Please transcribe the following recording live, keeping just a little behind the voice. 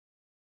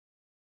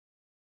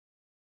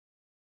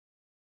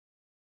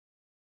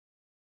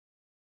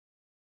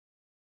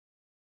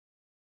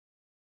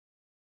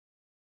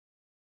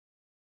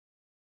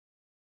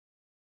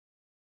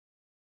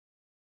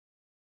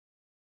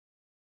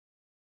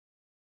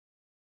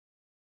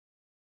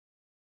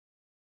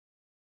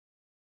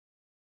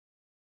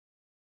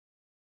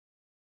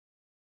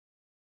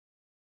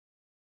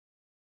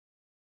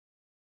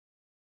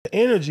The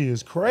energy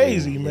is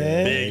crazy,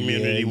 man.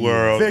 FIGGMUNITY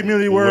world.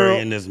 FIGGMUNITY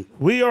world.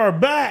 We are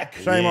back.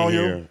 Shame on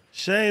you.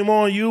 Shame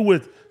on you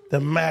with the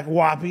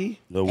MackWoppy.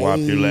 The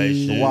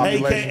Wopulation.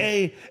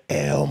 AKA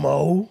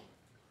Elmo.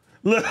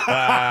 Look.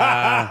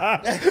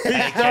 AKA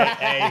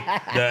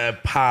the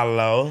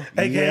Apollo.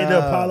 AKA the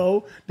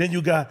Apollo. Then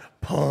you got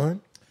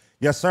Pun.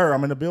 Yes, sir.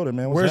 I'm in the building,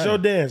 man. Where's your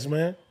dance,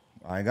 man?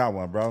 I ain't got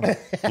one, bro.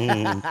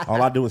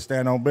 All I do is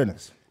stand on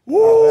business.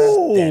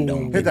 Woo!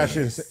 Hit that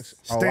shit.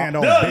 Stand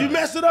on No, business. you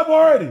messed it up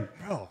already.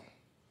 Bro.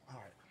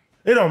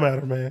 It don't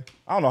matter, man.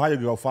 I don't know how you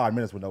can go 5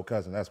 minutes with no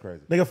cousin. That's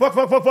crazy. Nigga, fuck.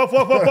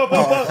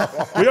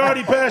 We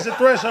already passed the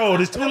threshold.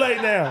 It's too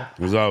late now.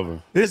 It's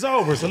over. It's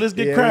over, so let's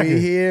get cracking.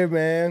 We here,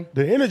 man.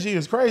 The energy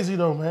is crazy,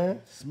 though,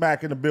 man.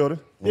 Smack in the building.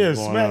 Yeah,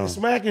 going on?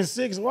 Smac and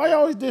Syxx. Why you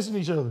always dissing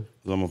each other?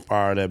 I'm gonna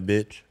fire that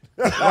bitch.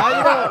 Why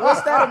you don't,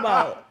 what's that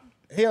about?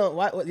 He don't,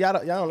 y'all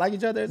don't like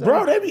each other?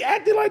 Bro, they be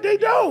acting like they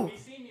don't. He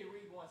seen me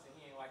read once and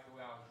he ain't like the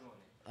way I was doing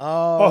it.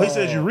 Oh, Oh, he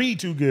says you read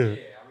too good.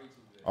 Yeah, I read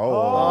too good.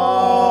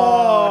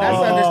 Oh, that's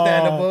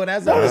understandable.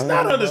 That's No, it's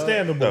understandable. not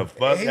understandable. The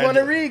fuck? He want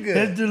to read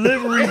His good.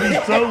 delivery be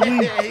so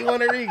weak. Yeah, he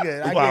want to read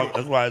good. I get it.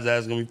 That's why his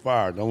ass gonna be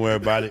fired. Don't worry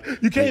about it.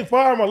 You can't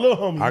fire my little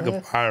homie, I man.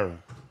 can fire him.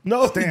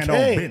 No, Stand you on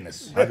can't.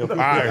 business. I can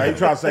fire Hey, you him.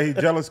 trying to say he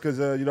jealous because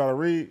you know how to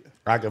read?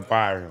 I can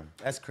fire him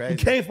That's You crazy.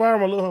 can't fire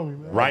my little homie,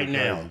 man. right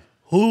now.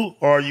 Who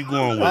are you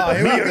going with? Oh,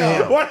 here Me we or go.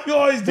 him? Why you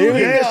always do Here we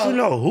this? Yes or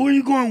no? Who are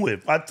you going with?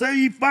 If I tell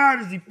you he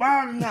fired, is he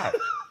fired or not?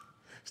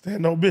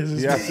 Stand on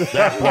business. Yeah.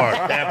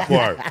 man. That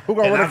part. Who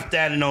gonna And run I'm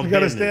standing on You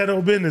gotta business. stand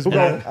on business, Who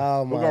man.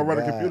 gonna, who gonna run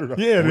the computer though?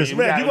 Yeah, this We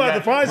man. got- You gonna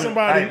have to find we-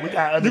 somebody. Hey, we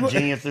got other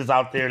geniuses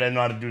out there that know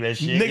how to do that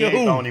shit. Nigga, He ain't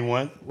who? the only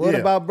one. What Yeah.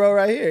 about bro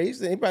right here? He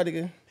probably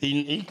could.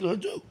 He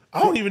could do. I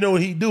don't even know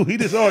what he do. He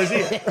just always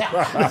here.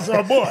 That's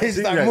our boy. He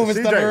start CJ, moving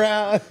stuff CJ.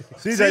 around.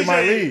 CJ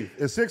might leave.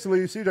 If Syxx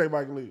leaves, CJ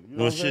might leave. You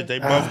know Well, what I'm shit, saying? they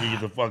both can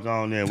get the fuck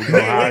on there. We Nigga,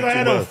 gonna we hire ain't too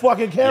had no much.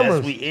 fucking cameras.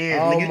 Yes, we is.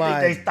 Oh Nigga, you my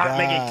think they stopped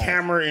making God.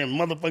 camera and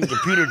motherfucking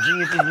computer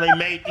geniuses when they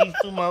made these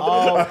two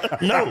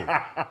motherfuckers? No.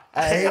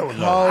 Hell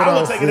no. I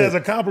would take it as a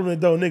compliment,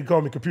 though. Nigga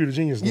call me computer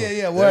genius. though.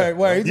 Yeah,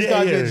 word. He just Yeah,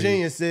 called you yeah. a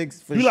genius,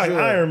 Syxx, for You sure. like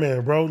Iron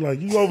Man, bro. Like,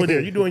 you over there.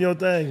 You doing your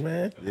thing,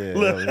 man. Yeah,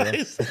 Look, hell yeah.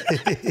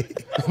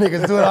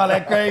 Niggas doing all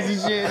that crazy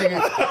shit.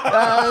 Niggas.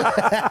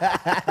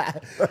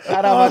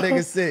 Shout out my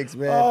nigga Syxx,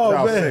 man. Oh, Shout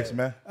out man. Syxx,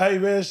 man. Hey,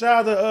 man,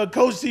 shout out to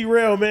Coach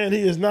T-Rell, man.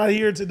 He is not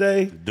here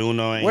today.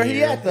 DoKnow ain't Where he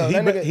here. at, though? He,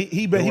 That be- nigga-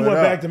 he Doing went it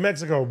back up. to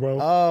Mexico, bro.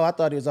 Oh, I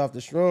thought he was off the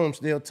shroom,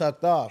 still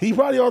tucked off. He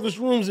probably off the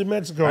shrooms in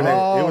Mexico. And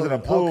man. he was in the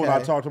pool and I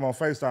okay. talked to him on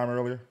FaceTime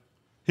earlier.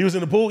 He was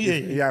in the pool? Yeah.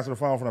 He answered the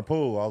phone from the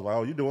pool. I was like,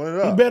 oh, you doing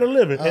it He up. better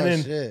live it. Oh, And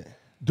then shit.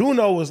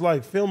 DoKnow was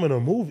like filming a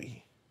movie.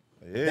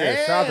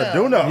 Yeah, shout out to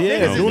DoKnow. Yeah,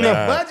 Niggas is DoKnow.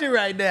 getting budget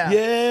right now.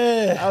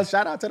 Yeah. Oh,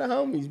 shout out to the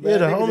homies, man. Yeah,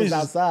 the Niggas homies is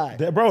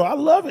outside. Bro, I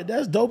love it.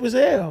 That's dope as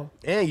hell.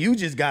 And you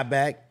just got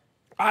back.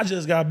 I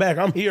just got back.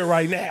 I'm here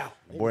right now.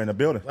 Boy in the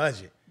building.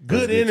 Budget.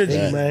 Good energy,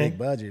 Big man.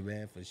 budget,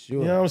 man, for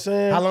sure. You know what I'm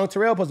saying? How long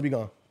Terrell supposed to be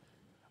gone?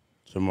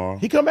 Tomorrow.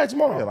 He come back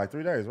tomorrow. Yeah, like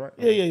 3 days, right?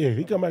 Yeah.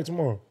 He come back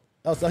tomorrow.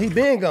 Oh, so he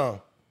been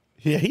gone.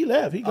 Yeah, he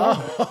left. He gone.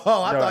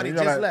 Oh, I thought he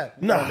just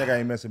left. Nah. That nigga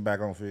ain't missing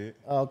back on Fig.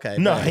 Okay.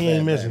 No, bad, he ain't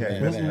bad, missing. bad, He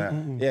ain't bad, missing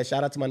bad. that. Yeah,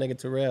 shout out to my nigga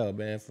Terrell,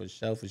 man, for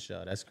sure.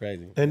 That's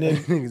crazy. And then,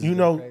 Niggas you is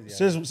know,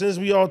 crazy, since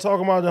we all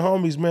talking about the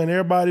homies, man,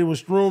 everybody was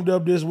stroomed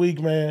up this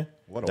week, man.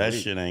 What a That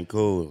week. shit ain't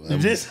cool.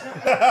 Just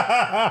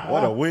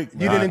What a week, You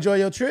man. didn't enjoy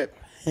your trip?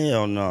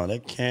 Hell no.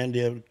 That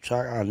candy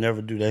chocolate, I'll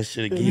never do that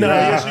shit again. Nah,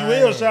 yes, you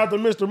will. Shout out to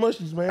Mr.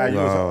 Mushies, man. Hey, you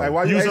was, hey,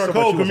 why you Use ate our so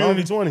code, much? You was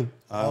Community hungry?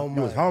 20.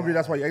 You was hungry,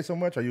 that's why you ate so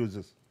much, or you was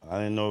just... I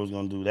didn't know it was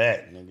gonna do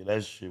that, nigga.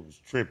 That shit was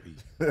trippy.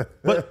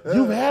 But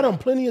you've had them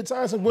plenty of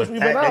times since we've been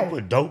They out.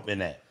 put dope in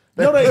that.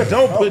 No, they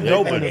don't put They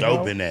dope put in it.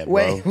 dope bro. in that, bro.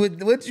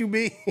 Wait, what you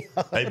mean?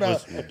 They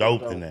put some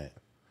dope in that.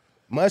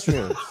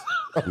 Mushrooms.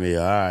 Yeah,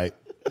 all right.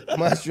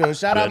 Mushrooms.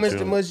 Shout out Bet Mr.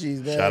 you.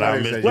 Mushies, man. Shout out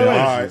Wait, Mr. wait, Wait, wait.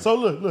 All right. So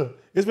look.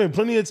 It's been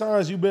plenty of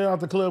times you've been out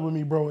the club with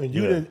me, bro, and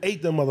you Yeah. didn't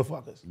ate them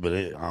motherfuckers. But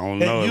I don't And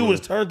know. you It was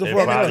turned the it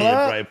fuck probably-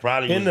 up. it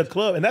probably In was- the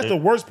club, and that's the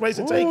worst place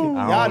to take it. Y'all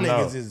don't know.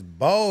 niggas is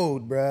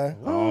bold,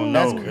 bruh. don't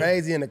That's know.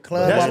 crazy in the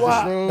club. That's off the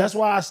why. shrooms. That's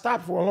why I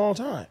stopped for a long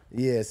time.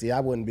 Yeah, see, I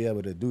wouldn't be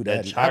able to do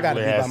That that. I got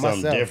to chocolate be has by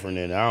something myself. different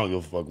in it. I don't give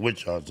a fuck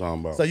what y'all talking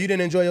about. So you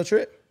didn't enjoy your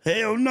trip?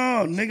 Hell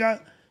no,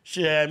 nigga.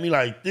 Shit had me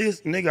like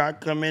this, nigga. I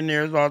come in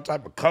there, there's all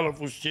type of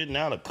colorful shit.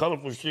 Now the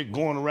colorful shit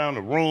going around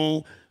the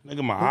room.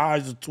 Nigga, my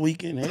eyes are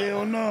tweaking.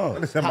 Hell no.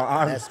 My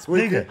eyes That's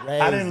tweaking. Nigga,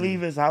 I didn't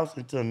leave his house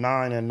until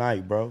 9 at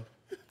night, bro.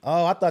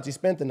 Oh, I thought you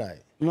spent the night.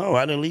 No,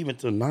 I didn't leave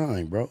until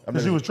 9, bro.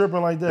 Because you was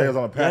tripping like They was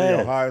that. on the patio,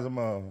 Yeah. high as a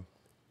mother.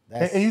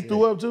 And you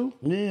threw up too?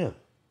 Yeah.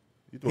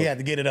 He had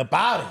to get it up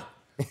out of him.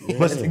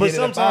 But get it up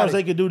sometimes out they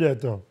of could do that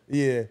though.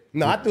 Yeah.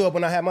 No, I threw up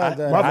when I had mine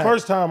done. My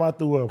first time I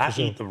threw up I for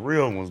sure. eat the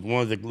real ones, the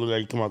ones that look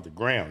like you come out the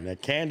ground.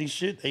 That candy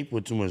shit, they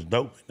put too much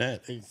dope in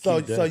that. They So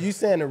keep that. so you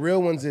saying the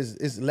real ones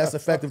is less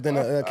effective than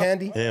the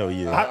candy? Hell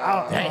yeah.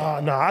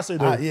 I say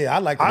the Yeah, I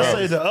like the I others.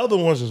 say the other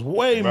ones is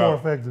way more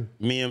effective.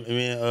 Me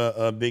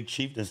and Big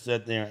Chieftain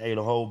sat there and ate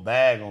a whole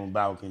bag on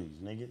balconies,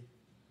 nigga.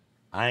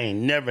 I ain't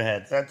never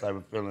had that type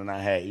of feeling I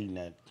had eating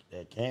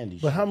that candy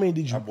shit. But how many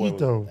did you eat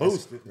though?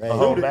 Boosted. A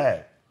whole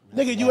bag.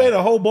 Nigga, you ate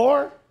a whole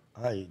bar?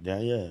 I ate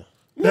that, yeah.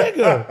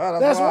 Nigga,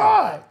 that's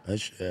why. That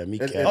shit had me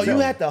It- catch Oh, you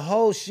up. had the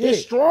whole shit.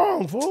 It's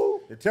strong, fool.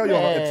 It tell you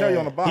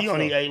on the box. He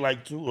only though. ate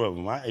like 2 of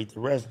them. I ate the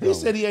rest of He them.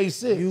 said he ate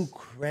 6. You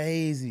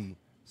crazy.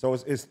 So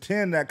it's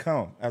 10 that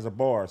come as a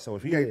bar. So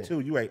if he ate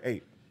 2, you ate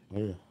 8.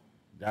 Yeah.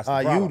 That's the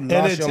You problem. and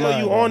they lost your tell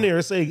mind, you bro. on there,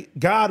 it say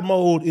God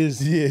mode is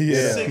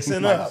 6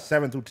 and Like up.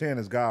 7 through 10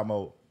 is God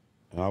mode.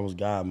 And I was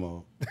God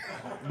mode.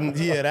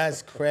 Yeah,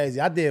 that's crazy.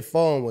 I did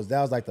phone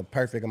that was like the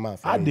perfect amount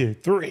for I me.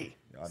 did 3.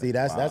 See,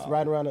 that's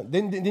right around.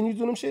 Didn't you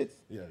do them shits?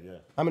 Yeah, yeah.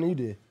 How many you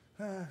did?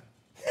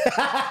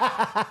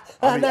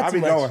 I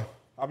be going.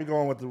 I'll be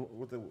going with the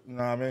you know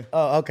what I mean?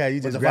 Oh, okay.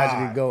 You just the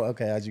gradually vibe. go.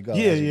 Okay, as you go.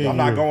 Yeah, as you yeah. go. I'm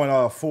not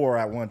going 4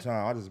 at one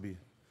time. I'll just be,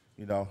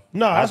 you know.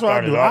 No, that's what I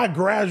started do. off- I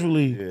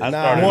gradually. I Nah,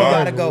 started you off.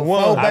 gotta go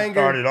one. full I banger.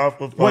 started off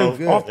with Wait,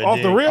 four, off- and off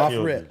the then rip? Off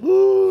killed rip. me.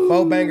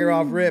 Full banger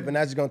off rip, and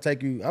that's gonna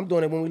take you. I'm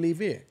doing it when we leave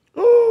here.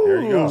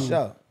 There you go. For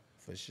sure.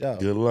 For sure.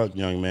 Good luck,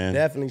 young man.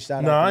 Definitely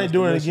shout No, out. I ain't to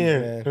doing Mr. it Munchies,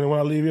 again. man. And when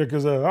I leave here,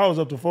 because I was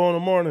up to 4 in the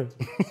morning.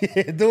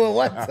 Doing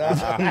what?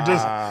 Time?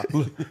 Just,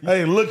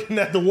 hey, looking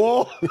at the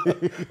wall.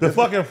 The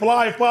fucking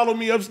fly followed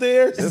me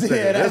upstairs.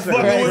 Yeah, that's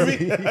fucking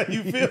crazy. with me.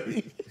 You feel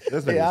me?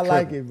 This nigga Yeah, I was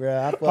like tripping. it,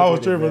 bro. I, fuck I was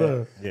with it, tripping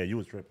man. up. Yeah, you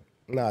was tripping.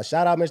 Nah,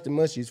 shout out Mr.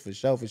 Munchies for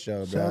sure, bro.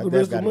 Shout out to I Mr.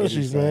 definitely gotta get you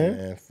Munchies, some,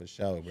 man. For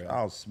sure, bro.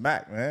 Oh,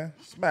 Smack, man.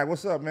 Smack,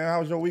 what's up, man? How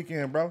was your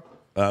weekend, bro?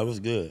 It was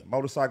good.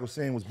 Motorcycle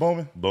scene was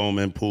booming.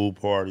 Booming, pool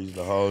parties,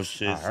 the whole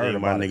shit. I heard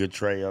Seeing my about it. nigga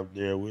Trey up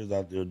there. We was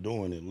out there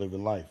doing it,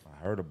 living life. I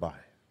heard about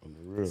it. On the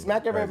real.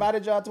 Smack ever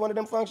invited y'all to one of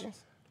them functions?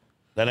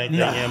 That ain't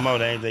their MO.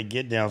 That ain't they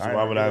get down. So I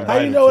why would I ain't invite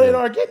How you him know to they it?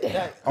 don't get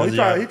that? Oh, he Cause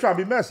tried y'all- he tried to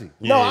be messy.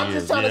 No, Yeah, I'm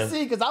just yeah, trying yeah. to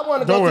see because I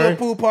want to Don't go to worry. a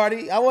pool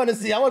party. I want to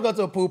go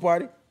to a pool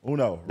party.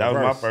 Uno. That was my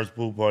reverse. first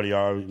pool party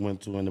I always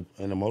went to in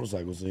the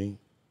motorcycle scene.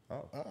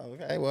 Oh,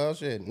 okay, well,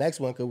 shit.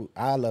 Next one,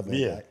 I love it.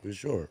 Yeah, for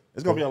sure.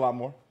 It's gonna be a lot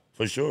more.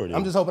 For sure.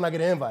 I'm just hoping I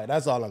get an invite.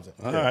 That's all I'm saying.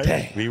 all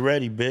right. Be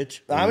ready,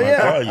 bitch. I I'm mean, gonna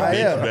yeah, call you, I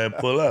bitch. am. You better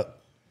pull up.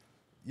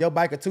 Your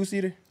bike a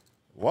 2-seater?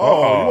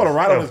 Whoa, you want to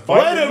ride on this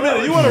bike? Wait a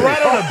minute. You want to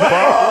ride on the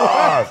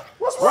back?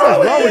 What's wrong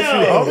with you,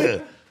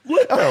 homie?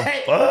 What the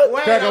fuck?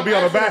 Wait, That gonna be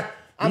on the back. You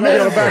I'm gonna be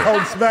on the asking- back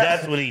holding Smack.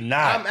 That's what he I'm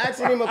not.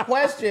 asking him a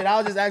question. I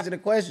was just asking a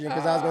question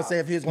because I was going to say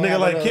if he was going to Nigga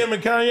like Kim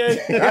and Kanye.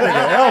 That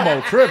nigga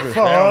Elmo tripping.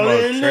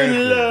 Falling tripping.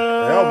 in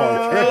love.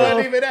 Elmo It tripping.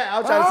 wasn't even that. I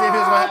was trying to see if he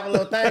was going to have a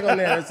little thing on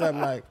there or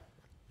something like.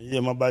 Yeah,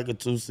 my bike a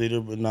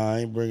 2-seater, but nah, I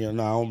ain't bringing.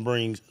 Nah, I don't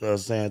bring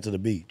sand to the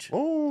beach.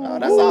 Oh,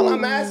 that's all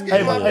I'm asking,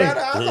 Hey, my hey, brother.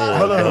 That's all I'm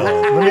Hold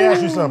on. Let me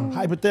ask you something.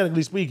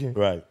 Hypothetically speaking,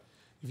 Right.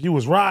 if you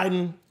was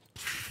riding,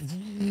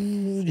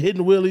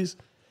 hitting wheelies,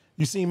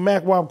 you seen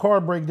MackWop car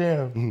break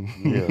down.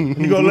 Yeah.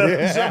 You gonna let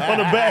him jump on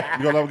the back?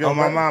 You gonna let him get Oh, on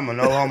my back? mama,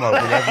 no homo,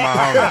 'cause that's my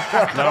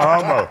homie. No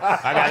homo.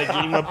 I gotta get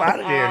him up out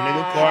of there,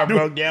 nigga. Car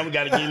broke down. We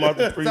gotta get him off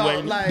the So,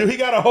 freeway. like, Do he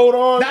gotta hold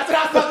on? that's what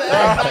I was about to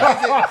ask. Like,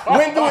 is it,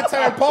 when do it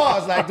turn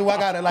pause? Like, do I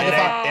got to, like, It if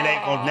I.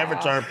 ain't gonna never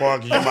turn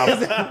part because you my.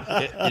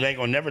 It ain't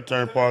gonna never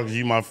turn part because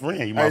you my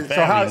friend. You my Hey, so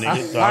how, family,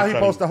 nigga. So how I'm he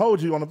trying supposed to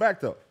hold you on the back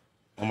though?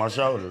 on my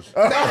shoulders.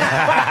 Nah, I'm right.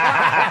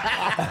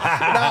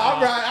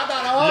 I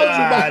thought I hold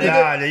you, my nigga.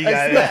 Nah, you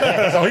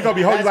got So he gonna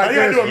be holding you like You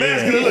gotta this. do a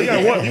masculine look.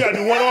 You gotta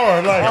do one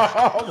arm, like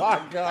Oh my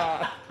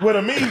god. with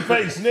a mean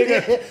face,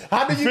 nigga.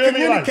 How do you Feel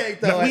me? Like, communicate,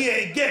 though? we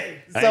ain't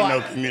gay. Ain't So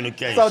no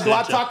communication. So do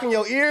I Sit your- talk in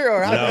your ear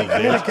or how No, do you bitch.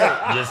 communicate?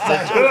 Just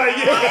sit your, Like,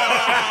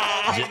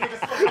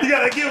 you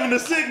gotta give him the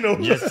signal.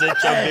 just sit your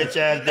bitch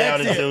ass down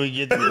until we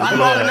get to the I'm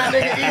floor. holding that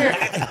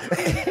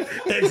nigga ear.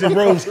 Exit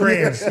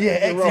Rosecrans. Yeah,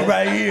 exit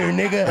right here,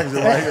 nigga.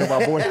 Right here,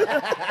 my boy.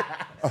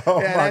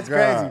 Oh Yeah, my that's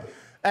god. crazy.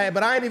 Hey,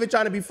 but I ain't even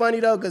trying to be funny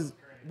though, because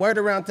word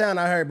around town,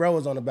 I heard bro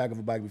was on the back of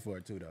a bike before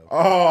too, though.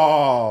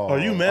 Oh.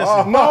 you messy.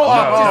 No,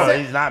 No,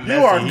 he's not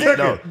messy. are He's,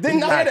 cooking. no, Didn't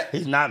he's, I hear not, that?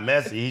 he's not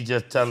messy. He's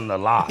just telling a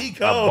lie. He A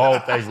cold.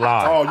 bold-faced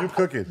lie. Oh, you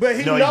cooking. But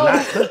he No,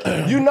 he's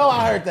knows. You know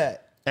I heard that.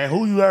 And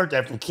who you heard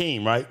that from?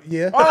 Keem, right?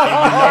 Yeah.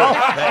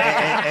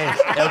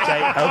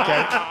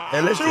 Okay.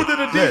 And listen, Truth in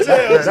the look,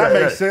 details. That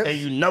makes look, sense. And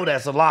you know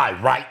that's a lie,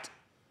 right?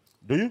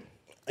 Do you?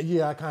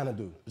 Yeah, I kind of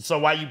do. So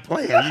why you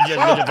playing? You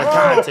just looking for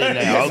content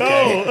now,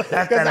 okay? So-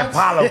 That's that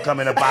Apollo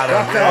coming up out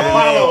of that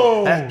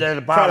Apollo. That's that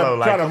Apollo.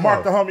 Try to come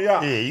mark on. the homie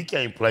out. Yeah, you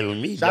can't play with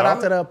me, Shout dog.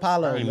 out to the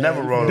Apollo. I ain't man.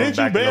 never rolled Didn't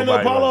you back to ban the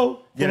nobody Apollo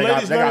Yeah, from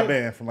ladies' they got night?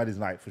 banned from ladies'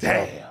 night for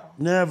sure.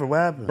 Never, what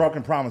happened?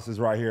 Broken promises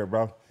right here,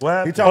 bro.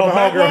 What? He told Oh, the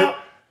MackWop?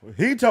 homegirl.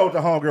 He told the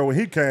homegirl when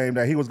he came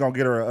that he was gonna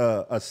get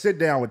her a sit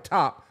down with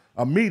Top,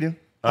 a meeting.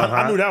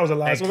 I knew that was a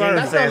lie. As soon as I heard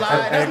That's it. no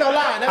lie. That's no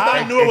lie. That's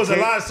I no knew it was a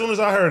lie as soon as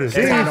I heard it. He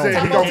said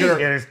he gonna get her.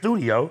 in the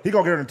studio. He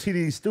gonna get her in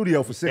TD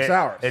studio for 6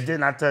 hours. And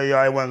didn't I tell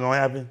y'all it wasn't gonna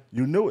happen?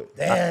 You knew it.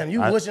 Damn,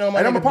 you wishing on my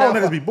And them nigga Apollo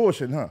downfall. niggas be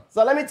bullshitting, huh?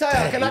 So let me tell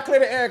you, can I clear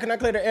the air? Can I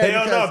clear the air?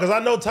 Hell no, because I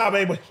know Top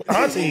ain't.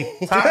 Auntie.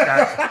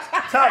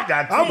 Top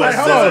got too I'm much like,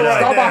 sense hold on, right right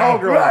Stop my now.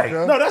 homegirl out, Right.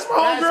 huh? No, that's my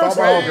homegirl. Stop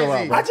my homegirl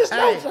out, bro. I just know.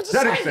 Hey, I just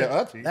That say nigga it. said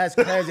auntie. That's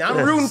crazy.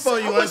 I'm rooting for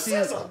you, I'm a Auntie.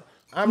 sizzle.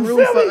 I'm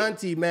rooting feel for me?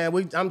 Auntie, man. I'm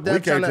We trying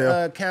can't to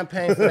tell.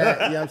 campaign for that.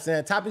 You know what I'm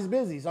saying? Top is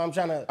busy, so I'm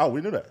trying to. Oh,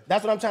 we knew that.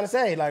 That's what I'm trying to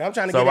say. Like, I'm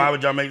trying to So get why it.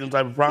 would y'all make them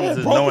type of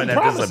promises broken knowing that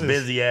this is promises. a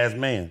busy ass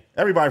man?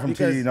 Everybody from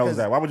Because- TD knows because-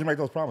 that. Why would you make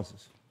those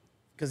promises?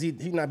 Cause he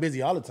not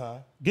busy all the time.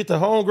 Get the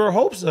homegirl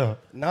hopes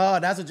up. No,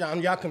 that's what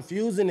y'all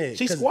confusing it.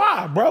 She 'Cause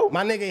squad, bro.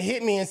 My nigga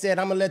hit me and said,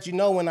 I'm gonna let you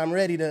know when I'm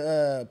ready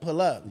to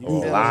pull up. You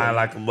feel me? Lying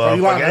like a So motherfucker.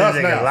 you lying to us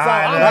That nigga now.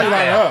 lying So to I'm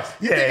lying to us.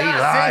 You Yeah, think he I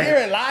sit lying. here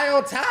and lie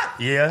on top?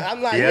 Yeah.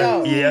 I'm like,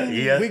 yeah, yo,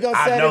 yeah. we gonna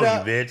I set know it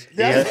up. you, bitch.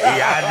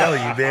 Yeah, I know you,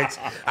 bitch. So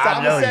I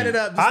I'm know gonna set you. it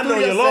up. The I know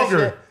studio you longer.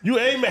 session- You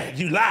ain't mad.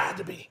 You lied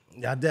to me.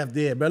 Y'all def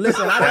did, bro.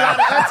 Listen,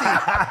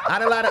 I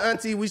done a lot of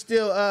auntie. We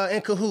still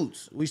in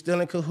cahoots. We still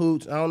in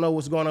cahoots. I don't know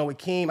what's going on with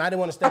Keem. I didn't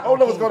want to step. I don't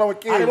know what's going on with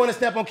Keem. I didn't want to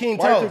step on Keem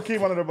Why you toes.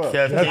 keep under the bus?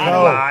 Because he cold.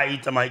 lie.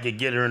 Each time I could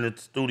get her in the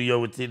studio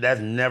with T, that's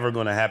never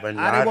gonna happen.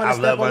 I didn't wanna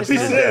step on his Auntie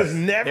toes. to She says death.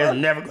 never? It's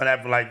never gonna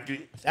happen.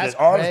 Like That's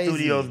all crazy. the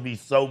studios be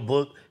so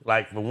booked.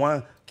 Like for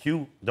one,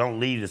 Q don't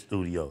leave the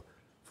studio.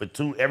 For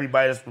two,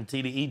 everybody that's from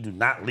TDE do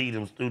not leave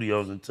them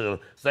studios until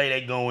say they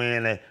go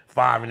in at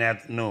 5 in the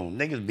afternoon.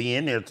 Niggas be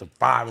in there till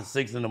 5 and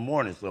 6 in the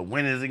morning. So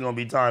when is it gonna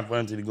be time for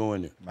Auntie to go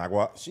in there?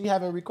 MackWop? She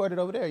haven't recorded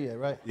over there yet,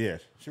 right? Yeah,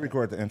 she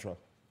recorded the intro.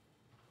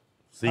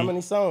 See? How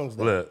many songs?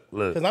 Though?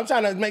 Look. Because I'm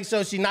trying to make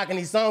sure she knocking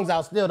these songs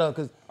out still though.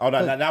 Cause Oh,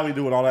 now we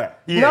doing all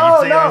that. Yeah, no,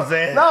 you see no, what I'm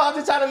saying? no. I'm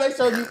just trying to make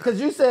sure because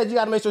you said you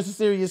got to make sure she's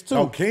serious too.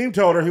 No, Keem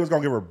told her he was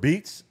gonna give her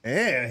beats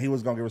and he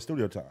was gonna give her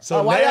studio time. So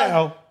Oh, why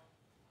now,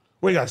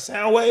 we got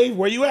Soundwave.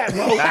 Where you at,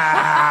 bro?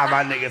 Ah,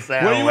 my nigga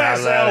sound. Where you at, I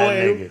love that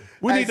Soundwave? nigga.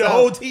 We Hey, need the so-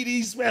 whole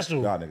TD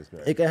special. Y'all niggas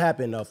crazy. It can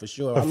happen though for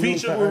sure. A I'm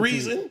feature rooting with for Auntie.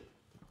 reason.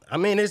 I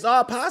mean, it's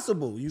all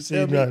possible. You See,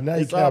 feel me? now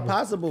you It's all capping.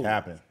 possible.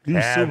 Capping. You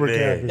super Capping.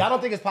 capping. Y'all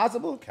don't think it's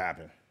possible?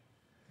 Capping.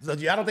 So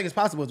y'all don't think it's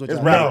possible? Is what It's,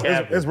 y'all rap,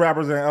 Capping. it's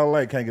rappers in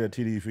LA can't get a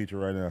TDE feature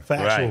right now.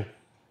 Factual. Right.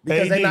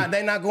 Because AD.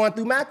 they not going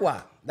through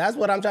MackWop. That's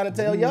what I'm trying to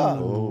tell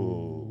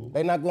y'all.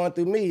 They not going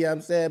through me, you know what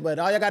I'm saying? But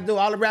all y'all gotta do,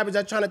 all the rappers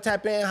that trying to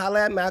tap in,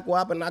 holla at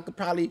MackWop, and I could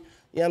probably, you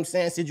know what I'm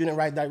saying, send you in the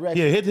right direction.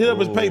 Yeah, hit up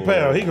his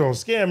PayPal. He gonna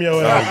scam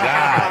your ass.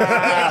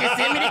 Yeah, just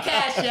send me the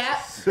cash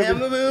app. And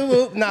whoop, whoop,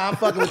 whoop. Nah, I'm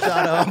fucking with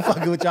y'all though. I'm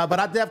fucking with y'all. But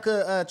I def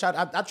could I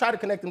try to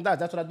connect them dots.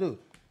 That's what I do.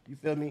 You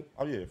feel me?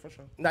 Oh yeah, for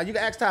sure. Now you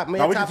can ask Top.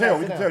 No, we can tell.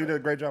 We can tell you did a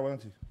great job with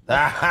Auntie.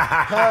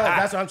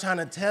 That's what I'm trying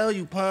to tell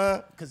you,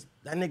 Pun. Because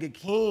that nigga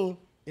King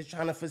is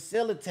trying to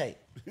facilitate.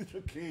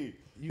 Keem.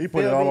 You He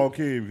put it feel all me? on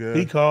Keem, good.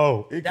 He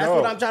called. That's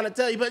what I'm trying to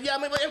tell you. But yeah,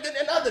 I mean, but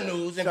in other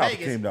news, in Shout out to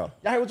Vegas. King, though.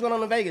 Y'all heard what's going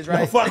on in Vegas, No,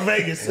 right? fuck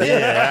Vegas.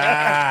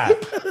 Ah.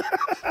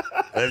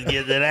 Let's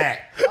get to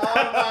that. Oh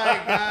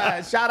my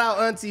God. Shout out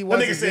Auntie That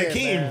once nigga said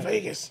again, Keem, man.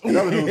 Vegas.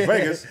 Another dude,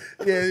 Vegas.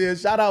 Yeah.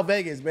 Shout out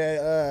Vegas,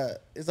 man.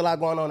 It's a lot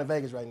going on in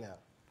Vegas right now.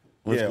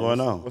 What's going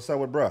on? What's up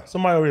with bruh?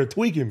 Somebody over here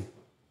tweaking.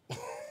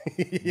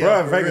 Bruh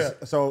in for Vegas. real.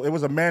 So it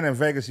was a man in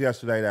Vegas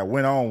yesterday that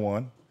went on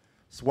one.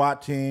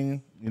 SWAT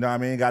team, you know what I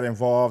mean, got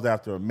involved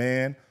after a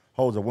man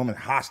holds a woman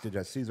hostage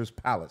at Caesar's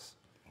Palace.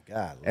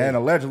 God. And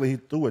allegedly he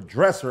threw a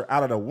dresser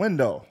out of the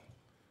window.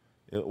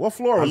 What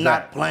floor was I'm that?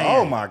 not playing.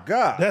 Oh my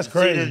God. That's See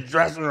crazy. this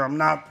dresser, I'm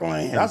not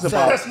playing. That's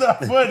about That's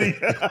not funny.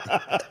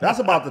 that's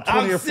about the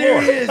 20th floor.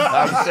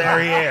 I'm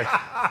serious.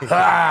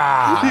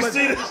 Ah. You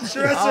see this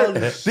dresser? Holy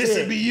This shit.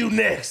 would be you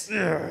next.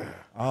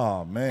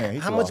 Oh man. he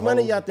How threw much a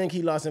money whole- y'all think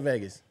he lost in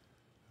Vegas?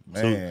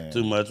 Man.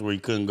 Too much where he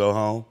couldn't go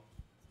home.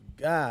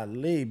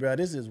 Golly, bro.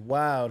 This is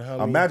wild,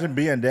 homie. Imagine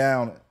being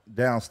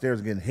downstairs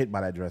and getting hit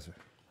by that dresser.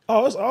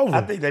 Oh, it's over.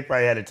 I think they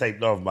probably had it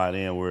taped off by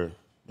then where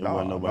there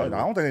wasn't nobody. I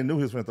don't think they knew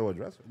he was going to throw a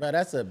dresser. Bro,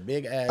 that's a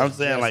big ass. I'm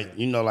saying, dresser. like,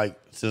 you know, like,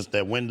 since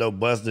that window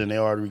busted and they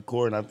already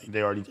recording, I think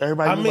they already,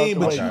 everybody I knew mean,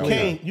 about but the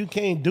you window.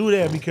 can't do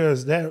that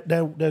because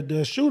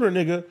that shooter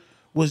nigga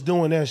was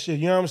doing that shit.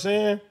 You know what I'm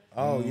saying?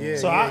 Oh yeah.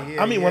 So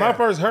yeah, I mean, when I yeah.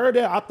 first heard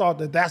that, I thought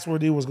that's where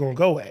they was gonna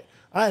go at.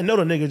 I didn't know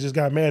the nigga just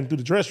got mad and threw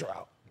the dresser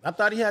out. I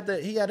thought he had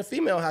a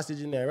female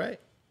hostage in there, right?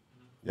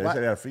 Yeah, they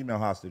said they had a female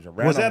hostage.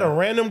 Was that a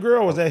random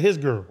girl or was that his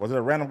girl? Was it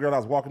a random girl that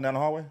was walking down the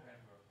hallway?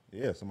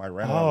 Yeah, somebody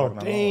random Oh, walking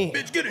down the hallway.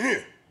 dang. Bitch, get in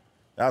here.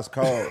 That's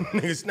cold.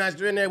 Nigga snatched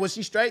her in there. Was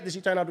she straight? Did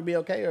she turn out to be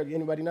okay, or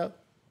anybody know?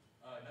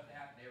 Nothing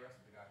happened. They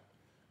arrested the guy.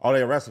 Oh,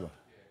 they arrested him.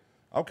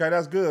 Okay,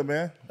 that's good,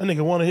 man. That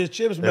nigga wanted his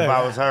chips If back.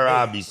 I was her,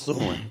 I'd be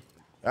suing.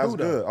 That's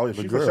good. Oh,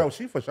 The she girl.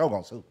 for sure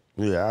gonna sue.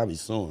 Yeah, I'd be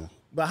suing.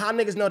 But how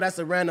niggas know that's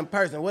a random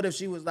person? What if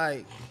she was like,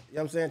 you know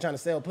what I'm saying, trying to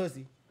sell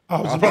pussy? I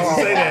was about to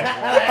say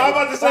that. I was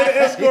about to say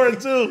the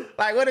escort too.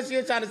 Like, what if she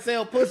was trying to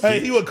sell pussy? Hey,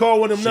 he would call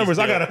one of them numbers.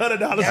 I got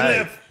 $100 Hey.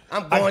 left.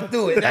 I'm going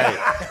through it.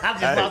 I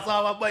just lost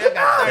all my money. I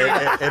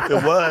got 30. If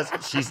it was,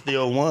 she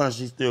still won.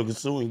 She still could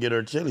sue and get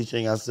her chili. She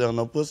ain't got to sell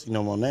no pussy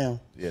no more now.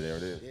 Yeah, there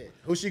it is.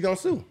 Who she gonna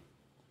sue?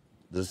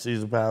 The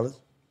Caesar Palace.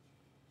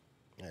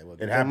 Hey, well, It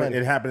get happened. money.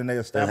 It happened in their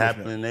That establishment.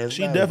 happened in there.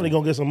 She definitely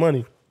gonna get some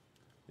money.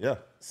 Yeah,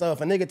 So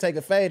if a nigga take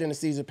a fade in the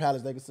Caesar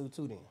Palace, they can sue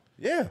too then.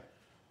 yeah.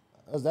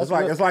 That's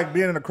It's like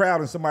being in a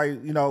crowd and somebody,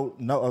 you know,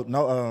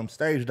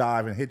 stage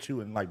dive and hit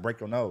you and like break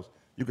your nose.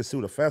 You can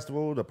sue the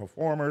festival, the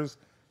performers.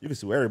 You can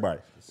sue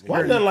everybody.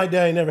 Why nothing like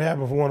that ain't never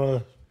happened for one of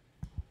us?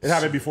 It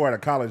happened before at a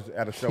college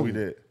at a show we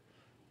did.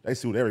 They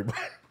sued everybody.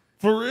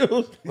 For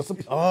real?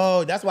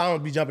 Oh, that's why I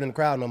don't be jumping in the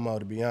crowd no more,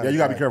 to be honest. Yeah, you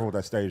gotta be Like, careful with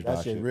that stage That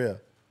dive shit shit. real.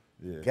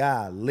 Yeah.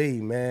 Golly,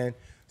 man.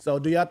 So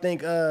do y'all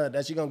think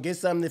that she gonna get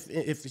something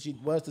if she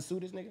was to sue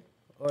this nigga?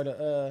 or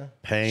the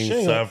Pain, She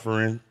ain't-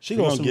 suffering. She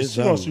gonna sue get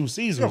Caesars.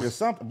 You gonna get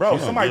something, bro.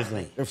 She gonna get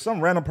something. If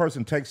some random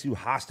person takes you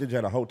hostage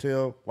at a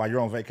hotel while you're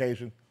on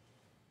vacation,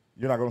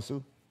 you're not gonna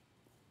sue.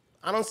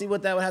 I don't see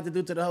what that would have to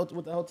do to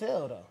with the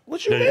hotel though.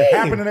 What you It mean? It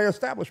happened in their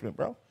establishment,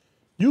 bro.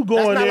 You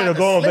going That's not there like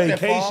to a go on slip and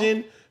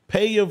vacation,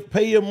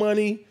 pay your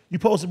money. You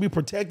supposed to be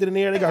protected in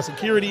there. They got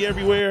security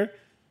everywhere.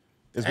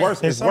 It's worse.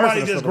 And It's somebody worse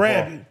than a just slip and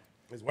grab fall. you.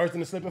 It's worse than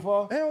the slip and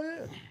fall. Hell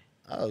yeah,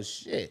 Oh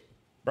shit.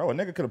 bro. A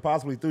nigga could have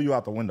possibly threw you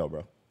out the window,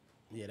 bro.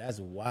 Yeah, that's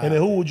wild. And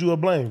then who would you have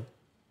blamed?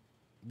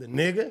 The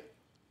nigga.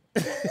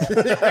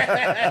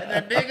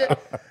 The nigga.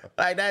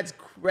 Like that's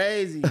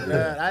crazy, bro. I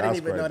didn't That's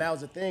even know crazy. that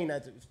was a thing.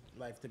 That,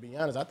 like, to be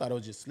honest, I thought it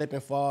was just slip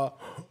and fall,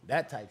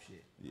 that type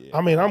shit.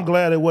 I mean, I'm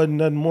glad it wasn't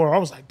nothing more. I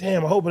was like,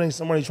 damn, I hope it ain't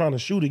somebody trying to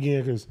shoot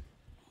again because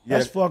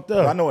that's fucked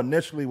up. I know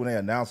initially when they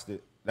announced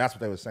it, that's what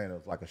they were saying. It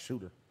was like a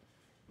shooter,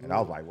 and I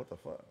was like, what the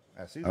fuck?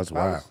 That's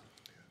wild.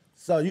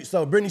 So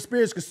Britney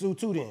Spears could sue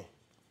too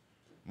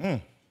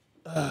then.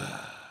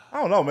 I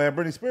don't know, man.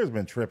 Britney Spears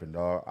been tripping,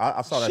 dog.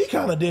 I saw that. She shit.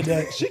 kind of did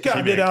that. She kind She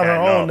of did been out her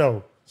catting own up.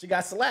 though. She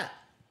got slapped.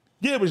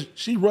 Yeah, but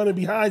she running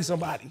behind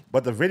somebody.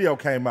 But the video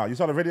came out. You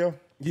saw the video?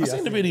 I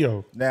seen the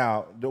video.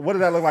 Now, what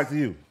did that look like to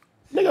you?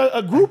 Nigga,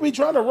 a groupie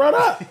trying to run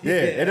up. Yeah,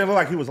 it didn't look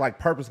like he was like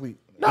purposely.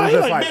 No, it was he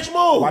just like, bitch,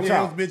 move. Watch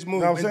Yeah, out. it was bitch move. You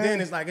know what And I'm then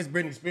saying? it's like it's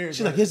Britney Spears.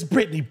 She's like, it's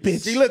Britney,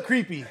 bitch. she look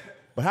creepy.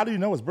 But how do you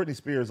know it's Britney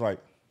Spears? Like,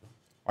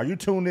 are you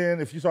tuned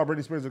in if you saw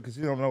Britney Spears because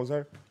you don't know it's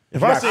her?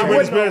 If I see I Britney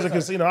wouldn't Spears know in it's her.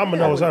 casino, I'm gonna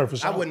know it's her for I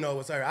sure. wouldn't know it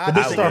was her. The I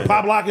bitch think start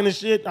pop locking and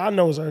shit. I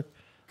know it's her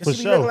for Cause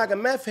she be looking sure. like a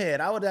meth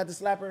head. I would have to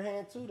slap her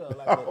hand too though.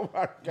 Like Oh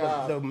my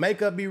God. The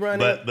makeup be running.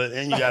 But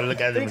then you gotta look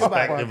at the Think about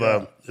it. perspective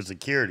of the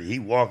security. He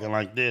walking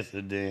like this,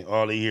 and then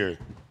all he hear,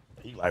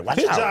 he like, watch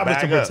His out, job is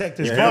to back up. protect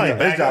his Yeah, client.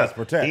 back His job up. is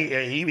protect.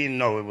 He didn't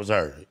know it was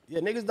her. yeah,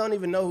 niggas don't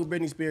even know who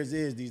Britney Spears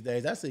is these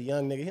days. That's a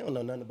young nigga. He don't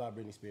know nothing about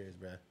Britney Spears,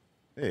 bruh.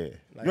 Yeah.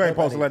 Like, you ain't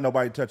supposed to nobody- let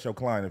nobody touch your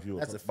client if you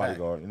That's a a fact.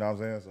 bodyguard. You know what I'm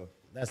saying? So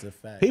That's a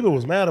fact. People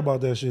was mad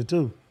about that shit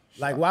too.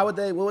 Like, why would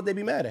they? What would they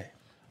be mad at?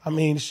 I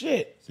mean,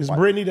 shit. It's white-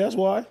 Britney. That's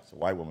why. it's a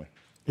white woman.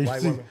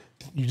 White woman.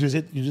 You just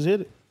hit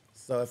it.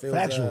 So if it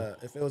Factual.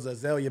 was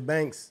Azalea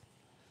Banks,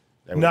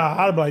 Nah,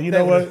 I'd be like, you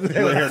know what? You wouldn't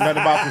hear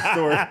nothing about this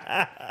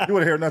story. You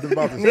wouldn't hear nothing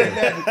about this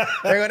story.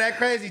 there go that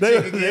crazy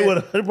They chick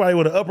again. probably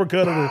would have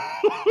uppercutted her.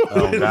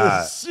 Oh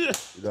God,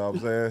 Shit. You know what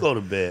I'm saying? go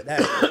to bed.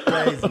 That's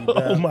crazy, bro.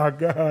 Oh my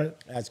God.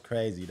 That's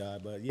crazy,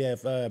 dog. But yeah,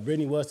 if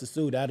Britney was to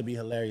sue, that'd be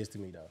hilarious to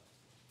me, though.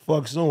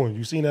 Fuck soon.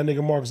 You seen that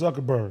nigga Mark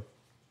Zuckerberg?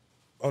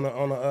 On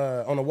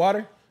the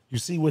water, You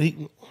see what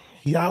he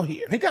out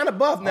here? he kind of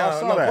buff now. I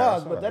saw No that. I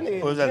pause, saw but that that. nigga.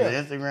 What was that?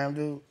 yeah. The Instagram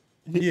dude?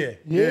 Yeah.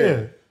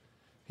 Yeah.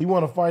 He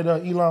want to fight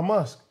Elon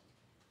Musk.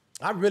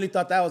 I really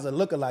thought that was a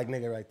lookalike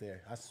nigga right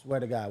there. I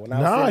swear to God. When I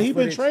was Nah, seeing he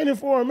been footage- training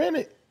for a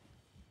minute.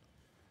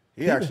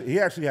 He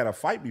actually had a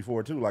fight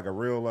before too, like a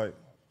real like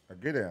a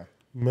get down.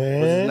 What's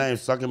his Man. name?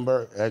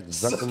 Zuckerberg.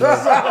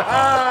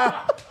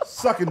 Zuckerberg.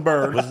 Sucking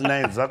bird. What's his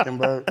name?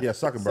 Zuckerberg. Yeah,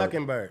 sucking bird.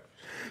 Zuckerberg.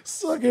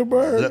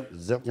 Zuckerberg.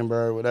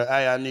 Zuckerberg. With that.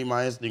 Hey, I need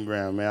my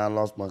Instagram, man. I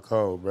lost my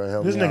code, bro.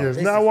 Help This me nigga out.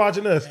 is not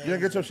watching us. You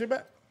didn't get your shit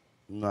back?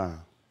 Nah,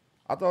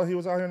 I thought he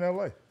was out here in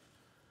L.A.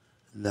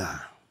 nah.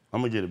 I'm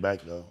gonna get it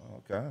back though.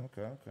 Okay.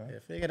 Yeah,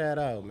 figure that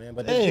out, man.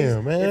 But Damn,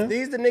 if man.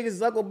 these the niggas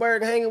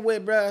Zuckerberg hanging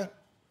with, bruh,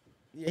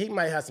 yeah, he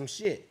might have some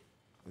shit.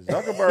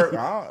 Zuckerberg,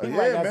 He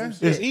might yeah, got man.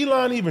 some Is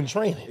Elon even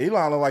training?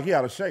 Elon look like he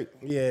out of shape.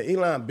 Yeah,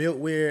 Elon built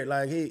weird.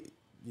 Like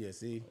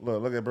see.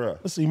 Look at bruh.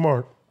 Let's see,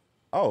 Mark.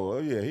 Oh,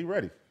 yeah, he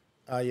ready.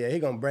 Oh yeah, he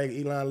gonna break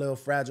Elon little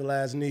fragile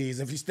ass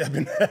knees if he step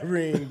in that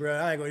ring, bruh.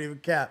 I ain't gonna even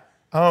cap.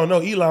 I don't know.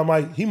 Elon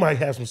might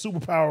have some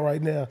superpower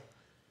right now.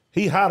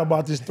 He hot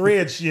about this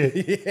thread shit.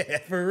 Yeah,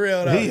 for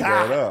real though. He Word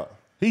hot. up.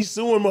 He's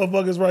suing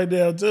motherfuckers right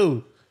now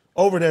too.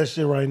 Over that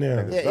shit right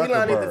now. Yeah,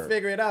 Elon need to Zuckerberg.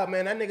 figure it out,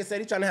 man. That nigga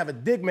said he trying to have a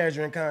dick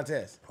measuring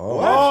contest.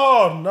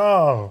 Oh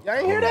no. Y'all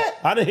ain't hear that?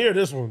 I didn't hear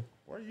this one.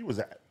 Where you was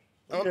at?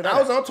 I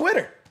was on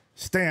Twitter.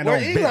 Stand Where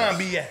on Elon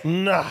business. be at?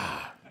 Nah.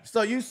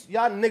 So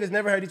y'all niggas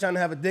never heard he trying to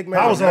have a dick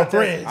measuring I was on contest?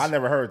 threads. I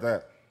never heard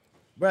that.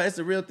 Bro, it's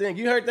a real thing.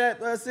 You heard that,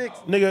 Six?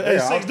 Nigga, hey, Yeah,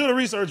 Six, do the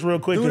research real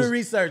quick. Do the 'cause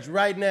research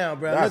right now,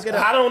 bro. That's- Look it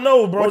up. I don't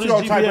know, bro. What you This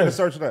gonna type in to GPS.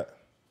 search that?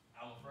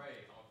 I'm afraid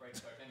to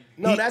search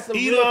anything. No, that's a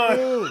real Elon-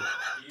 thing. Elon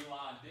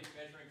dick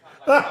measuring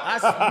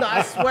contest.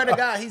 I swear to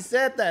God, he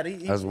said that.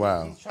 That's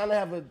wild. He's trying to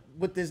have a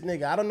with this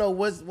nigga. I don't know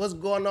what's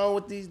going on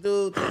with these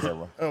dudes.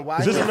 And why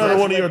Is this he another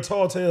one of your infatuated-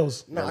 tall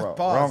tales? No, Wrong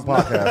pause.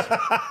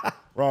 podcast.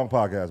 Wrong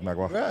podcast,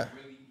 MackWop. Bruh,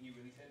 He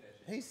really said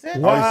that shit. he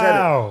said Oh, he said it.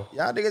 Wow.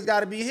 y'all niggas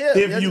got to be hip.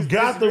 If This you is-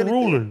 got this the is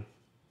really ruler,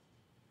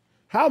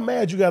 how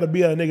mad you got to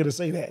be at a nigga to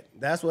say that?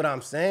 That's what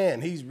I'm saying.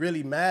 He's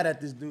really mad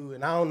at this dude,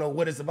 and I don't know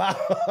what it's about.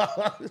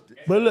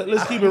 But look,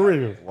 let's keep it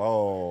real.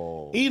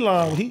 Whoa.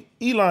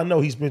 Elon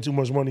know he spent too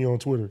much money on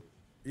Twitter.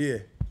 Yeah,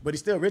 but he's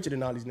still richer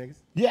than all these niggas.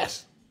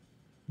 Yes.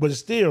 But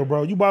still,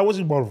 bro, you buy what's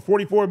he bought?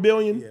 44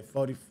 billion? Yeah,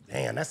 40.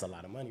 Damn, that's a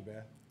lot of money, bro.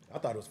 I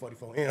thought it was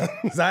 44 M.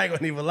 So I ain't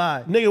gonna even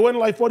lie. Nigga, wasn't it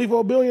like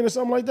 44 billion or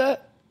something like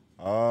that?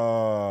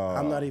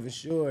 I'm not even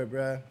sure,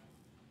 bro.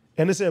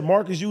 And it said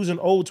Mark is using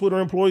old Twitter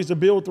employees to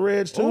build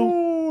threads too.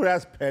 Ooh,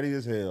 that's petty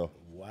as hell.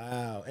 Wow.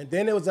 Wow. And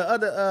then there was the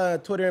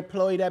other Twitter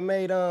employee that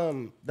made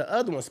the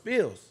other one,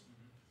 Spills.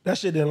 That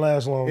shit didn't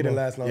last long. It didn't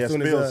though. last long. Yeah,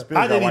 Soon Spills as,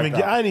 got wiped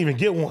out. I didn't even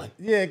get one.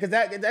 yeah, because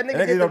that nigga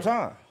They didn't get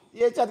time.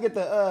 Yeah, he tried to get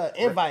the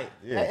invite.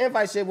 Yeah. That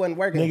invite shit wasn't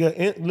working.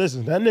 Nigga,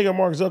 listen, that nigga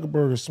Mark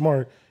Zuckerberg is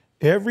smart.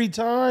 Every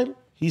time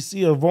he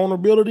see a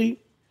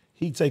vulnerability,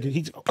 he take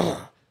it.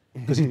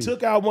 Because he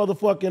took out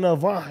motherfucking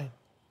Vine.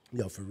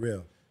 Yo, for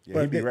real.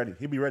 Yeah, he'd be ready.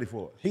 He'd be ready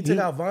for it. He took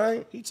out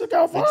Vine? He took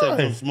out He took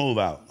him Vine. smooth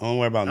out. Don't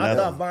worry about I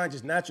thought nothing. Vine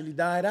just naturally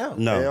died out.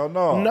 No. Hell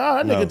no.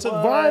 Nah, that nigga No. took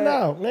Vine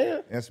out,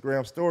 man.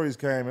 Instagram stories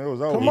came and it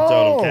was over. Come He told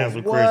him on.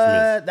 cancel What?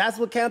 Christmas. That's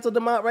what canceled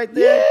them out right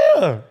there?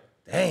 Yeah.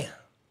 Damn.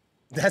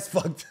 That's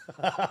fucked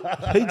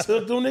up. He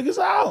took them niggas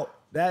out.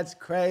 That's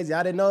crazy.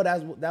 I didn't know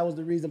that was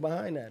the reason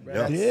behind that, bro. Yeah.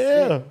 That's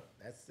Yeah. sick.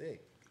 That's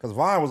sick. Because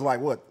Vine was like,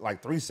 what,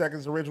 like 3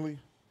 seconds originally?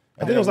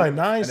 I think it was like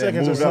 9 And then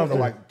seconds or moved up to something.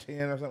 like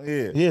 10 or something.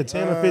 Yeah. Yeah,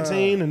 10 or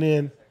 15, and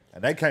then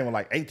And they came with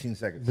like 18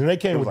 seconds. they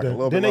came It was with like a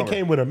little then bit they longer.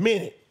 came with a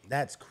minute.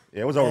 That's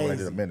Yeah, it was over when they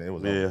crazy. did a minute. It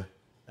was Yeah. over.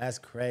 That's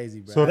crazy,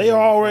 bro. So they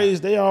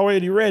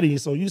already ready.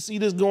 So you see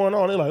this going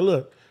on, they're like,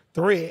 look,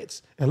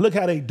 Threads, and look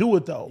how they do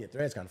it though. Yeah,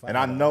 Threads kind of And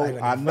I know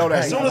that.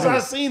 As soon as I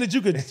seen that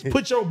you could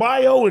put your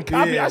bio and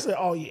copy, Yeah. I said,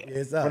 oh yeah.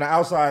 It's From the up.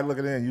 outside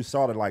looking in, you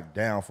saw the like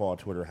downfall of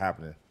Twitter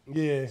happening.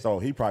 Yeah. So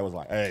he probably was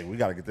like, hey, we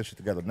got to get this shit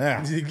together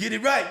now. Get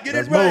it right. Get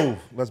Let's it right. move.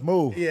 Let's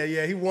move.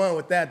 Yeah, he won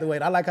with that. The way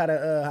I like how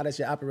that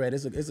shit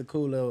operates. It's a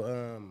cool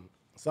little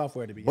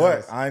software to be But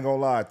honest. I ain't going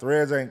to lie.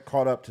 Threads ain't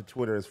caught up to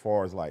Twitter as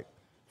far as like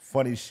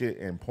funny shit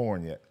and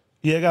porn yet.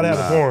 Yeah, gotta have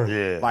the porn.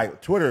 Yeah.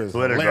 Like Twitter is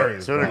Twitter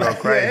hilarious. go bro. Yeah,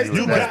 crazy. it's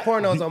too with much that.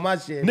 pornos on my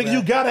shit. Nigga, bro.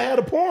 you gotta have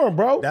the porn,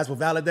 bro. That's what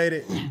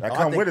validated. That Oh, I come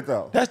think- with it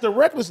though. That's the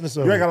recklessness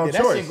of You ain't it. got no Yeah,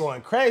 that choice. shit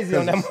going crazy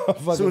on that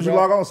motherfucker. As soon as you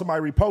bro. log on,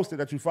 somebody reposted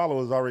that you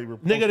follow is already reposted.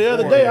 Nigga, the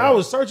other day I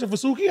was searching for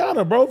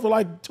Sukihana, bro, for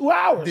like 2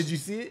 hours. Did you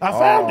see it? I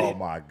found Oh it.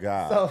 my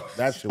God. So-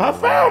 that shit I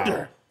was found wild.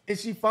 her. Is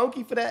she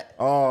funky for that?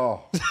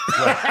 Oh.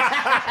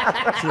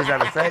 She was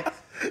having sex.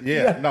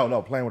 Yeah.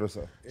 No, playing with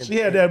herself. She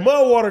had that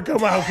mud water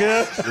come out,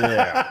 kid.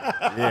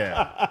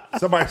 Yeah.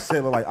 Somebody said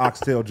it looked like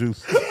oxtail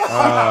juice.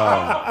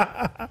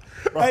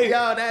 Hey,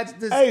 Yo, that's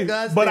hey,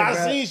 disgusting. but I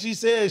bro. seen she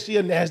said she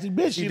a nasty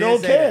bitch. She did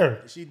don't say care.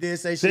 that. She did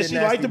say Said she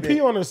like to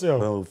pee on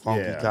herself. Oh,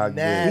 funky Yeah. cock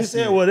Nasty. He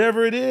bitch. said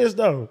whatever it is,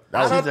 though. She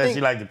don't said think-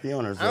 she liked to pee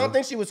on herself. I don't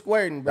think she was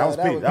squirting, bro. That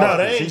was Pete. No,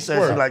 they She ain't said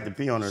she squirt. liked to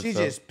pee on herself.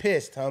 She just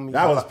pissed, homie.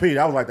 That was Pete.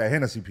 That was like that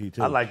Hennessy Pete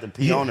too. I like to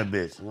pee on a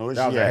bitch. You know where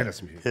That was she a at?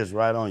 Hennessy. Piss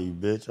right on you,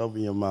 bitch.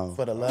 Open your mouth.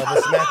 for the love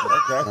of smacking.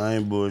 Okay. I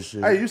ain't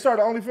bullshit. Hey, you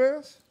started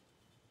OnlyFans?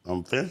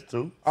 I'm finished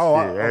too. Oh,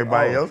 Shit,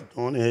 everybody else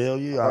doing it. Hell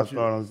yeah. I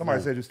started.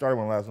 Somebody said you started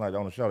one last night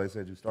on the show. They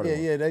said you started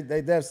one. Yeah,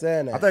 they def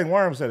saying that. I think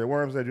Worm said it.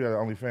 Worm said you had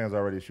OnlyFans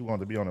already. She wanted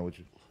to be on it with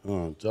you.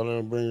 Tell her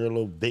to bring her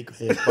little big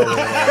head forward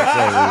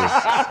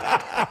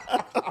ass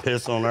over here.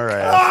 Piss on her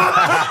ass.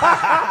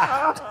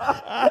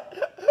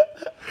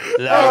 I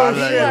love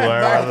you,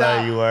 Word. I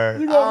love you,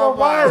 Word. You gonna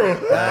go viral.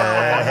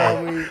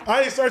 Homie.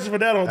 I ain't searching for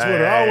that on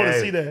Twitter. I don't want to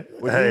see that.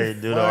 Hey,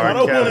 dude, I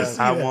don't wanna see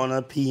I that.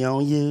 wanna pee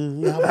on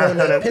you. I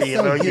wanna piss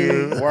on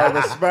you. Word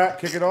with Smac,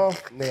 kick it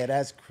off. Man,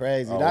 that's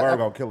crazy. Oh, That- Word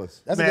gonna kill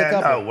us. that's a good Man,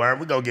 couple. no, Word.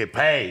 We gonna get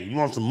paid. You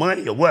want some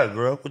money or what,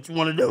 girl? What you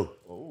wanna do?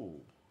 All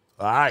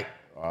right.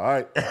 All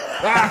right.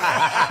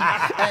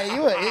 Hey,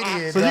 you an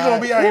idiot. So you dog.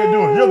 gonna be out here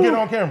doing it. You'll get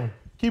on camera.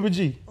 Keep it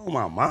G. Oh,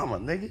 my mama,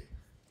 nigga.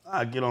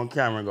 I get on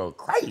camera and go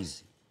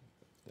crazy.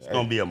 It's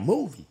gonna be a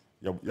movie.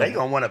 They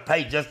gonna wanna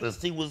pay just to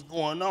see what's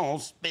going on.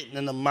 Spitting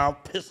in the mouth,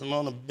 pissing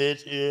on the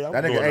bitch. Yeah, I'm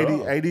That doing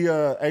nigga it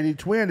all. 80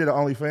 Twin did an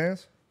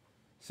OnlyFans.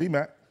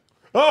 C-Mac.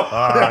 Oh,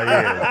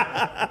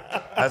 yeah.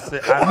 That's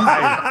it.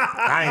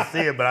 I ain't see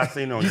it, but I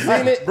seen it on YouTube.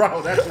 Seen it?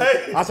 Bro, that's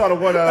I saw the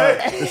one,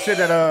 the shit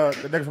that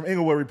the nigga from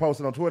Inglewood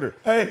reposted on Twitter.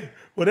 Hey,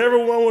 whatever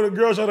one with a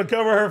girl trying to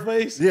cover her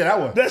face. Yeah, that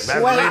one. That's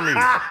That's Wait. Lily.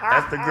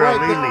 That's the girl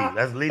Wait, Lily.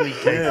 That's Lily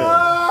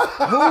Cakes.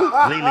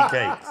 Lily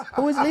Cakes.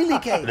 Who is Lily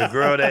Cake? The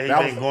girl that he That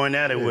been was- going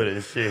at it with it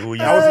and shit. Who you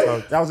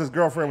That was his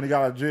girlfriend when he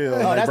got out of jail.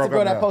 and Oh, they that's the broke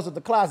girl up that now. posted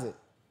the closet.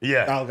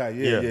 Yeah. Oh, okay,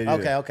 yeah.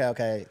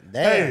 Okay.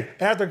 Damn. Hey,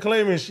 after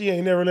claiming she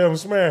ain't never let him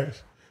smash,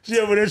 she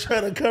over there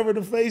trying to cover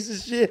the face and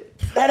shit.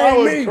 That I ain't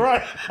was me.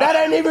 crying. That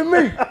ain't even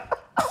me.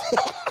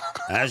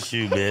 That's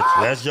you, bitch.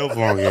 That's your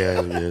funky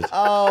ass, bitch.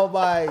 Oh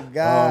my Oh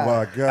God.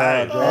 my Hey,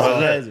 God. but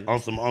dog. look, on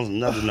some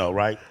another note,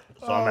 right?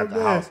 So I'm at the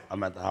man. house.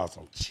 I'm at the house.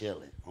 I'm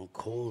chilling. I'm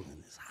cool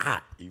and it's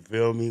hot. You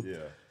feel me? Yeah.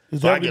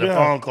 It's So I up get and a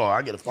down.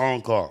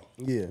 phone call.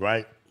 Yeah.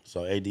 Right?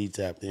 So AD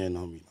tapped in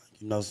on me.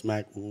 Like, you know,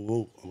 Smack, woo,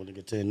 woo. I'm gonna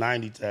get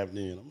 1090 tapped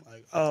in. I'm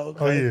like, oh,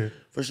 okay. Oh, yeah.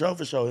 For sure.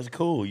 It's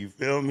cool. You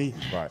feel me?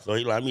 Right. So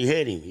he let me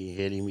hit him. He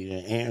hit him, he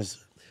didn't answer.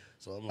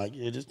 So I'm like,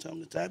 yeah, just tell him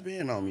to tap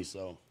in on me.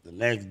 So the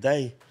next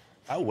day,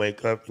 I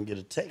wake up and get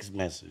a text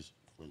message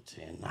from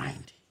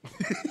 1090.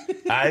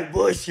 I ain't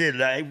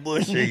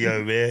bullshitting,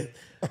 young man.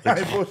 I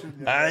ain't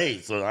bullshitting. I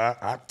ain't. So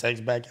I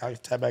text back. I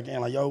tap back in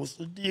like, yo, what's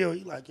the deal?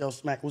 He like, yo,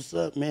 Smack, what's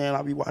up, man?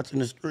 I be watching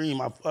the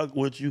stream. I fuck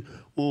with you.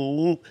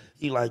 Ooh.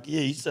 He like,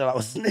 yeah, you said I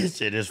was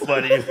snitching. It's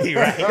funny to me,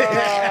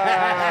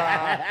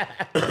 right?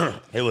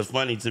 It was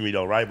funny to me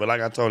though, right? But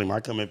like I told him, I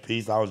come in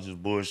peace. I was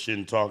just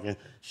bullshitting, talking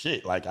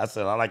shit. Like I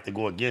said, I like to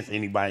go against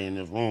anybody in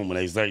this room when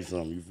they say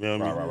something. You feel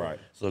me? Right.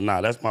 So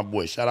nah, that's my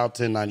boy. Shout out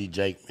 1090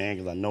 Jake, man,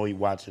 because I know he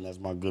watching. That's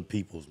my good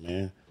peoples,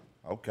 man.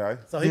 Okay.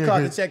 So he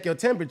called to check your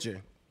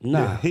temperature.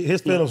 Nah.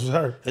 His feelings was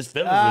hurt. His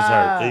feelings was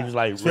hurt. He was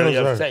like really feelings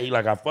upset. hurt. He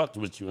like, I fucked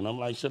with you. And I'm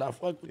like, should I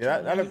fuck with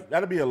Yeah, you?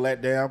 that'd be a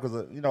letdown because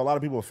a lot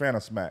of people are a fan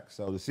of Smack.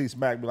 So to see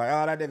Smack be like,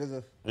 oh, that nigga's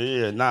a.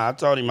 Yeah, nah, I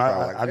told him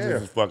I yeah.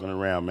 just was fucking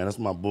around, man. That's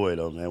my boy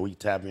though, man. We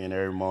tap in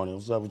every morning.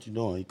 What's up? What you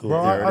doing? He cool.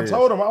 Bro, There I it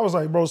told him, I was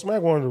like, bro,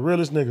 Smack one of the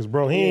realest niggas,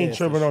 bro. He ain't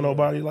tripping on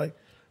nobody, like,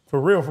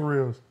 for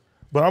reals.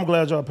 But I'm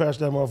glad y'all patched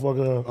that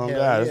motherfucker up. Oh Yeah,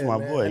 God, that's yeah, my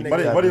man. boy.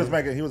 That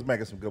But he was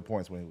making some good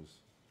points when he was.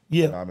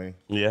 Yeah. You know what I mean?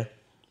 Yeah.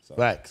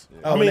 Facts.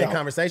 Oh, I mean, that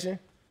conversation?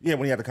 Yeah,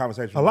 when he had the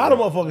conversation. a lot of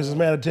motherfuckers is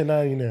mad at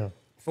 1090 now.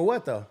 For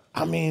what though?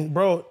 I mean,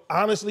 bro,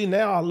 honestly,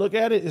 now I look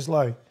at it, it's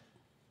like,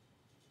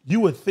 you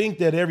would think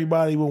that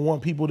everybody would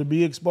want people to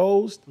be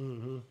exposed,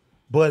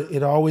 but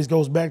it always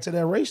goes back to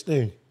that race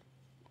thing.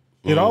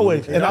 It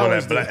always, and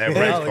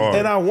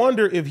I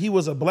wonder if he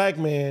was a black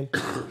man,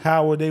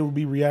 how would they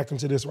be reacting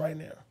to this right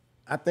now?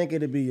 I think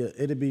it'd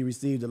be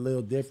received a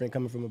little different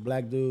coming from a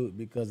black dude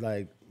because,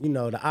 like, you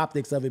know, the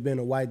optics of it being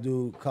a white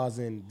dude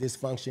causing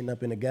dysfunction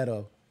up in the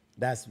ghetto.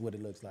 That's what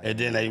it looks like. And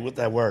then they with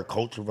that word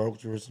culture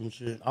vulture or some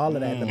shit. All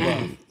of that in the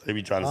above. They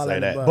be trying to All say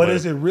in that. the But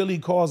is it really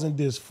causing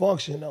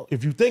dysfunction though?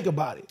 If you think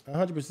about it,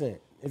 100%.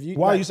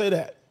 why you say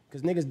that?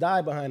 Because niggas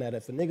die behind that.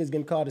 If a niggas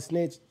getting called a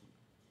snitch,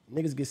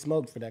 niggas get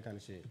smoked for that kind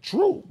of shit.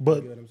 True,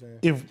 but what I'm saying?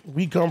 if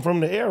we come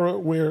from the era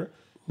where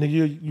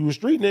nigga, you a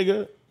street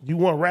nigga, you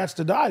want rats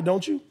to die,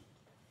 don't you?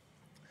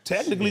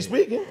 Technically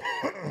speaking,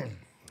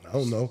 I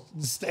don't know.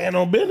 stand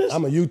on business.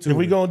 I'm a YouTuber. If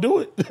we gonna do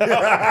it,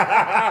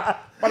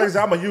 My nigga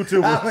said, I'm a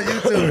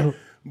YouTuber.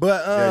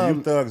 But Yeah,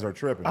 you thugs are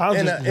tripping. I'm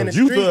in just the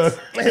you streets,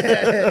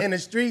 thug. in the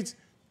streets,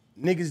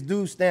 niggas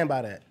do stand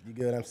by that. You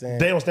get what I'm saying?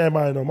 They don't stand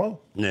by it no more.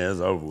 Yeah,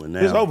 it's over with now.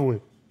 It's over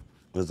with.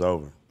 It's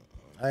over.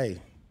 Hey,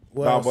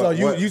 well, No, but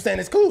so what- you saying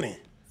it's cool then?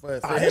 For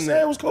I didn't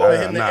say it was cool. For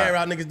him to Nah. air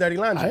out niggas' dirty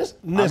laundry. I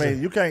Listen,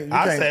 mean, you can't.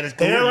 I said it's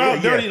cool. Air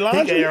out dirty He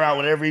laundry? can air out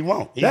whatever he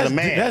want. He's That's a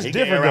man. that's He can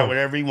different, air out though.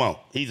 whatever he want.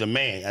 He's a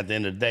man. At the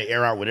end of the day,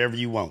 air out whatever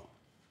you want.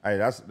 Hey,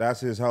 that's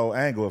his whole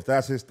angle. If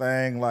that's his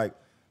thing, like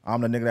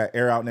I'm the nigga that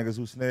air out niggas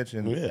who snitch,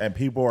 and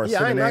people are Yeah, I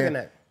sitting ain't knocking in,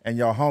 that. and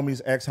your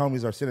homies,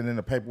 ex-homies are sitting in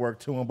the paperwork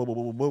to him,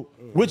 boop.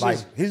 Which like,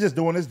 is- he's just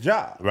doing his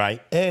job.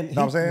 Right. and You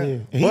know what I'm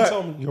saying? yeah, he But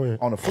told me. Go ahead.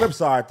 on the flip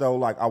side, though,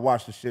 like I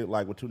watched the shit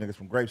like with two niggas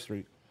from Grape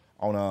Street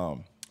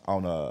on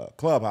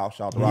Clubhouse,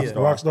 shout out to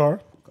Rockstar.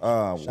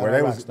 Rockstar. Where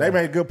out they Rockstar.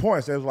 made good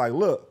points. They was like,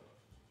 look,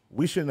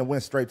 we shouldn't have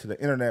went straight to the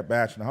internet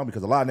bashing the homie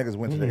because a lot of niggas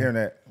went to the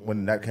internet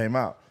when that came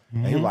out.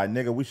 And he was like,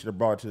 nigga, we should have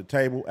brought it to the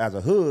table as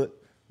a hood.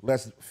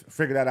 Let's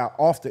figure that out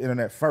off the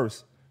internet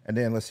first, and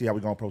then let's see how we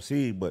gonna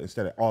proceed. But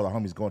instead of all the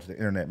homies going to the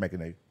internet making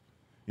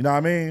you know what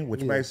I mean?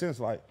 Which makes sense.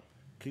 Like,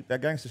 keep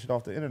that gangster shit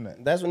off the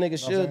internet. That's what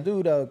niggas should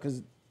do though,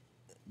 because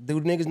do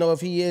niggas know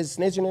if he is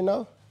snitching or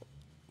no?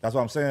 That's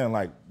what I'm saying.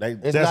 Like they,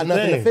 It's That's not the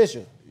nothing thing.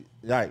 official.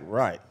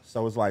 right.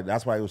 So it's like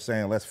that's why he was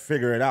saying let's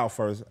figure it out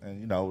first.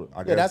 And you know,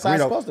 I guess that's how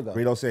it's supposed to go.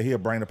 Greedo said he'll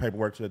bring the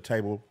paperwork to the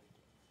table.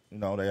 You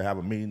know, they have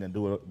a meeting and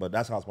do it, but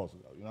that's how it's supposed to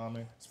go. You know what I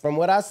mean? From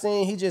what I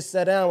seen, he just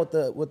sat down with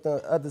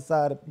the other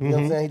side. You know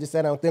what I'm saying? He just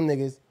sat down with them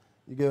niggas.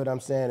 You get what I'm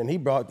saying? And he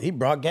brought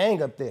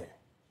gang up there.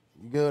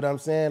 You get what I'm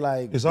saying?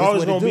 Like It's this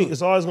always what it do.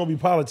 it's always gonna be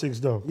politics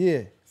though.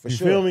 Yeah, for You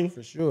sure. feel me?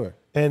 For sure.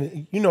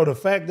 And you know the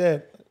fact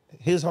that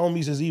his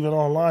homies is even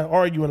online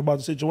arguing about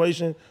the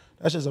situation,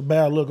 that's just a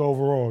bad look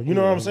overall. You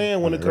know what I'm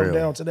saying? When it comes Real.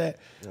 down to that.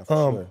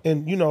 sure.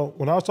 And you know,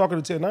 when I was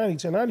talking to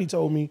 1090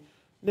 told me,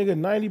 nigga,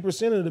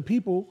 90% of the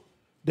people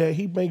that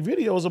he make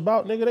videos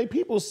about, nigga, they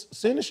people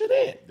sending shit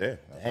in. Yeah,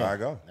 that's how I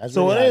go. That's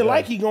So really it how ain't go.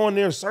 like he going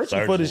there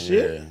searching for the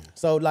shit. Yeah.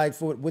 So like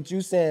for what you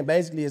saying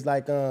basically is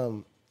like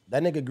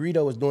that nigga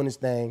Greedo was doing his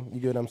thing. You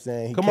get what I'm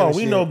saying? He Come killing on,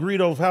 we shit. know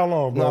Greedo for how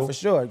long, bro? No, for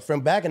sure.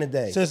 From back in the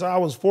day. Since I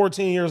was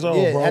 14 years old,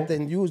 yeah, bro. after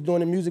you was doing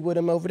the music with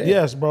him over there.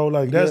 Yes, bro.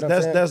 Like You get what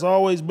I'm saying? that's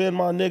always been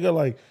my nigga.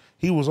 Like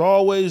he was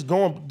always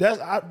going.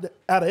 Out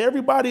of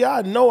everybody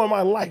I know in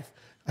my life,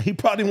 he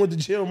probably went to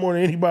jail more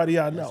than anybody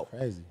I know.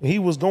 That's crazy. And he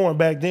was going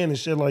back then and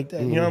shit like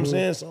that. You know what I'm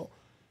saying? So,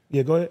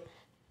 yeah, go ahead.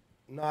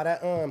 No,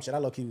 that shit. I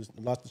low-key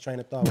lost the train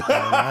of thought. With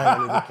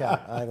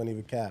that. I ain't gonna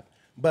even cap.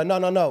 But no.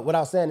 What I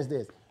was saying is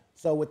this.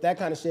 So with that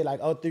kind of shit, like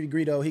 03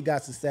 Greedo, he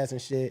got success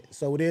and shit.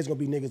 So it is gonna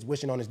be niggas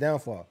wishing on his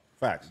downfall.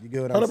 Facts. You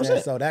get what I'm saying?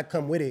 100%. So that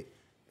come with it.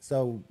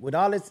 So with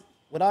all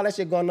that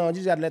shit going on, you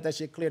just gotta let that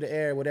shit clear the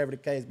air, whatever the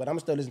case. But I'm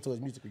still listening to his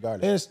music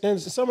regardless. And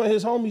some of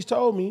his homies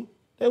told me,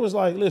 they was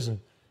like,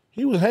 listen,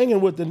 he was hanging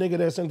with the nigga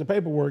that sent the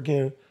paperwork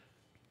in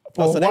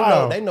for Oh, so a they know-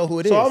 while. they know who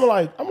it so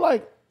is. I'm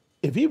like,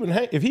 if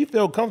he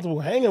felt comfortable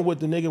hanging with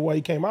the nigga while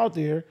he came out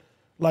there,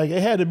 Like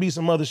it had to be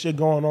some other shit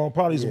going on,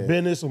 probably some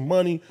business, some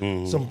money,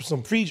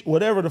 some feature,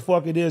 whatever the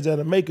fuck it is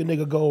that'll make a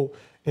nigga go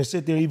and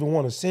sit there even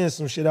want to send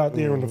some shit out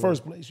there in the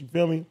first place. You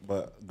feel me?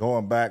 But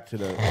going back to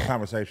the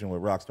conversation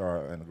with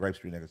Rockstar and the Grape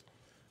Street niggas,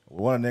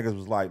 one of the niggas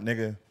was like,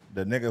 nigga,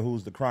 the nigga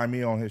who's the crime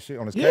me on his shit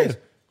on his case,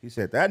 he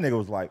said that nigga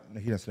was like,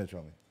 he didn't snitch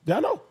on me. Yeah, I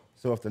know.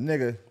 So if the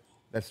nigga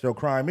that's still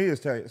crying me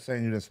is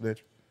saying you didn't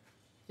snitch,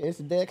 It's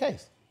a dead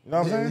case. You know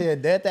what I'm saying? Yeah,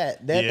 dead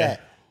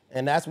that.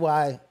 And that's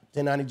why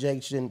 1090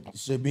 Jake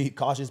should be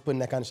cautious putting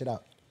that kind of shit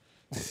out.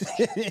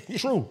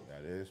 True.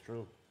 that is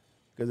true.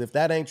 Because if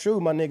that ain't true,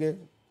 my nigga,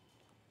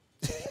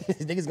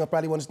 niggas gonna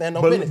probably want to stand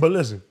on business. But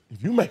listen,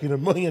 if you making $1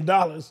 million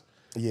and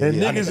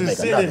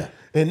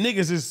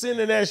niggas is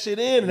sending that shit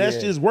in and that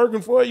shit's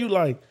working for you,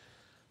 like.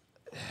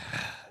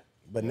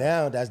 But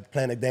now that's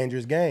playing a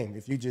dangerous game.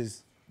 If you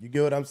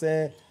get what I'm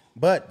saying?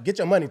 But get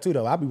your money too,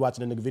 though. I be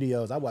watching the nigga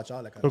videos. I watch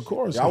all that kind of shit. Of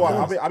course. Yeah,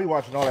 I be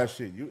watching all that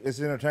shit.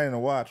 It's entertaining to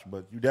watch,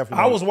 but you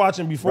definitely. I was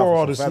watching before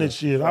all the snitch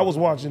shit. I was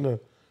watching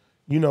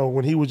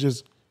when he was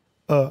just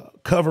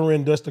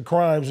covering just the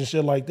crimes and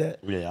shit like that.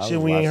 Yeah, shit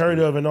we ain't heard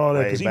of and all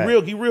that. Because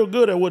he real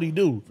good at what he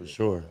do. For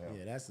sure.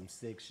 Yeah, that's some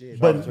sick shit.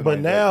 But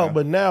now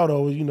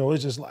though,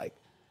 it's just like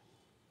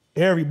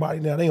everybody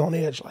now they on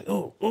edge like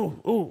ooh.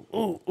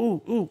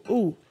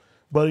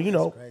 But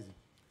crazy.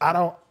 I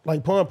don't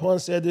like Pun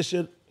said this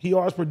shit. He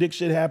always predicts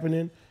shit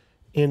happening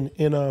in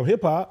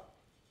hip hop.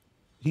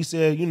 He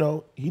said, you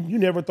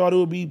never thought it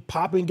would be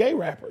popping gay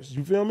rappers.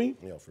 You feel me?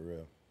 Yeah, for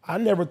real. I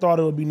never thought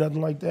it would be nothing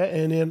like that.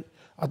 And then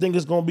I think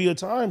it's gonna be a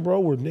time, bro,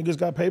 where niggas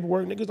got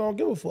paperwork, niggas don't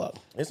give a fuck.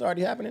 It's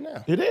already happening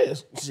now. It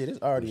is. Shit, it's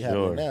already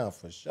happening now,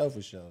 for sure.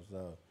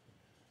 So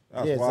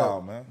That's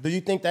wild, man. Do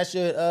you think that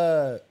should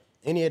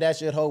any of that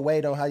should hold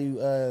weight on how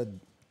you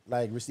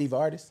receive an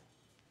artist?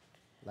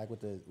 Like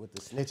with the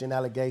snitching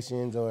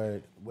allegations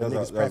or what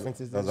niggas'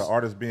 preferences Does an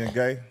artist being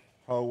gay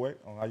hold weight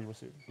on how you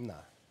receive it? Nah.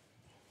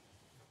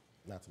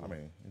 Not to me. I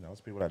mean,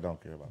 it's people that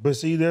don't care about it. But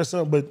see,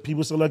 but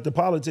people select the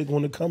politics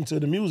when it comes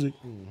to the music.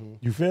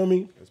 You feel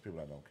me? There's people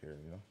that don't care,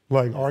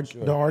 Like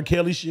the R.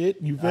 Kelly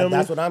shit. You feel me?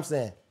 That's what I'm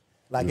saying.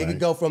 Like it could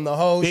go from the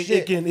whole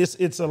shit.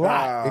 It's a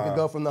lot. It could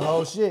go from the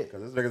whole shit.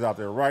 Because this nigga's out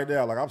there right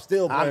now. Like, I'm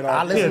still playing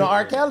I listen to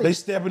R. Kelly. They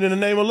stepping in the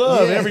name of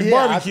love every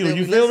barbecue.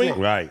 You feel me?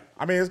 Right.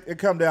 I mean, it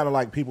come down to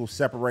like people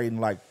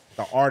separating like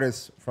the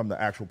artist from the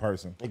actual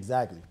person.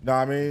 Exactly. You know what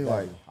I mean?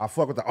 Like, I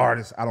fuck with the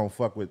artist. I don't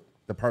fuck with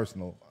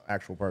the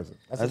actual person.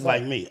 That's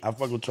like me. I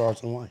fuck with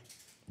Charleston White.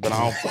 But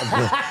I don't fuck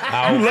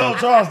with... You love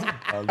Charleston.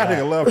 That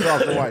nigga love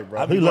Charleston White,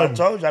 bro. I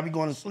be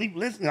going to sleep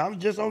listening. I was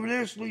just over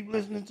there sleep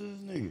listening to this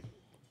nigga.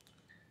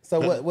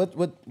 So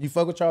what you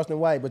fuck with Charleston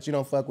White, but you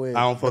don't fuck with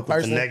I don't fuck the with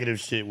person? the negative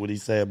shit, what he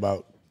say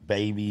about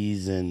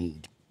babies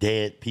and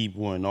dead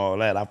people and all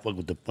that. I fuck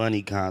with the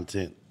funny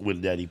content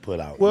that he put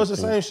out. Well, it's the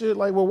same shit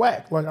like with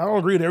Wack. Like, I don't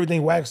agree with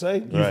everything Wack say.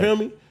 You feel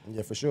me?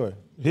 Yeah, for sure.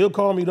 He'll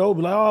call me though,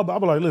 be like, I'll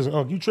be like,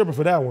 listen, you tripping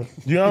for that one.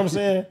 You know what I'm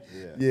saying?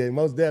 Yeah,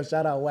 most def.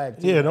 Shout out Wack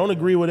too. Yeah, don't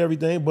agree with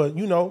everything, but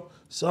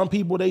some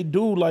people they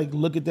do like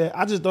look at that.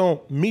 I just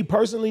don't. Me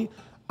personally,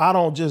 I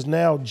don't just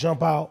now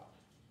jump out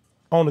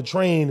on the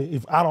train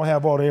if I don't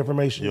have all the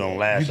information. You don't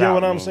lash You get out,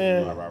 what I'm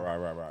saying?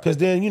 Right. Because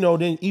then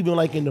then even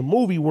like in the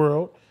movie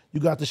world, you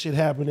got the shit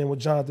happening with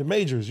Jonathan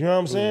Majors. You know what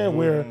I'm saying?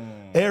 Where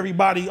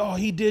everybody,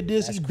 he did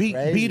this, That's he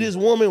crazy. beat his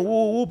woman,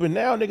 whoop, and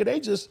now nigga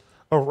they just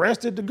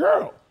arrested the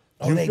girl.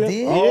 Oh, they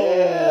did?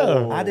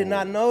 Yeah. I did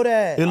not know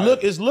that.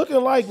 It's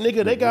looking like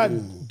nigga they got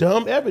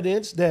dumb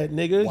evidence that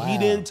nigga he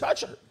didn't touch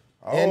her.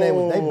 And they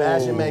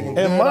bashing Megan.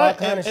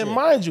 And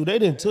mind you, they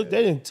didn't took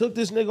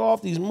this nigga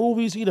off these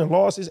movies. He done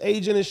lost his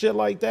agent and shit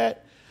like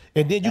that.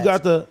 And then you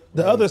got the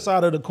other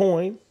side of the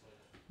coin,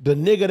 the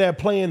nigga that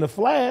playing the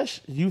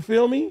Flash. You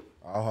feel me?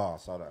 I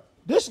saw that.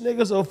 This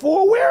nigga's a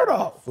full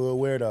weirdo. Full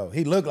weirdo.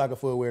 He looked like a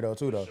full weirdo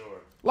too, though.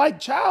 Like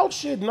child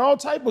shit and all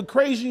type of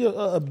crazy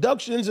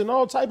abductions and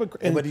all type of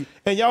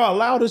and y'all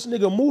allow this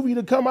nigga movie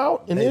to come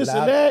out and this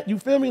and that. You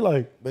feel me?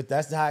 Like, but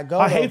that's how it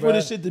goes. I hate for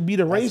this shit to be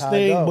the race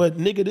thing, but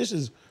nigga, this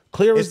is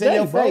clear as It's in day,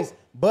 your bro. face.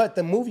 But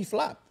the movie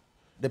flopped.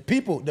 The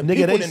people Nigga,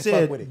 they didn't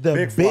said fuck with it.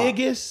 the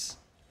biggest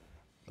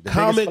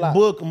comic flop.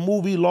 book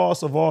movie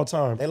loss of all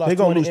time. They lost They're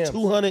gonna 20 lose M's.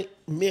 200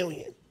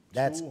 million.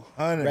 That's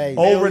 200 crazy.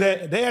 Over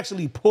that, they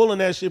actually pulling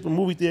that shit from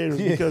movie theaters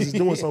because it's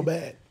doing so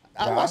bad.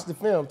 I watched the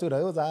film too, though.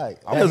 It was all right.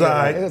 It was all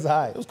right. It was all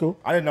right. It was cool.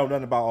 I didn't know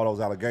nothing about all those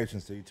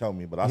allegations till you told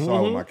me, but I saw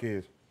it with my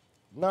kids.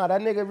 Nah,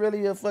 that nigga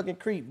really a fucking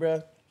creep,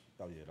 bruh.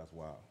 Oh yeah, that's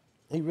wild.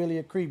 He really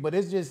a creep. But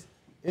it's just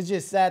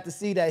sad to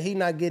see that he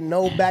not getting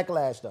no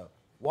backlash though.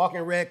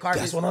 Walking red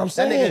carpet. That's what I'm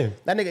saying.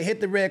 That nigga hit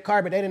the red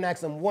carpet. They didn't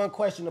ask him one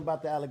question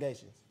about the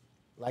allegations.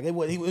 Like he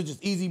was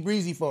just easy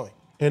breezy for him.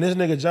 And this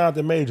nigga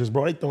Jonathan Majors,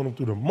 bro, they throwing him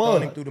through the Throwing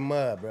mud. him through the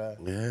mud,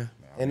 bruh. Yeah.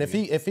 And if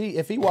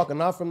he walking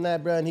off from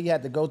that, bruh, and he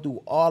had to go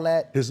through all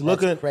that, It's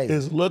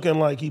crazy. looking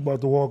like he about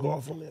to walk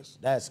off from this.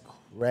 That's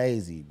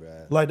crazy,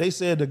 bruh. Like they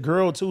said, the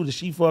girl too,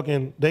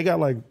 they got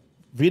like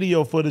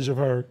video footage of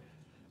her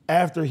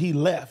after he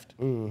left,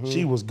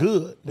 she was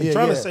good. They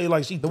trying to say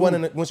like she the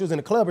one when she was in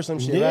the club or some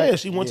shit. yeah, right?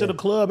 she went to the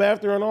club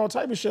after and all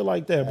type of shit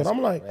like that. But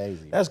I'm like,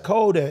 crazy, that's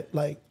cold that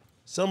like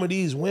some of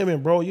these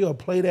women, bro, you'll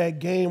play that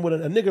game with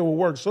a nigga will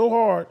work so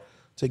hard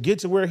to get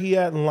to where he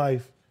at in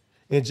life,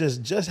 and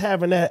just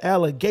having that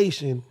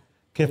allegation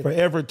can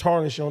forever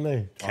tarnish your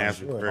name.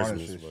 Cancel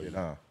Christmas. Shit,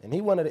 huh? And he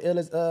one of the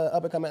illest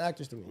up and coming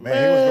actors to me. Man,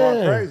 he was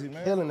going crazy,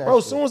 man. Killing that Bro,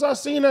 as shit. soon as I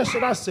seen that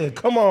shit, I said,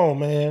 come on,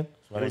 man.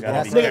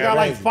 That's This nigga got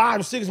like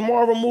 5, 6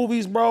 Marvel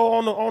movies, bro,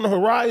 on the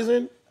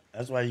horizon.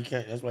 That's why you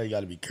can't. That's why you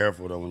got to be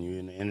careful though when you're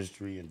in the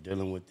industry and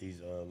dealing with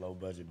these low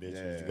budget bitches.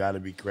 Yeah. You got to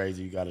be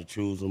crazy. You got to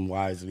choose them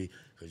wisely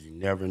because you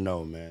never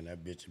know, man.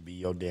 That bitch will be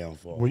your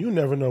downfall. Well, you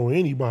never know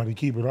anybody,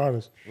 keep it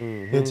honest.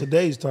 In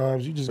today's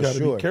times, you just got to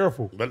sure. be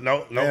careful. But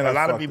no, Man, a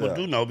lot of fucked people up.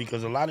 do know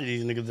because a lot of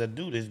these niggas that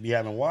do this be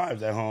having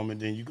wives at home and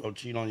then you go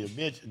cheat on your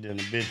bitch and then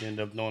the bitch end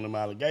up throwing them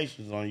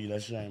allegations on you.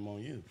 That's shame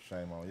on you.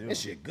 Shame on you. This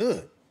shit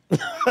good. What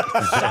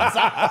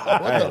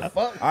the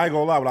fuck? I ain't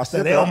gonna lie, when I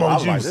said that, Elmo I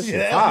was like, juice. this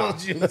Yeah, shit Elmo fire.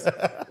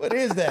 juice. What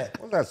is that?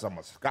 What's that, some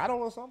Moscato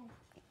or something?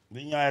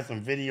 Then y'all had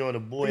some video of the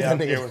boy out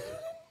there with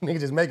Nigga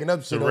just making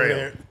up shit over Terrell.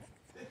 there.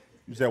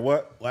 You said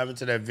what? What happened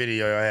to that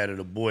video I had of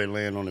the boy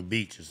laying on the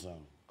beach or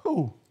something?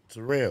 Who?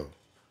 Terrell.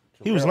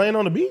 He was laying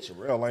on the beach?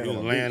 Real lane He was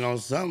on the laying beach. on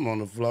something on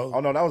the floor.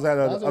 Oh no, that was at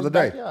the was in other his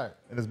day backyard.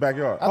 in his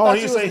backyard. Oh, thought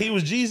he you say was- he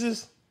was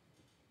Jesus?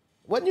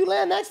 Wasn't you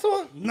laying next to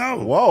him?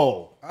 No.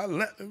 Whoa.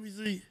 Let me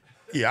see.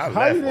 Yeah, I How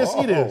left. you didn't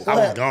see this? I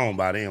was gone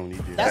by then when he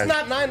did That's that.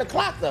 not 9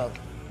 o'clock though.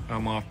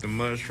 I'm off the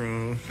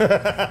mushroom.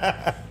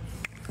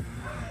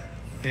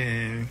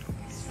 And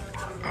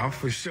I'm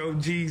for sure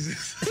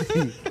Jesus.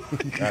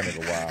 That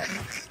nigga wild.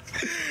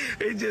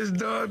 It just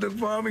dawned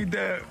upon me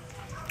that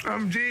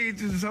I'm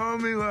Jesus,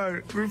 homie.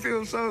 Like, we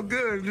feel so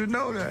good to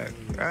know that.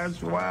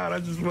 That's wild. I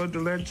just wanted to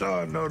let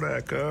y'all know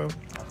that, cuz.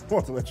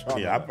 Want to let y'all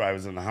Yeah, I know. probably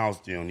was in the house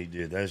then when he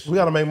did that shit. We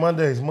got to make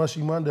Mondays,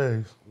 mushy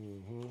Mondays.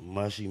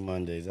 Mushy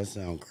Mondays. That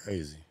sound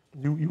crazy.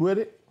 You with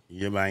it?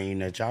 You ever ain't eating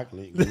that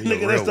chocolate? Give me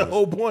Nigga, a that's real the one.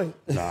 whole point.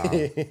 Nah,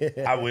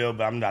 I will,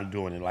 but I'm not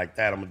doing it like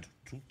that. I'm gonna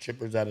do 2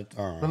 chippers at a But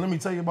time. let me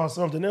tell you about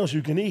something else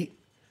you can eat.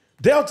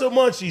 Delta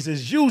Munchies,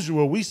 as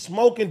usual, we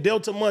smoking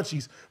Delta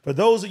Munchies. For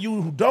those of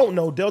you who don't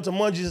know, Delta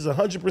Munchies is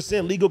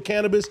 100% legal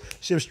cannabis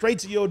shipped straight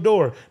to your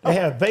door. They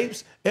have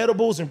vapes,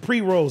 edibles, and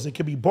pre-rolls. It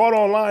can be bought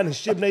online and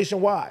shipped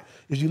nationwide.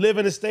 If you live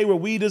in a state where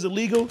weed is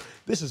illegal,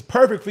 this is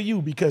perfect for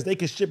you because they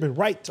can ship it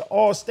right to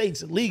all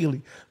states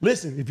legally.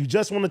 Listen, if you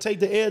just want to take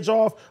the edge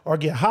off or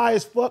get high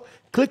as fuck,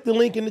 click the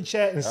link in the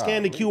chat and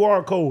scan the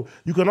QR code.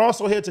 You can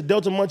also head to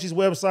Delta Munchies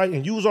website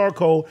and use our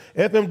code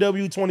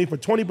FMW20 for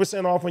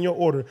 20% off on your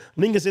order.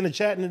 Link is in the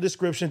chat in the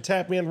description.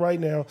 Tap in right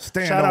now.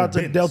 Stand Shout on out to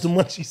business. Delta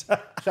Munchies.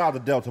 Shout out to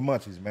Delta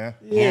Munchies, man.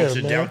 Yeah,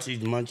 Munchy man. Delchies,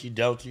 Munchy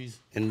Delchies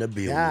in the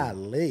building.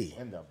 Golly.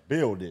 In the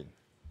building.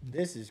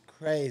 This is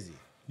crazy.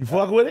 You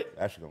fuck with it?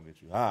 That shit gonna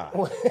get you high.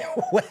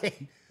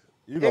 Wait.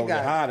 You gonna It get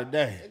got- high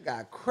today. It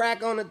got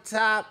crack on the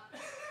top.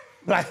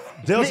 Like,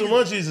 Delta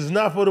Munchies is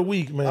not for the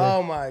weak, man.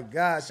 oh my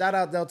God. Shout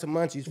out Delta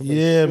Munchies for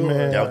Yeah, sure.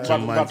 man. Delta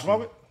About to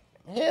smoke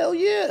Munchies. it? Hell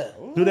yeah.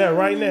 Do that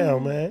right now,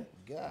 man.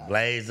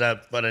 Blaze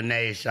up for the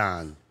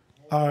nation.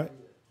 All right.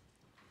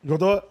 You gonna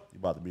throw it? You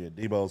about to be at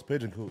Debo's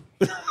pigeon coop.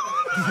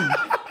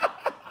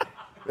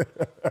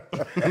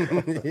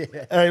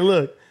 Hey,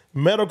 look.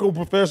 Medical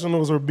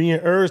professionals are being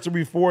urged to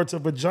refer to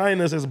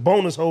vaginas as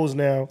bonus holes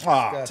now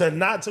Ah. to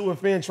not to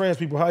offend trans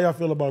people. How y'all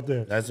feel about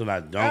that? That's what I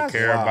don't That's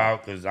care wild.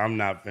 about because I'm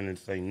not finna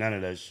say none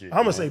of that shit.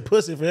 I'm gonna man. say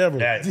pussy forever.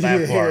 that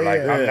Yeah, part.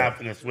 Like yeah. I'm not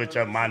finna switch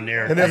up my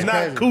narrative. And it's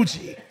That's not crazy.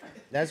 coochie.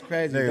 That's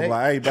crazy. Nigga They-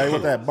 like, hey, babe,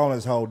 what that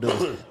bonus hole do?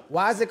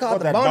 why is it called What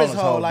the that bonus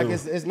bonus hole? hole Like do?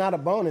 it's not a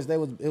bonus. It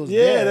was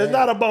Yeah, there. that's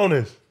not a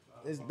bonus.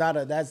 It's not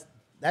a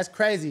that's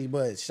crazy,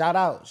 but shout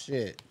out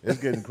shit. It's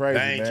getting crazy,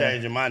 That ain't man.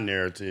 changing my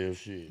narrative.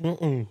 Shit.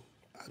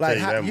 Like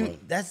you how that you much.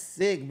 that's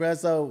sick, bro.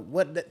 So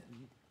what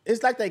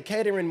it's like they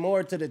catering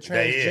more to the They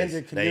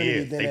transgender is. community They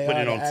is. than They they put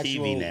are it on the TV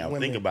actual now.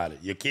 women. Think about it.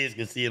 Your kids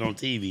can see it on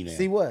TV now.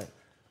 See what?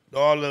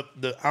 All the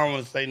I don't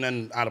want to say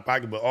nothing out of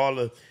pocket, but all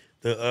the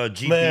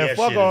GPS Man,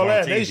 fuck shit all is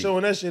that. on TV. They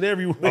showing that shit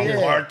everywhere. on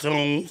Yeah.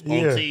 cartoons, on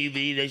Yeah.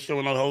 TV. They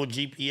showing the whole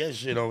GPS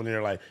shit on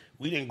there. Like,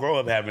 we didn't grow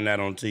up having that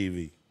on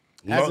TV.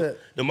 As The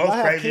I most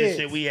have craziest kids.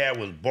 shit we had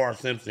was Bart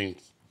Simpson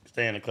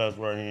saying a cuss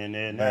word here and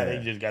there. Now Man.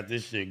 they just got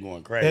this shit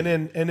going crazy.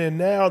 And then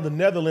now the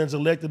Netherlands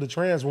elected a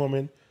trans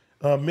woman,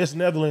 Miss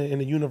Netherlands in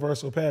the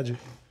Universal pageant.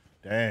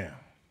 Damn.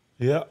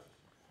 Yep.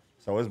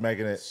 So it's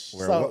making it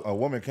where So- a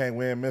woman can't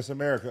win Miss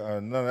America.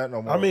 None of that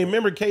no more. I mean,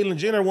 remember Caitlyn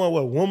Jenner won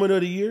what, Woman of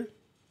the Year?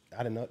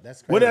 I didn't know.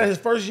 That's Wasn't that crazy. his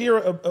first year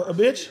a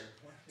bitch?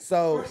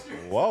 So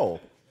whoa.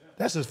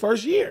 That's his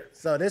first year.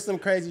 there's some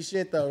crazy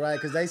shit though, right?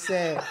 Because they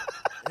said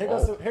here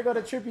go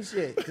the trippy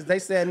shit. Because they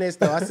said this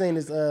though. I seen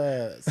this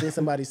seen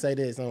somebody say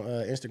this on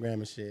Instagram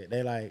and shit.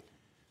 They like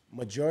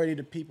majority of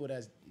the people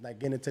that's like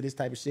getting into this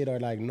type of shit are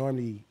like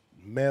normally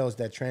males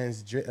that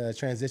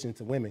transition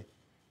to women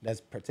that's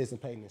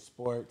participating in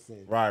sports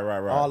and Right.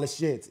 all the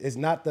shits. It's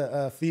not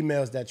the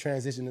females that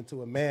transition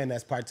into a man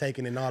that's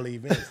partaking in all the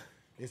events.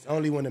 It's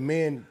only when a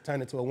man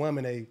turn into a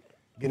woman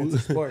Get into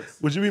sports.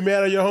 Would you be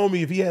mad at your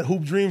homie if he had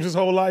hoop dreams his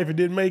whole life and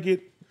didn't make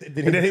it? And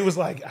then he was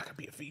like, I could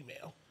be a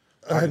female.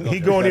 He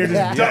going there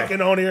just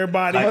dunking on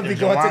everybody. I'm gonna be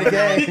going to the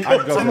game. I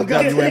go to the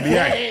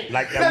WNBA.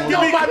 Like that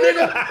movie. my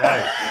nigga.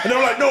 Right. And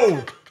I'm like,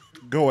 no,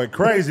 Going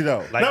crazy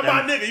though. Like not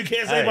that- my nigga. You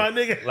can't say my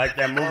nigga. Like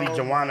that movie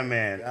Joanna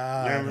Man.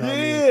 Remember that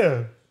movie?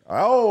 Yeah.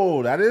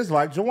 Oh, that is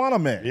like Joanna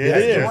Man. Yeah,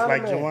 it's Yeah. just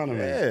like Joanna Joanna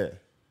Man. Yeah.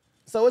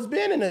 So it's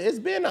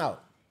been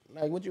out.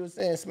 Like what you were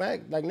saying,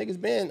 Smack. Like niggas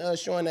been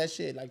showing that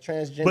shit, like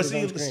transgender. But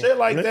see, shit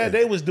like that,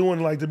 they was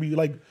doing like to be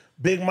like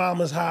Big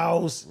Mama's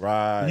house.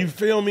 Right. You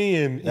feel me?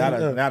 And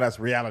Now that's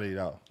reality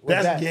though.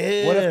 that's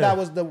yeah. What if that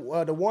was the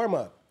warm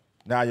up?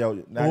 Now your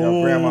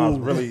grandma's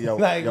really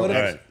Like, what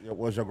if-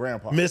 was your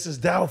grandpa.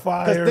 Mrs. Because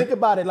Doubtfire. think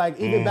about it, like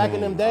even back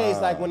in them days,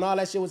 like when all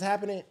that shit was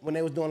happening, when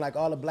they was doing like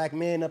all the black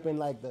men up in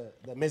like the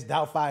Miss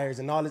Doubtfires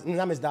and all this,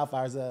 not Miss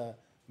Doubtfires,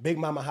 Big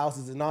Mama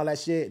houses and all that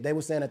shit, they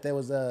were saying that there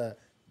was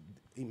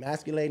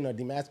emasculating or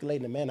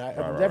demasculating the men.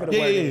 Whatever the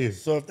word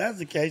is. So if that's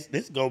the case,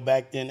 let's go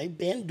back then. They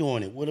been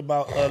doing it. What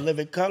about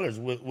Living Colors?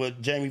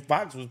 What Jamie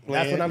Foxx was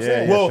playing? That's what I'm Yeah,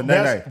 saying. yeah. Well,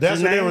 Shanae.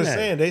 that's what they were Shanae.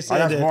 saying. They Oh, said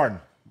that's that. Martin.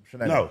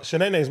 Shanae. No,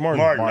 Shanae's Martin.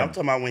 Martin. I'm Martin.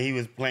 talking about when he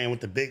was playing with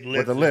the big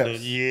lips. With the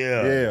lips.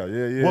 Yeah.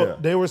 Yeah. Well,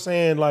 they were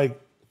saying like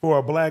for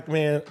a black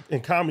man in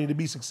comedy to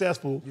be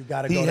successful, You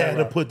gotta he go that had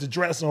to route. put the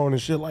dress on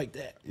and shit like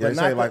that. Yeah, they But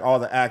say not like the- all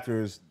the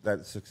actors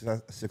that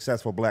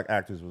successful black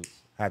actors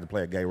had to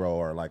play a gay role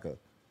or like a.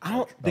 I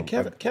don't. Did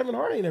Kevin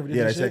Hart ain't never did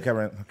Yeah, they that said shit.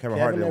 Kevin Hart Kevin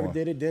did never one.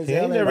 did it. He ain't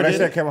Denzel never never But they did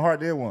said it. Kevin Hart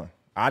did one.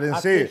 I didn't I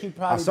see think he it. I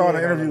probably saw in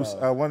did the one interviews.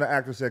 about- One of the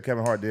actors said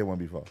Kevin Hart did one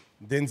before.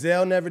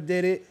 Denzel never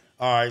did it.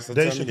 All right, so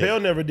Dave tell me Chappelle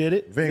this. never did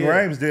it. Ving Yeah.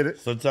 Rhames did it.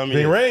 So tell me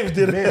Big this. Rames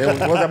did It it. was,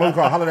 what's that movie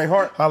called? Holiday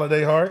Heart?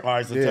 Holiday Heart. All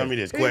right, so Yeah. tell me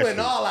this He question. went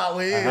all out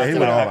with Yeah, he it.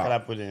 went all How out. can I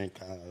put it in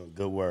kind of a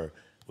good word?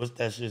 What's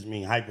that shit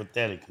mean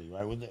hypothetically,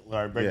 right? What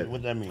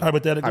that mean?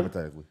 Hypothetically.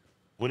 Hypothetically.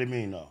 What it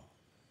mean though?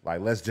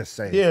 Like, let's just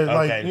say. Yeah, Okay,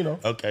 like you know.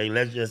 okay.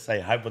 Let's just say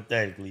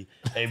hypothetically,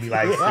 they be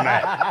like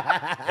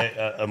Smack,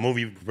 a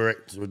movie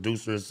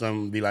producer or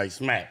something be like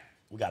Smack.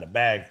 We got a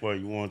bag for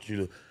you. We want you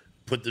to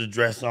put the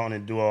dress on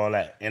and do all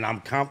that. And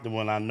I'm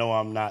comfortable, and I know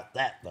I'm not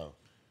that though.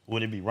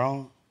 Would it be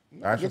wrong?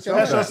 Ask Get yourself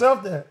Ask that.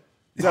 yourself that.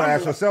 You gotta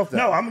ask yourself that.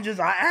 No,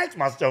 I asked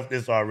myself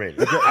this already. You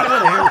know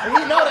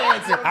the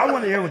answer. I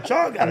want to hear what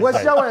y'all got to say.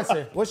 What's your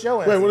answer? What's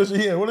your answer?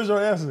 Wait, what is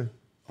your answer?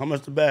 How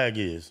much the bag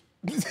is?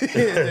 There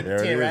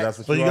it is. That's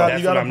what So you you got- are.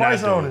 That's got what a I'm not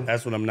price on doing. it.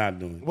 That's what I'm not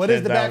doing. What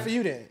is the bag $10,000 for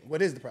you then?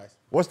 What is the price?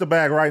 What's the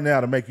bag right now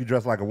to make you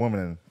dress like a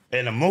woman?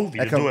 In a movie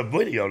to come- do a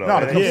video though. No,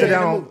 to come Yeah. sit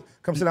down.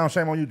 Come sit down.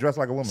 Shame on you. Dress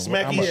like a woman.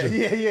 Smack How you.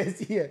 much?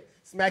 Yeah.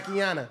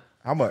 Smackiyana.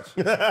 How much?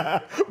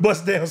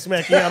 Bust down,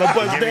 smack you out,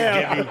 bust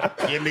down.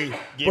 Give me.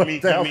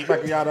 Down,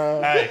 smack you out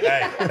of-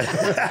 Hey,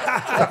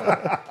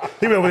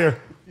 He be over there.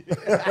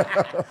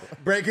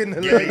 Breaking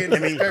the leg in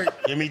the skirt.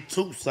 give me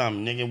two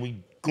something, nigga.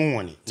 We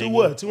going it. To nigga.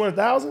 what?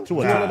 200,000?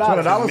 $200.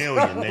 $2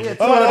 million, nigga.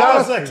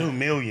 $200. $2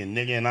 million,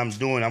 nigga, and I'm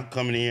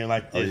coming in here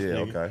like Oh this, yeah.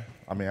 nigga. Okay.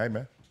 I mean, hey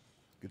man,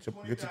 get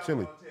your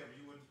chili.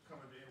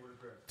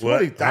 What?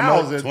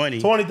 20,000.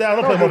 20. 20,000.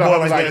 Don't Don't play do the my boy homie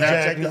like like that, that.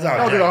 Jack. Check this out.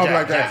 Don't do the homie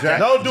like that, Jack.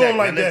 Don't do him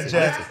like that, listen,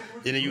 Jack.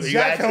 listen. You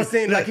Jack asked don't me-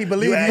 seem like he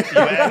believe you you.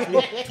 asked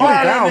me.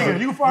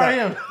 20,000. You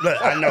fire him.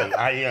 Look, I know,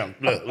 I am.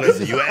 Look,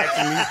 listen, you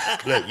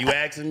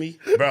asking me,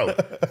 bro.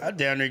 I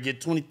down there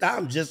get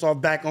 20,000 just off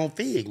back on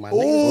Fig, my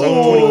nigga.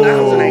 So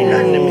 20,000 ain't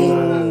nothing to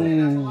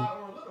me.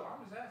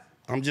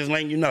 I'm just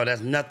letting you know that's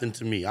nothing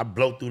to me. I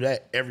blow through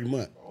that every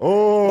month.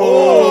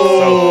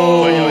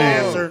 So for your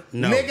answer,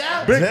 no.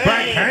 Nigga. Big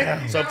bank,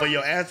 Hank. So for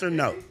your answer,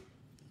 no.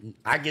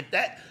 I get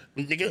that.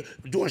 Nigga,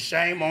 doing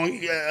shame on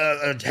you,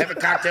 having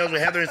cocktails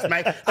with Heather and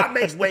Smack. I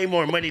make way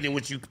more money than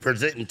what you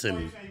presenting to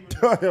me.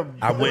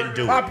 I wouldn't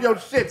do it. Pop your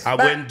shit. I Smack.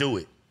 wouldn't do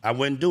it. I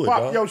wouldn't do it, Pop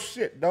dog. your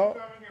shit, dog.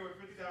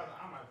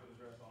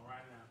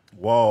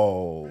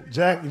 Whoa.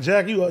 Jack, you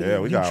Yeah,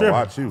 we you gotta tripping.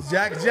 watch you.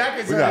 Jack is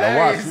We gotta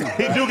hilarious. watch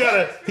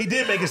you. He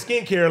did make a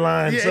skincare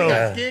line, Yeah, so. he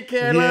got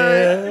skincare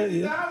line.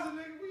 Yeah.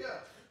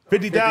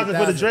 50,000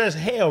 for the dress?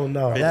 Hell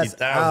no. That's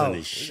 50,000 out. is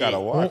We shit. gotta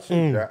watch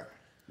you, Jack.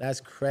 That's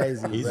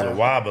crazy. He's bro. a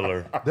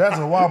wobbler. That's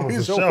a wobble for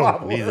He's a sure.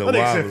 wobble. He's a That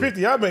nigga said wobbler.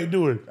 50, I may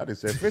do it. I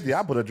just said 50.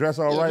 I put a dress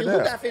on right You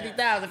there. got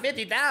 50,000.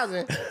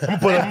 50,000. I'm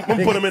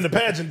gonna put him in the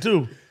pageant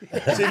too.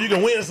 See if you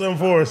can win something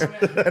for us. In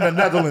the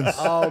Netherlands.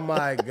 Oh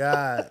my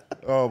God.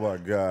 Oh my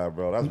God,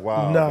 bro. That's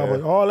wild. No, man.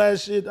 but all that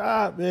shit,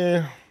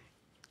 man,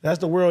 that's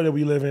the world that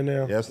we live in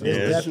now. Yes, Yeah,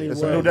 it's, definitely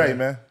it's a new world, day,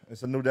 man.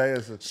 It's a new day.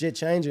 It's a, Shit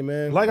changing,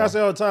 man. Like I say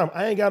all the time,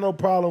 I ain't got no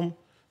problem,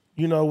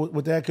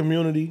 with that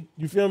community.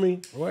 You feel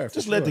me? Word, for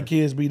Just let the sure.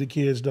 kids be the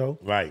kids, though.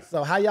 Right.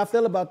 So how y'all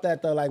feel about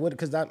that though? Like, what?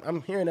 Because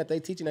I'm hearing that they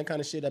teaching that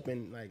kind of shit up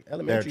in like they're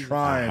elementary.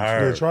 trying. I They're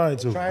heard. trying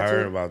to. Trying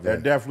Heard to? about They're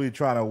that. definitely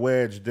trying to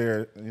wedge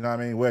their, you know what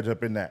I mean, wedge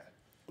up in that.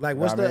 Like,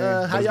 You what's know what I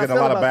mean? the how It's y'all getting feel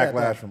a lot of about that?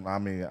 backlash though? from. I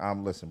mean,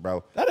 I'm listen,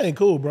 bro. That ain't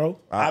cool, bro.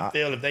 I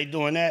feel if they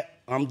doing that,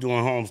 I'm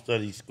doing home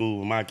study school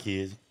with my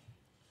kids.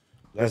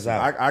 That's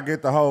out. I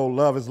get the whole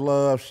love is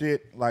love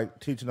shit, like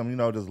teaching them,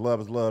 just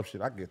love is love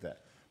shit. I get that.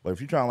 But if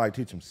you're trying to like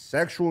teach them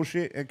sexual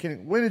shit,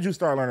 and when did you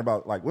start learning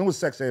about like when was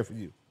sex ed for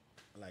you?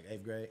 Like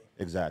 8th grade.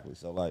 Exactly.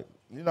 So like,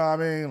 you know what I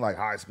mean? Like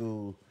high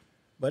school,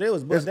 But it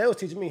was, but they was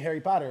teaching me Harry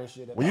Potter and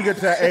shit. When you get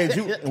to that age,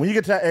 you Use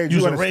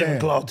a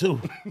understand. Ravenclaw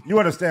too. You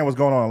understand what's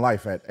going on in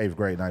life at 8th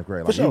grade, 9th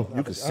grade. Like, sure.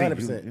 you can see,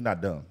 100%. you're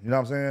not dumb. You know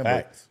what I'm saying?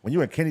 Facts. But when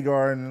you in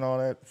kindergarten and all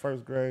that,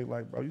 1st grade,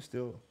 like, bro, you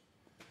still.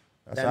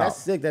 That's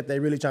sick that they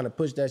really trying to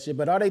push that shit.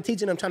 But are they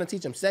trying to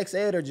teach them sex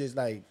ed or just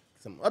like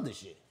some other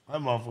shit? That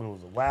motherfucker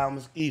was a wild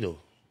mosquito.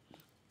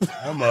 That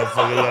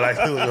motherfucker looked like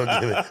he was gonna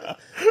give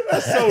it.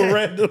 That's so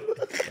random.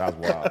 That's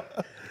wild.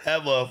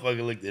 That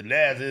motherfucker looked at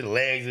nasty, his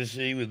legs and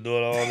shit. He was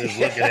doing all this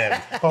looking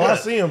at me. Oh, I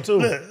see him too.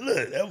 Look,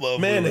 that motherfucker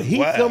Man, the was heat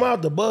wild. come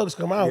out, the bugs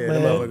come out,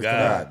 man. Oh, God.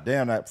 God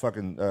damn, that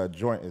fucking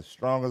joint is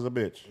strong as a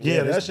bitch.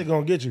 Yeah, that shit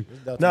gonna get you.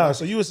 Nah,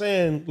 so you were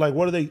saying, like,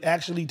 what are they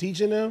actually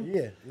teaching them?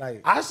 Yeah,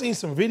 like I seen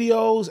some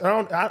videos.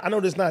 I know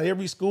this not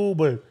every school,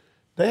 but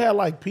they had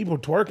like people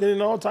twerking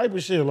and all type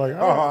of shit. Like,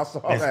 Oh, I saw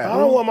that. I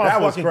don't want my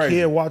That was fucking crazy.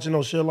 kid watching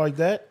no shit like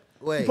that.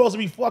 Wait. You're supposed to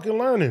be fucking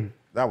learning.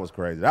 That was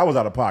crazy. That was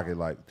out of pocket.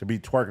 Like, to be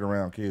twerking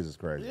around kids is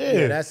crazy.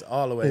 Yeah, that's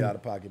all the way out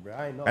of pocket, bro.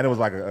 I ain't know. And it was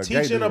like a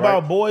gay teaching dude, about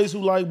right? boys who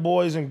like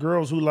boys and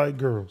girls who like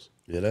girls.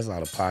 Yeah, that's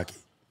out of pocket.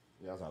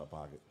 Yeah, that's out of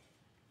pocket.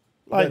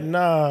 Like,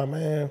 nah,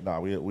 man. Nah,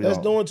 we That's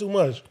don't. doing too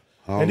much.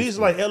 And these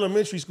are like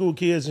elementary school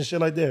kids and shit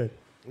like that.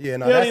 Yeah,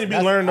 no, They don't that's- need to be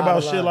that's learning out about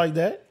of shit line. like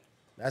that.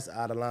 That's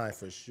out of line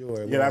for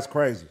sure. Yeah, that's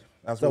crazy.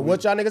 That's So we-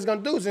 what y'all niggas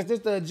gonna do since this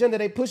the agenda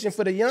they pushing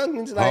for the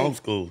youngins? Like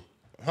Homeschool.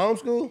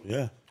 homeschool?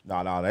 Yeah.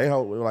 No, they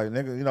hope like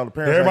nigga, you know the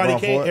parents. Everybody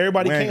ain't going can't- for it.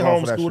 everybody We ain't can't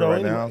going for that homeschool shit though right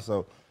anyway. now.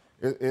 So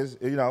it's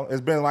you know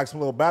it's been like some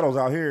little battles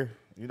out here.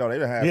 You know they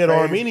done have Yeah, the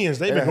phase- Armenians,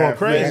 they been done going have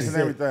crazy. phase and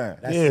everything.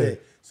 That's Yeah.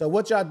 it. So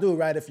what y'all do,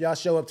 right? If y'all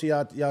show up to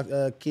y'all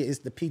kid, it's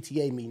the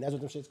PTA meeting. That's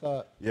what them shit's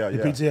called. Yeah, The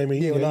yeah. PTA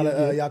meeting. Yeah, when all the,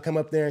 yeah. y'all come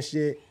up there and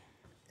shit.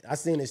 I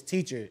seen this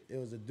teacher. It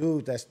was a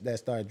dude that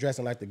started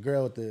dressing like the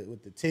girl with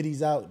the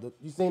titties out.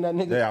 You seen that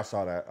nigga? Yeah, I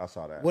saw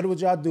that. What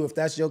would y'all do if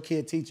that's your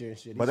kid teacher and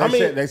shit? But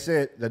He they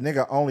said the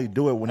nigga only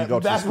do it when he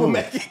go to that's school. what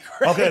make it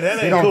crazy. Okay, that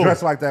He ain't don't cool.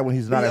 dress like that when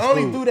he's not He at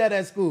only school. do that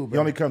at school, He bro.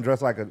 only come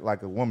dressed like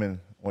a woman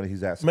when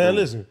he's at school. Man,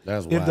 listen.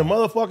 That's if the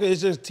wild. motherfucker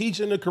is just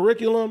teaching the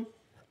curriculum,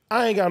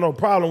 I ain't got no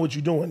problem with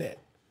you doing that.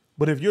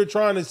 But if you're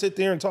trying to sit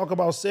there and talk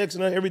about sex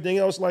and everything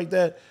else like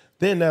that,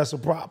 then that's a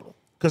problem.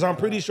 Because I'm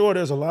pretty sure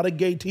there's a lot of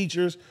gay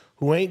teachers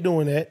who ain't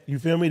doing that. You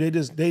feel me?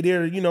 They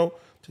there, you know,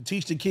 to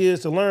teach the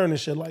kids to learn and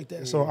shit like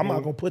that. So I'm not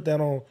gonna put that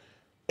on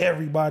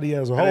everybody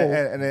as a whole.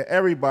 And then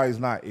everybody's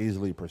not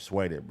easily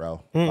persuaded,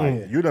 bro.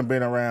 Like you done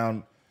been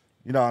around,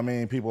 you know what I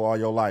mean, people all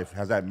your life.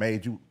 Has that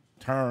made you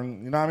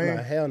turn, you know what I mean?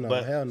 Nah, hell no,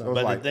 But, hell no. So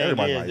but like, the thing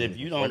everybody is, might if be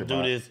you don't persuaded do by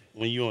it. this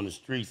when you're on the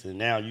streets and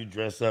now you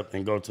dress up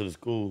and go to the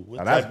school, what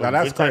Now that's- type of, now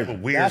that's what type crazy.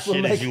 of weird That's what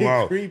shit make is you it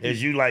on? creepy.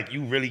 Is you like,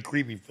 you really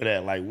creepy for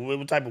that? Like,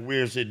 what type of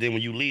weird shit then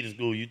when you leave the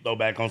school, you throw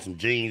back on some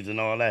jeans and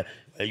all that?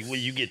 Like,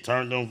 when you get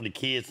turned on for the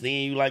kids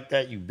seeing you like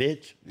that, you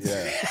bitch?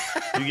 Yeah.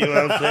 You get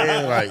what I'm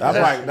saying? Like,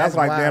 That's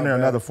like damn wild, near bro.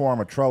 another form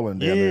of trolling.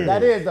 Damn near.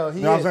 That is though. He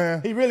You know what is. I'm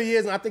saying? He really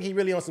is. And I think he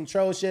really on some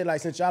troll shit. Like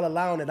since y'all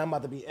allowing it, I'm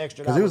about to be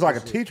extra. Because he was like a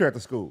shit. teacher at the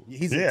school.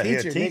 He's yeah, a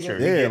teacher. he a teacher. Nigga.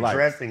 He Yeah, get like-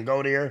 dressed and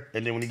go there,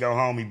 and then when he go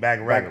home, he back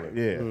regular.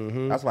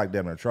 Yeah. That's like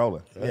damn near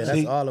trolling. Yeah, that's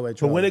See, all the way But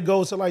true. when it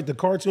goes to like the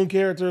cartoon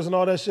characters and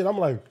all that shit, I'm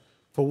like,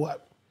 for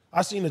what?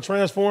 I seen the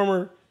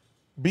Transformer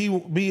be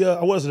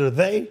what is it, a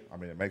they? I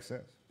mean, it makes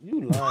sense.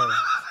 you lying.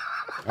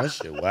 That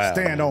shit wild.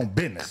 Stand on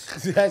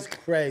business. That's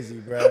crazy,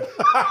 bro.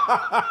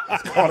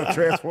 It's called a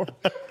transform.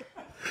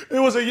 It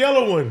was a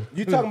yellow one.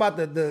 You talking about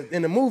the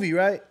in the movie,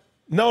 right?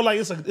 No, like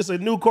it's a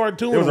new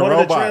cartoon. It was a one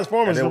robot. of the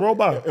Transformers, And a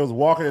robot. It was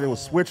walking and it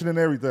was switching and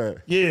everything.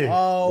 Yeah.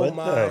 Oh What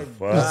my the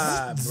fuck?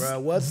 god, bro.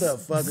 What the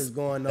fuck is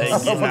going on? They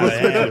getting out of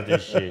hand with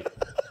this shit.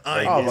 They Oh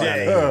getting my out of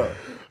God. hand.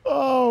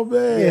 Oh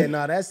man. Yeah,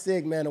 no, that's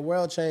sick, man. The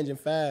world changing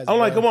fast. I'm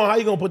like, bro. come on, how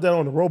you gonna put that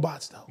on the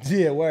robots though?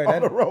 Yeah, word. All the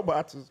That,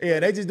 robots.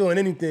 yeah, they just doing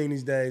anything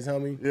these days,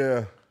 homie.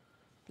 Yeah.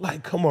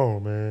 Like, come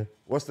on, man.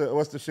 What's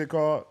the shit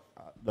called?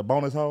 The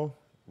bonus hole?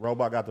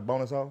 Robot got the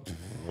bonus hole?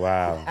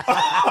 Wow.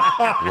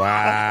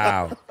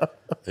 Wow.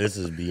 This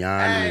is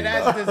beyond Hey, me.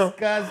 that's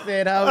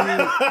disgusting,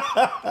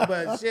 homie.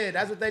 But shit,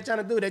 that's what they trying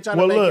to do. They trying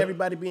Well, to make look,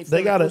 everybody be.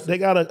 they got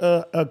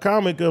a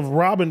comic of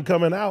Robin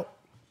coming out,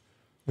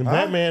 and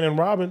Batman and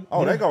Robin.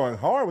 Oh, yeah. they going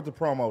hard with the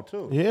promo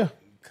too. Yeah.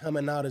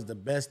 coming out is the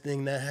best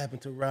thing that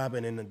happened to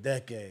Robin in a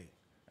decade.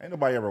 Ain't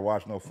nobody ever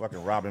watched no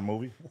fucking Robin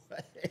movie.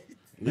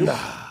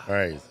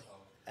 Crazy.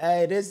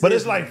 Hey, this. But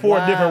is it's like four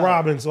wild. different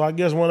Robins, so I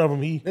guess one of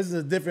them This is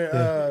a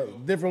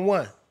different, different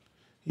one.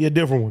 he a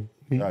different one.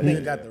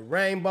 Nigga got the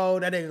rainbow.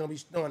 That nigga gonna be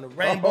throwing the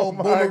rainbow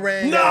my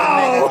boomerang.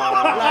 No!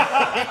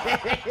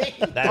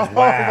 That's The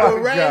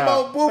wild.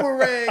 rainbow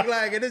boomerang,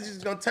 like, and it's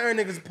just gonna turn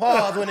niggas'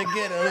 paws when they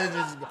get them. It's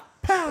just,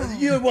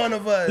 you're one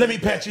of us. Let me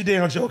pat you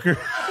down, Joker.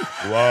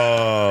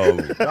 Whoa.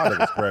 Y'all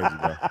niggas crazy,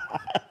 bro.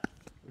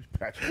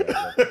 Pat you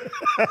back, bro.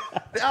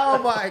 Oh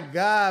my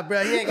God,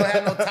 bro. He ain't gonna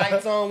have no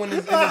tights on when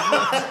it's in his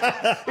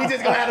He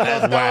just gonna have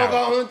those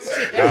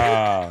That's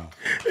dog on.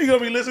 He gonna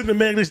be listening to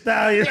Meg Thee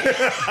Stallion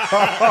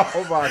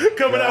Oh my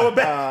coming out with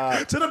God.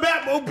 back to the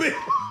Batmobile.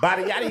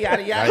 Body yada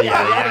yada Yada, yada yada,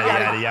 yada yada,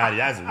 yada. yada, yada.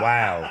 That's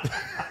wild.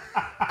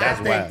 I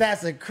think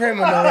that's a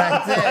criminal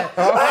right there.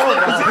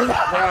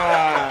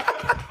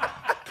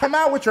 Come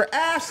out with your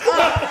ass up.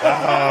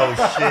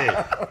 Oh shit.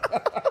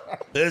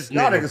 This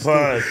Y'all nigga niggas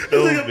fun.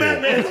 This nigga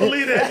Batman gonna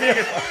leave that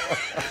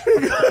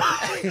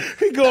nigga.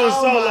 He going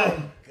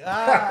solo.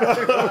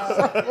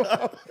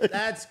 God,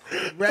 that's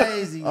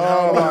crazy.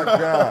 Oh my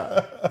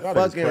God. Y'all niggas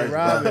Fucking crazy,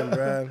 Robin,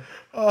 bro.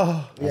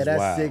 Yeah, that's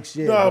wild. sick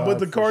shit. No, dog, but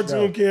the for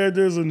cartoon sure.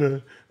 characters and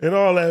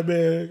all that,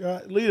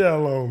 man. Leave that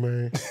alone,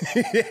 man.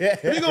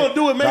 If you gonna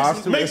do it,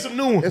 make some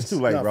new ones. It's too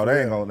late, bro.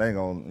 They ain't gonna,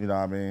 you know what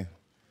I mean?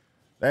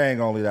 They ain't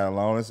gonna leave that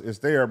alone. It's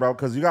there, bro.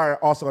 Because you gotta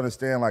also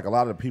understand, like, a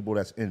lot of the people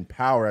that's in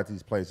power at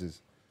these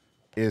places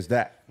is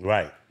that.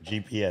 Right.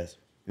 GPS.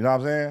 You know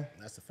what I'm saying?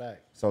 That's a fact.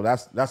 So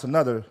that's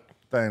another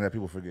thing that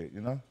people forget,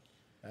 you know?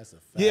 That's a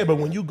fact. Yeah, but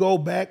when you go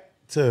back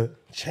to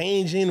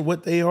changing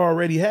what they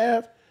already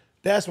have,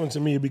 that's when to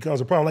me it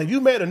becomes a problem. Like if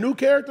you made a new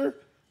character,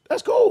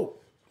 that's cool.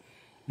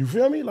 You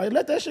feel me? Like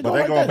let that shit But go. they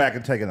like going that. back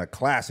and taking a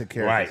classic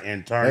character. Right,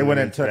 and turning They went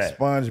it and took into that.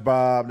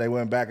 SpongeBob. They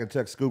went back and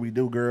took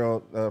Scooby-Doo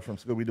girl from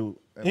Scooby-Doo.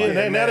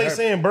 Yeah, now they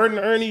saying Bert and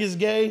Ernie is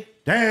gay.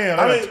 Damn,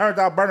 I that mean, turned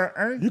out Bernard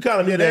Ernie. You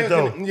kind of knew that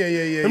though.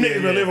 Yeah. Them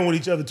niggas been living with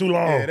each other too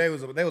long. Yeah, they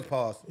was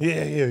paused.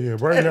 Yeah.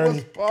 Bert and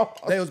Ernie.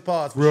 They was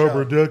paused. For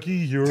Rubber sure. ducky,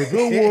 you're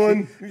the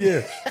one.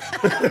 Yeah.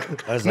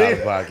 That's out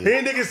of pocket. He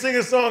ain't nigga sing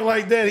a song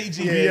like that. He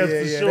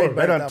GBS for sure. They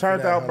burnt done out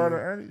turned for that, out homie.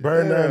 Bernard Ernie.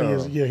 Bert and Yeah. Ernie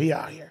is he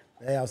out here.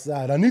 They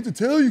outside. I need to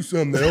tell you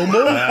something,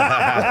 Elmo.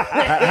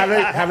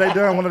 have they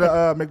done one of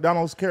the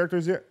McDonald's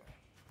characters yet?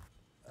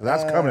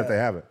 That's coming if they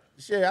haven't.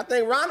 Shit, I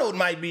think Ronald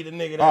might be the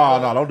nigga.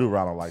 Oh no, don't do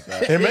Ronald like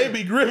that. It may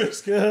be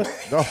Grimace, cuz.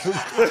 Don't do-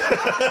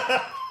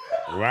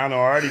 Ronald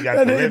already got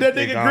That the nigga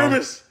lipstick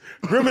on.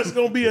 Grimace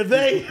gonna be a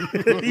they.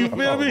 You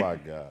feel oh me? my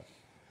God,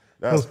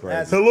 that's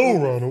crazy. Hello,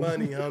 Ronald.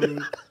 Funny,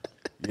 homie.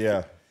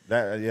 Yeah,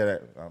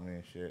 that. I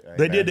mean, shit.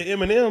 They did the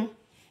Eminem.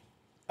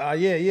 Yeah.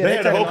 They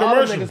had a whole taking all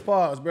them commercial. niggas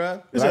pause,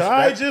 bro. He said, That's-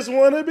 I that- just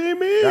wanna be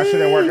me. That shit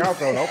didn't work out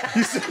though. Nope.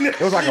 You seen that?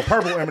 It was like a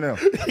purple Eminem.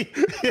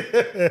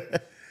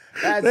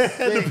 That's They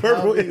had the sick,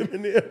 purple homie.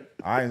 Eminem.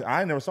 I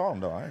ain't never saw him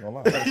though. I ain't gonna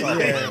lie. I never saw him.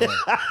 Yeah,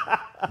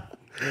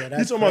 You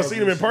that's talking about crazy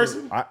seeing him in shit.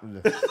 person?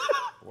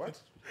 What?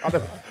 I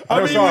never saw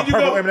a when you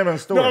purple go, Eminem in the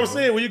store. No, I'm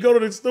saying when you go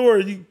to the store,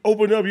 you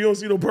open up, you don't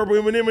see no purple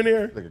M&M in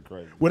there. Nigga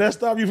crazy. Would that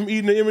stop you from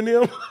eating the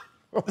M&M?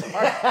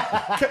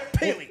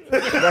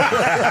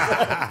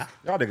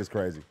 Y'all niggas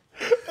crazy.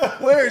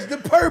 Where's the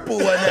purple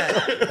one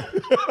at?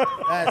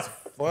 That's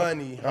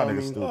funny, Y'all niggas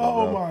homie. stupid,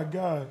 Oh bro. my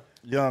God.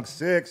 Young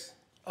Six.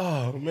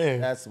 Oh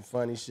man. That's some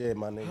funny shit,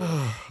 my nigga.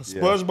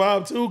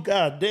 SpongeBob too?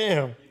 God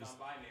damn.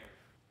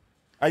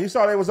 Hey, you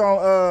saw they was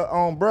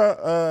on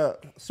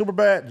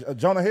Superbad,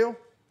 Jonah Hill.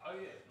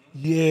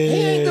 Yeah. He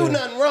ain't do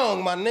nothing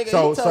wrong, my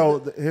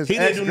nigga. His He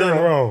didn't do ex-girl-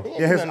 nothing wrong. He Yeah,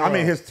 ain't do nothing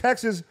wrong. his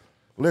Texas.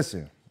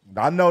 Listen,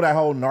 I know that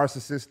whole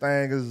narcissist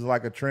thing is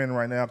like a trend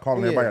right now,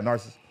 calling everybody a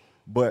narcissist.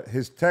 But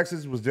his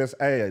Texas was just,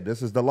 hey,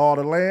 this is the law of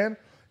the land.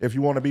 If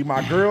you want to be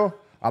my girl,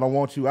 I don't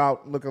want you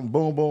out looking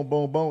boom, boom,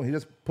 boom, boom. He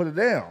just put it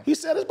down. He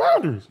set his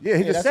boundaries. Yeah,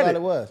 he just that's said all it.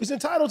 it was. He's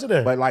entitled to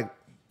that. But like,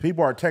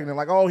 people are taking it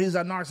like, oh, he's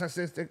a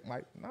narcissistic.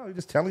 Like, no, he's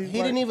just telling you. He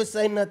like, didn't even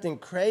say nothing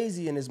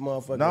crazy in this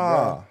motherfucker,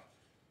 Nah, bro.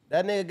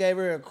 That nigga gave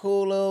her a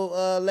cool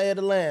little lay of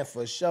the land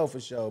for sure,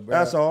 bro.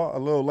 that's all. A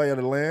little lay of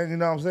the land. You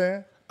know what I'm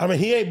saying? I mean,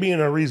 he ain't being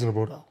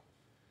unreasonable though.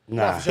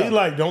 Nah. He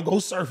like, don't go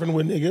surfing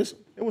with niggas,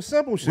 It was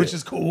simple shit. which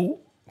is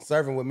cool.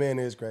 Surfing with men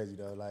is crazy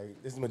though.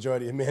 Like this is the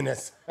majority of men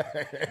that's.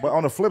 But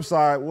on the flip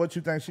side, what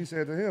you think she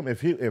said to him?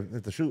 If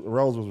the shoot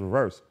roles was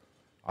reversed,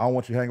 I don't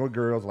want you hanging with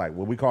girls. Like,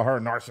 would we call her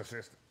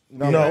narcissist? You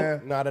know what No. I'm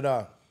saying? Not at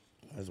all.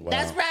 That's wild.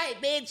 That's right,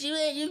 bitch.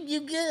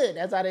 You good.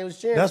 That's how they was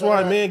cheering. That's for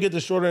why her. men get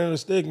the short end of the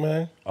stick,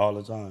 man. All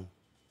the time.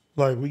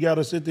 Like, we got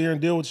to sit there and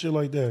deal with shit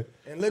like that.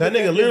 And look That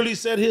at nigga that literally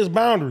set his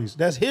boundaries.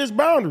 That's his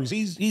boundaries.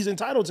 He's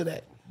entitled to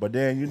that. But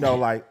then, you know,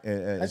 like,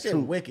 in That shit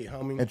true, wicked,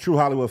 homie. in true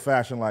Hollywood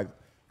fashion, like,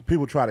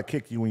 people try to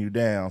kick you when you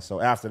down. So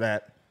after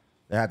that,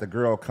 they had the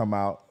girl come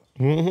out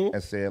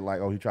and said,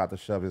 like, oh, he tried to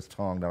shove his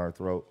tongue down her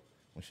throat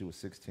when she was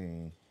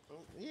 16.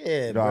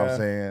 Yeah, You know what I'm bro.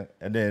 saying?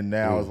 And then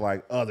now it's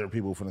like other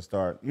people finna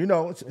start. You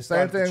know, it's the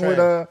same start the thing with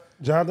trend.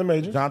 Jonathan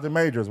Majors. Jonathan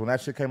Majors. When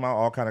that shit came out,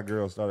 all kind of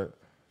girls started.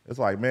 It's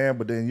like, man,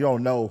 but then you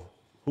don't know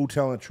who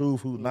telling the truth,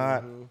 who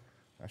not.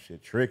 That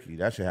shit tricky.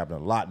 That shit happen a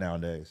lot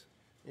nowadays.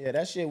 Yeah,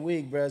 that shit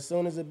weak, bro. As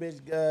soon as a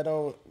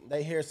bitch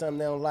they hear something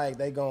they don't like,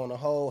 they go on a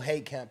whole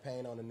hate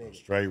campaign on the nigga.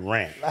 Straight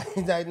rant. Like,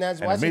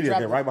 that's why And the she media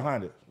dropped get right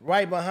behind it.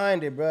 right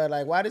behind it, bro.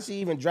 Like, why did she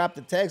even drop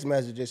the text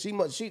messages?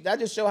 That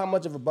just show how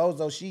much of a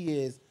bozo she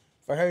is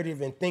for her to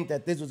even think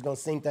that this was gonna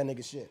sink that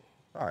nigga shit.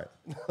 All right.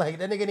 Like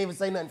that nigga didn't even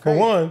say nothing For crazy.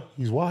 one,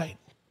 he's white.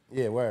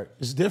 Yeah, word.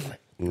 It's different.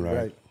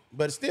 Right.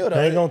 But still though.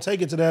 They ain't gonna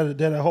take it to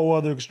that whole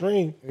other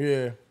extreme.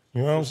 yeah.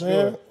 You know what I'm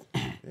saying?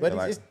 But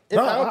like-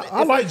 No,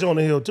 I like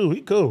Jonah Hill too.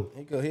 He cool.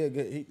 he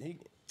good.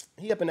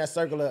 He up in that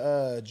circle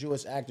of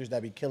Jewish actors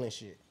that be killing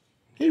shit.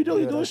 He what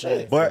I'm doing saying?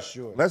 shit. But For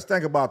sure. let's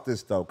think about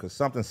this though, because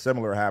something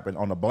similar happened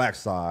on the black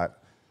side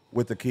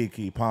with the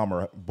Keke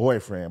Palmer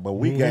boyfriend, but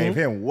we gave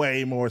him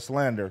way more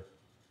slander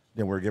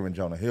than we're giving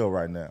Jonah Hill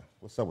right now.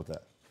 What's up with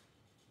that?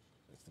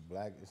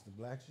 It's the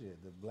black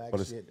shit. The black But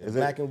shit. is The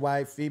it- black and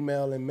white,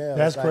 female and male.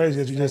 That's It's like- crazy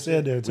that it's you the just same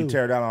said shit. that We too.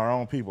 tear down our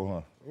own people,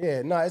 huh?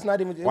 Yeah, no, it's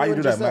not even. Why you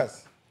do that, Mac?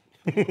 us.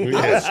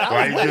 Yes.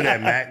 Why you do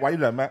that, Mac? Why you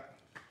do that, Mac?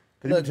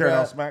 Cause you Look, tear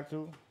down bruh. Smack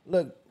too.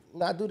 Look,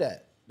 no, I do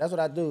that. That's what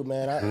I do,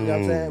 man. You know what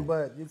I'm saying?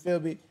 But you feel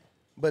me?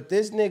 But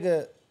this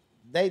nigga,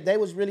 they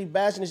was really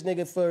bashing this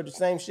nigga for the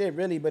same shit,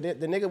 really. But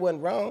the nigga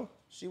wasn't wrong.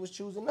 She was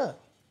choosing up.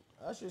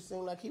 Usher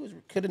seemed like he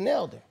could have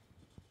nailed her.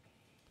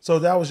 So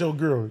that was your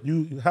girl.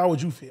 How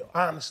would you feel,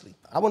 honestly?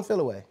 I wouldn't feel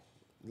away.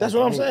 That's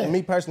what I'm saying.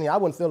 Me personally, I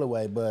wouldn't feel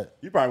away, but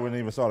You probably wouldn't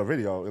even saw the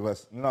video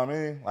unless you know what I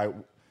mean. Like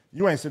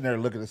you ain't sitting there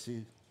looking to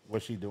see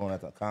what she doing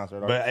at the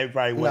concert. But he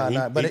probably wasn't.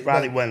 Nah, but he it-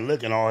 probably but- wasn't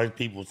looking all his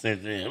people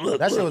since then. Look,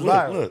 That shit look, was look,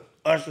 viral. Look,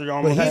 Usher But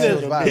almost he had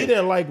was him. viral.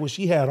 didn't like what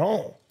she had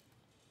on,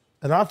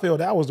 and I feel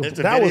that was It's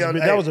a that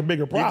video. was a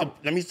bigger problem.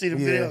 Let me see the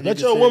video. You Let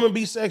can your see woman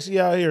be sexy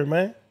out here,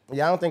 man.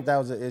 yeah, I don't think that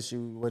was an issue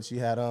what she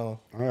had on.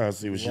 it. I gotta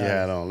see what she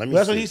had on. Let me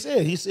That's see. what he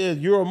said. He said,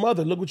 "You're a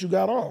mother. Look what you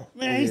got on."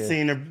 Man, he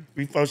seen her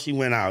before she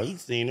went out. He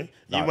seen her.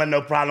 You wasn't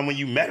no problem when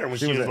you met her when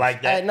she was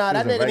like that. Hey, nah,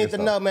 that was in nigga need Vegas, to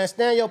though. know, man.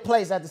 Stay in your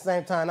place at the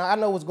same time. Now, I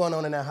know what's going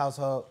on in that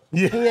household.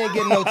 He ain't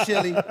getting no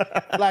chili.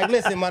 Like,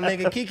 listen, my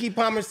nigga, Keke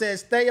Palmer said,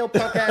 stay your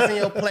punk ass in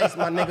your place,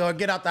 my nigga, or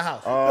get out the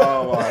house.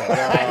 Oh my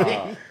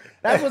god.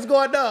 That's what's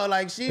going on.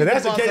 Like, she. If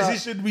that's the boss case, up. he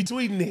shouldn't be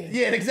tweeting it.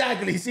 Yeah,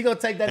 exactly. She gonna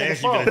take that And nigga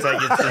she phone. gonna take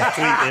his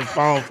tweet and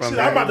phone from Shit,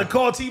 I'm about to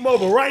call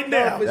T-Mobile right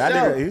now. for That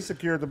sure. nigga, he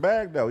secured the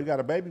bag though. He got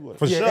a baby with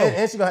For him. Yeah, sure.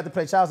 and she gonna have to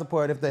pay child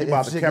support if they. He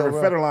about if to shit go Kevin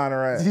wrong. Federline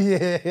her ass.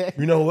 Yeah.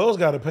 You know who else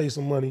got to pay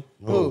some money?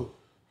 Who?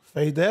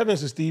 Faith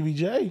Evans and Stevie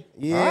J.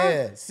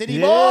 Yeah. City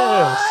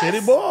Yeah, boys.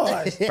 City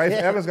Boys. Faith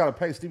Evans got to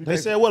pay Stevie. They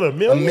J said what, $1 A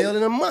million?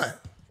 million a month.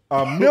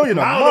 $1 million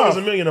a I don't know if it's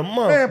month. $1 million a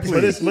month, Man, but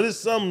please. it's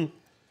some.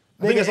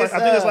 I think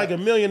Nigga, it's like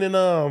 $1 million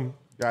in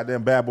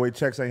Goddamn bad boy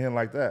checks ain't hitting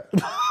like that.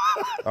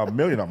 $1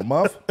 million a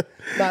month.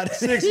 Nah,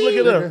 Six. Look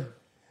at her.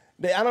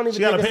 I don't even She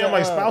got to think pay it's him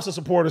like a, spousal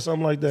support or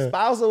something like that.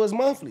 Spousal is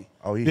monthly.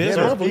 Oh, he Yeah, hit it's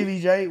her. monthly. Stevie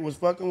J was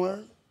fucking with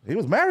her. He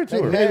was married to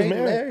They her. married,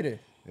 married. married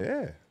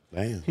her.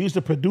 Yeah. Damn. He used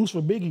to produce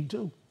for Biggie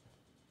too.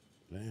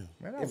 Damn. Man,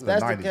 that If was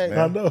that's the 90s, case- I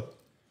man. know.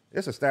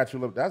 It's a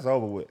statue of that's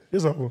over with.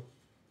 It's over.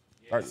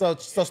 So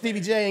Stevie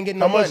J ain't getting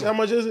no How much? money. How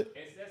much is it?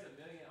 It says $1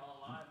 million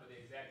online, but the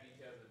exact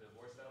details of the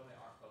divorce settlement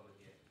aren't public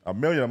yet. $1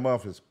 million a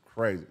month is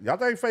crazy. Y'all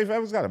think Faith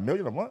Evans got $1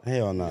 million a month?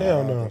 Hell no.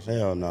 Hell no.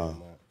 Hell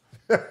no.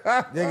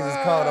 Niggas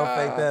is called on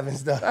Faith Evans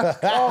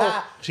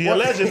stuff. She a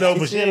legend though,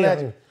 but She she a ain't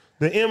legend.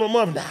 the M a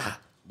month. Nah,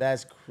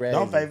 That's crazy.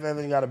 Don't Faith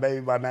Evans got a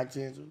baby by Mac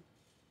 10 too?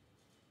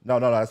 No,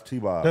 that's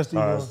T-Bob. that's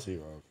the Oh, that's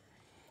T-Rock.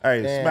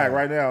 Hey, Damn. Smack,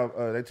 right now,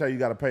 they tell you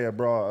got to pay a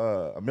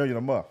bro $1 million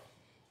a month.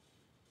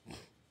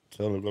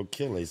 Tell them to go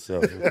kill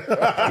themselves. Get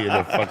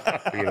the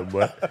fuck here,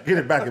 boy. Get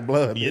it back in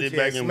blood. Get bitch. it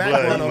back in Smack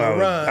blood. going You on the know,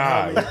 run,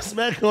 die.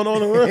 Smack going on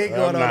the He run.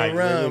 going on I'm the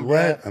run, like, bro.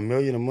 what? $1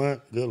 million a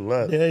month? Good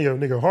luck. Yeah, yo,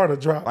 nigga, heart to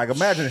drop. Like,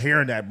 imagine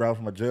hearing that, bro,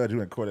 from a judge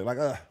who in court. Like,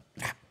 $1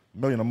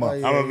 million a month. Oh,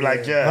 yeah. I'm gonna be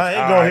like, Judge. I ain't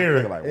all gonna right. hear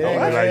it. Like, I'm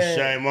gonna be Yeah. like,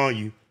 shame on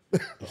you.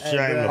 Shame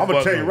the I'm gonna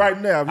fuck tell you on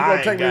right now, if you I gonna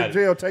ain't take me got to it.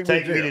 jail, take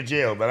me to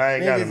jail. But I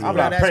ain't got it. Niggas, I'm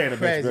bro, not that's paying the bitch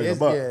crazy. $1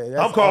 million.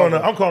 That's I'm calling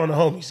over. I'm calling the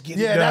homies. Get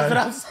Yeah, it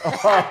that's done.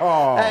 what I'm saying.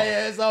 Oh.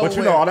 Hey, it's over But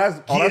you know, all with. that's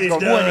Get it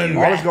done, all it's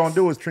rats. gonna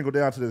do is trickle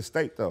down to the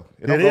state, though.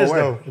 It don't It go is away.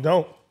 though. It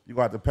don't. You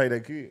gonna have to pay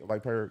that kid,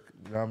 like pay her.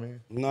 You know what I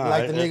mean? Nah,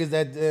 Like the niggas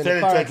that in the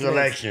send car it to accidents.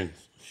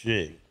 collections.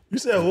 Shit. You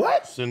said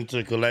what? Send it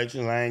to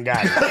collections. I ain't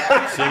got it.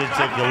 Send it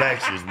to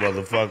collections,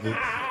 motherfucker.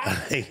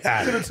 I ain't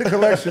got it. To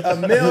collection. A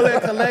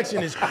million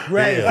collection is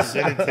crazy. Yeah,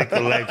 send it to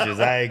collections.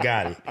 I ain't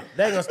got it.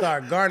 They gonna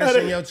start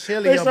garnishing your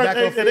chili, They your start- back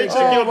they- on they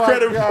fiction. check your my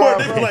credit God, report.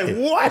 They be bro.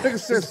 like, what? Nigga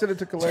said send it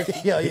to collection.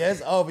 Yo, yeah,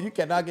 it's over. You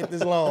cannot get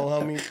this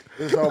loan, homie.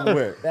 It's over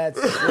with.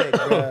 That's sick,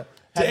 bro.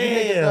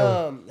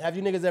 Damn. Have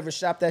you niggas ever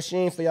shopped at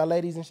Shein for y'all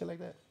ladies and shit like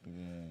that?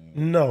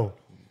 No.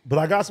 But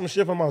I got some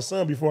shit for my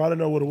son before. I didn't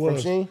know what it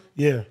was. Shein?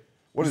 Yeah.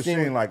 What is You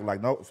seen Sheen like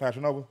no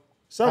Fashion Nova?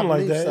 Something I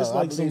like believe that. So. It's I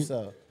like believe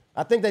some. so.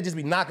 I think they just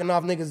be knocking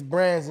off niggas'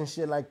 brands and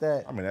shit like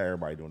that. I mean,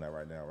 everybody doing that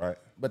right now, right?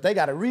 But they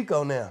got a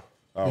Rico now.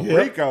 Yeah.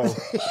 Rico.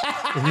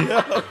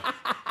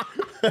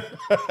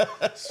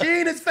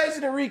 Shein is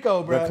facing a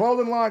Rico, The bro.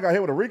 clothing line got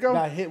hit with a Rico?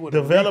 Got hit with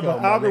Develop a Rico,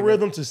 an my nigga.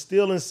 algorithm to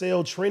steal and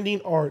sell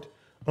trending art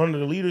under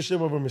the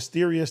leadership of a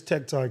mysterious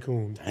tech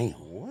tycoon. Damn.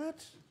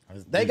 What?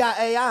 They got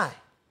AI.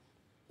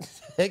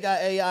 They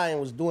got AI and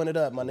was doing it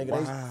up, my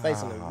nigga. They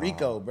facing a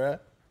Rico, bro.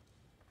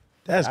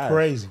 That's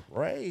crazy.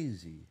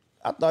 Crazy.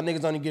 I thought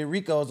niggas only get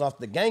Ricos off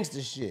the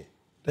gangster shit.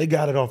 They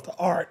got it off the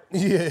art.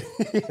 Yeah,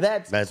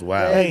 That's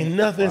wild. Ain't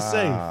nothing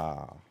safe.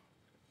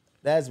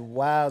 That's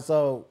wild.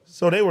 So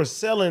So they were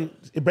selling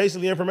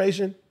basically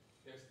information.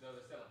 They're selling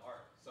art.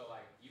 So,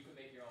 like, you can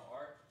make your own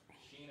art.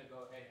 Sheena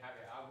go ahead and have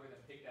your algorithm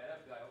pick that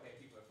up. Be like, okay,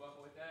 people are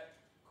fucking with that.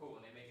 Cool.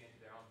 And they make it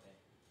into their own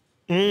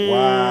thing.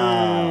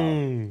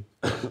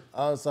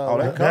 Wow. so Oh,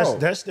 that cold.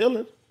 That's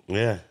stealing.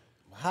 Yeah.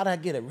 how'd I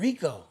get a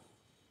Rico?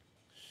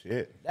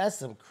 Shit. That's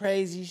some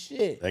crazy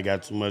shit. They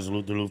got too much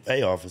Luther Luke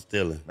payoff for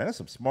stealing. Man, there's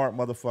some smart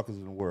motherfuckers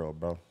in the world,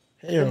 bro.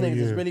 Hell Them niggas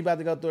yeah. is really about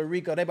to go through a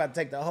Rico. They about to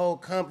take the whole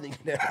company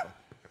down.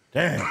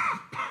 Damn.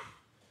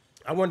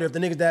 I wonder if the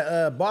niggas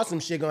that bought some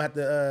shit gonna have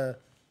to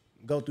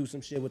go through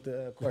some shit with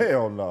the court?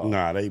 Hell no.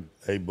 Nah,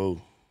 they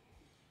boo.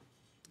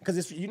 Because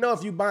if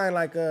you buying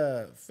like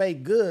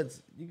fake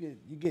goods, you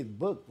get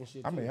booked and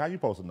shit. I mean, how you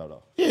supposed to know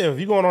though? Yeah, if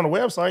you're going on the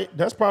website,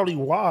 that's probably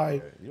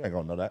why You ain't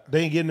gonna know that.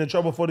 they ain't getting in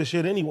trouble for this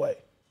shit anyway.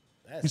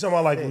 You talking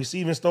about like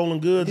receiving stolen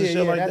goods and Yeah,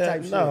 shit yeah, like that that?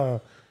 type shit.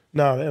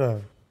 Nah,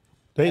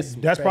 that's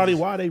crazy probably shit.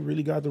 why they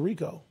really got the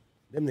RICO.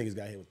 Them niggas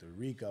got hit with the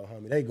RICO,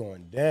 homie. They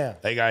going down.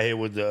 They got hit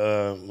with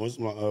the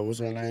what's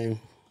her name?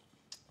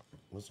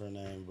 What's her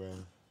name, bro?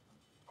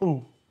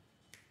 Who?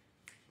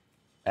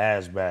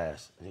 Ass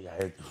Bass. He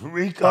got hit with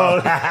Rico.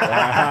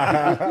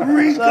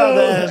 Rico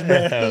ass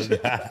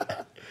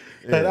man.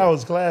 Hey, that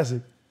was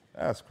classic.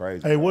 That's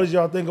crazy. Hey, what did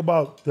y'all think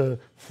about the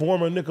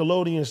former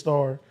Nickelodeon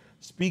star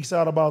speaks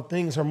out about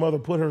things her mother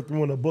put her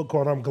through in a book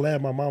called "I'm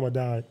Glad My Mama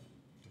Died"?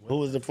 Who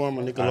was the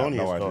former I have Nickelodeon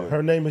no star? idea.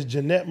 Her name is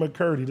Jeanette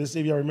McCurdy. Let's see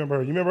if y'all remember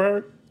her. You remember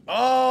her?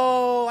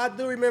 Oh, I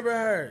do remember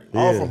her.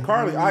 Oh, from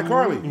Carly,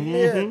 iCarly.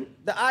 Yeah,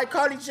 the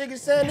iCarly chick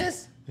is saying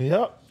this.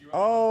 Yep.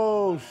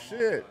 Oh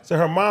shit. So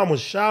her mom was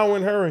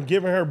showering her and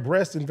giving her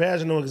breast and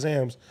vaginal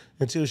exams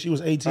until she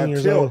was 18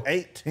 years Until old.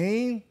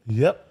 18?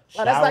 Yep.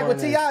 Oh, that's like what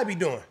Showering T.I. be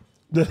doing.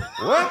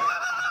 What?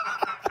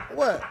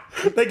 What?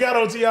 They got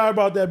on T.I.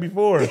 about that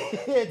before.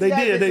 They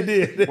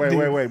did.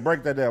 Wait.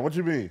 Break that down. What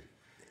you mean?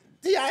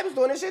 T.I. was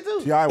doing this shit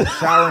too. T.I. was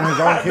showering his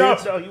own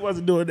kids? No, he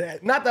wasn't doing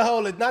that. Not the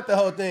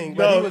whole thing,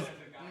 but No. he was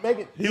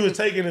making. He was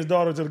taking his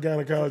daughter to the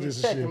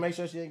gynecologist check and to shit. make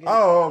sure she didn't get.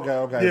 Oh,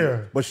 okay.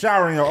 Yeah. But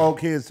showering your own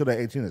kids till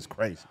they're 18 is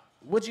crazy.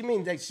 What you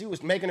mean? Like she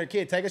was making her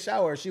kid take a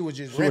shower, or she was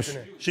just She was- rinsing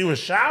her? She was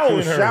showering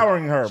her.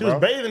 showering her, She bro.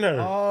 was bathing her.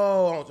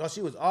 Oh, so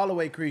she was all the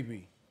way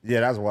creepy. Yeah,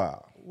 that's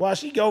wild. While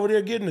she go over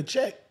there getting a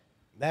check.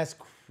 That's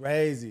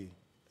crazy.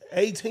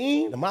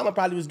 18? The mama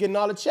probably was getting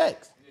all the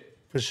checks.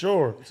 For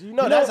sure. You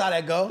know that's how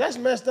that go. That's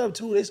messed up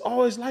too. It's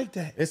always like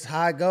that. It's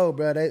how it go,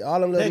 bro. They all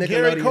them little That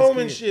Nickelodeon Gary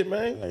Coleman kids. shit,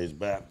 man. His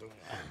bathroom.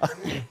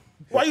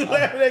 Why you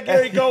laughing at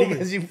Gary Coleman?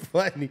 Because you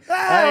funny. Oh,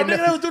 I nigga, didn't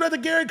they know, was doing that to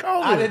Gary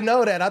Coleman. I didn't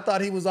know that. I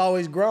thought he was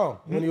always grown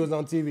when he was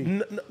on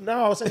TV.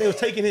 No, I was saying they was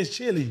taking his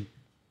chili.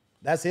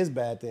 That's his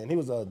bad thing. He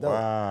was an adult.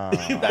 Wow.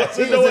 That's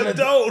He no was an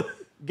adult.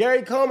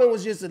 Gary Coleman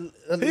was just a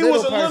He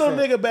was a little person,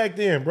 nigga back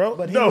then, bro.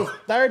 but he no, was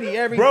 30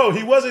 every. bro,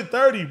 he wasn't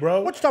 30,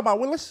 bro. What you talking about,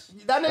 Willis?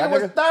 that nigga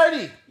was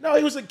 30. No,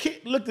 he was a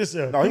kid. Look this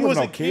up. No, he was was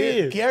a no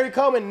kid. Gary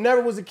Coleman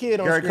never was a kid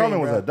on Gary screen.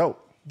 Coleman was bro. an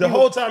adult. The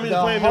whole time he was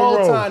playing the that whole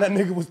role. time that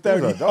nigga was 30.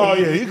 He was an adult. Oh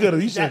yeah, he could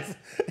have. He should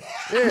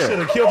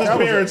have killed his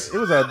parents. It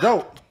was an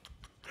adult.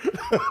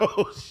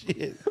 Oh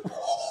shit.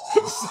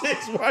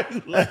 Six, why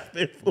you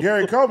laughing? For?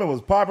 Gary Coleman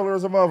was popular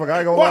as a motherfucker. I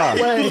ain't gonna Why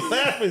lie. you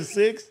laughing,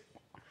 Six?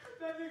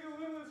 That nigga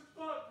little as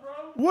fuck, bro.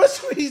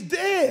 What's he's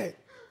dead?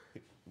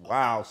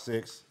 Wow,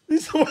 6.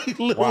 He's somebody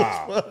little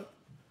Wow. as fuck.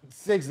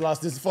 Six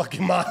lost his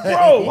fucking mind.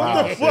 Bro,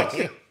 Wow. what the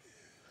fuck?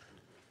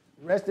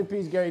 Rest in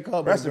peace, Gary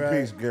Coleman. Rest in bro.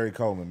 peace, Gary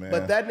Coleman, man.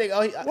 But that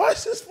nigga, Why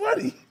is this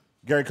funny?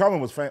 Gary Coleman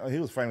was he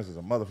was famous as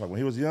a motherfucker when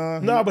he was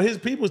young. No, but his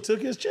people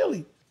took his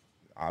chili.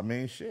 I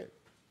mean, shit.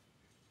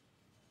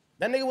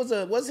 that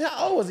nigga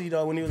how old was he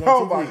though when he was on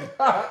Oh TV? my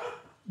God.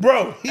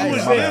 Bro, he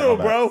was my bad, little,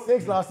 my bad. bro.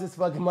 Six lost his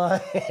fucking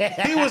mind.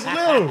 He was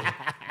little.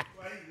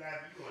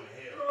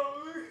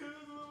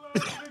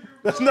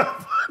 That's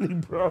not funny,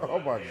 bro. Oh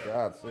my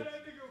God, 6. That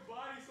nigga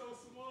body so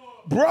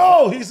small.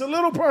 Bro, he's a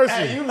little person.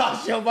 Hey, you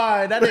lost your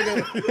mind. That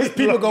nigga, his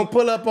people gonna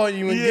pull up on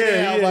you and get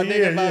it out my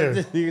nigga about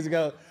this niggas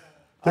go.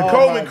 The oh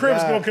Coleman my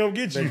Crips God. gonna come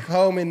get The you.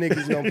 Coleman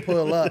niggas gonna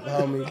pull up,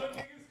 homie.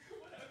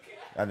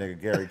 That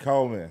nigga Gary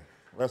Coleman.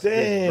 Rest in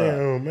peace, bro.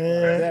 Damn,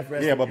 man. Death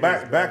rest Yeah, in but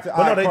peace, back to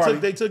But no, iCarly.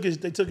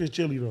 they took his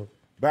chili though.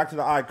 Back to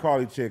the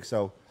iCarly chick.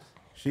 So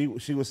she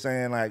was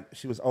saying like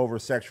she was over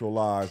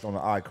sexualized on the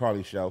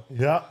iCarly show,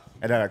 Yep.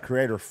 and that a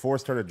creator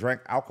forced her to drink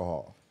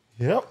alcohol.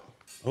 Yep.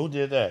 Who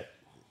did that?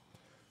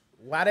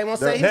 Why they won't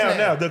say his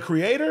Now, name? the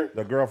creator,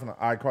 The girl from the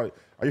iCarly.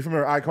 Are you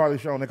familiar with iCarly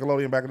show on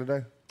Nickelodeon back in the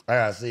day? I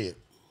gotta see it.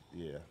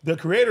 Yeah. the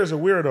creator's a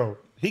weirdo.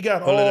 He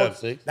got Pull all. it up,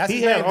 Six. That's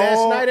he his had name, Dan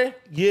all- Schneider?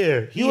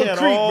 Yeah, he You a had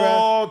creep,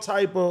 all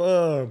type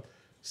of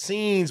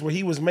scenes where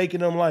he was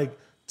making them like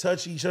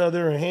touch each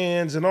other and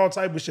hands and all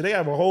type of shit. They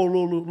have a whole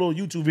little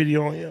YouTube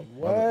video on him.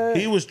 What?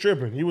 He was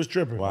tripping. He was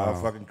tripping. Wow.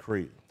 Fucking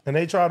creep. And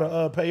they try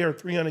to pay her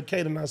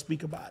 $300K to not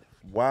speak about it.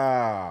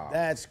 Wow.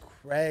 That's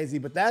crazy.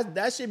 But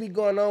that should be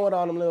going on with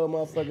all them little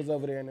motherfuckers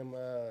over there and them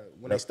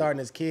when they starting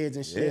as kids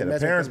and shit. Yeah, the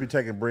messing parents with be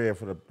taking bread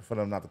for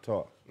them not to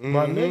talk.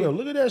 My nigga,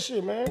 look at that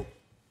shit, man.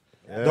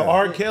 The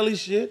R. Kelly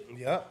shit. them.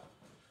 Yep.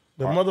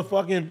 The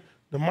motherfucking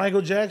the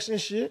Michael Jackson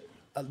shit.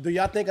 Do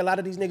y'all think a lot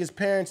of these niggas'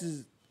 parents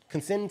is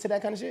consenting to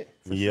that kind of shit?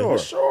 Yeah. For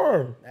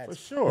sure. For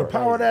sure. The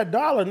power of that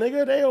dollar,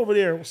 nigga. They over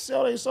there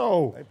sell their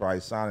soul. They probably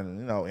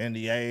signing,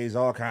 NDAs,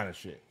 all kind of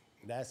shit.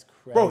 That's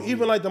crazy. Bro,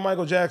 even like the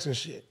Michael Jackson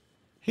shit.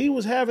 He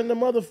was having the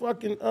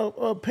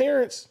motherfucking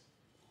parents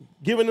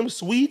giving them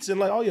sweets and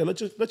like, oh yeah, let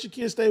your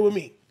kids stay with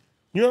me.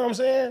 You know what I'm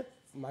saying?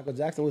 Michael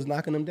Jackson was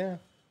knocking them down.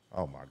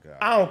 Oh my God.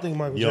 I don't think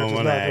Michael You don't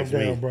Jackson wanna knocked him ask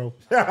me. down, bro.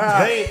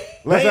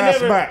 Let's ask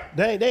Smack.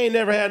 They ain't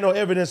never had no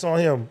evidence on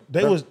him.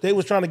 They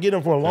was trying to get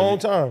him for a long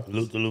time.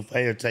 Luther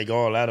Lufaya take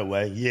all that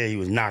away. Yeah, he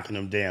was knocking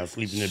them down,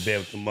 sleeping in bed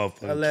with the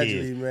motherfucking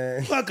Allegedly, kids.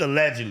 man. Fuck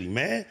allegedly,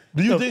 man.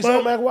 Do you The think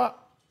so, fuck? MackWop?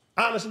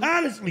 Honestly,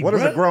 Honestly, What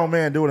is bruh. a grown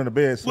man doing in the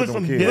bed sleeping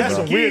some with yeah, kids? that's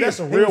bro? some weird. That's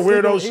some He real was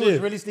weirdo sleeping- He was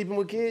shit. really sleeping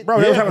with kids? Bro,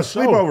 they was Yeah, having for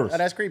sure. sleepovers. Oh,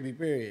 that's creepy,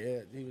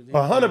 period. Yeah, he was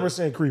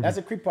 100% creepy. That's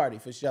a creep party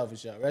for sure, for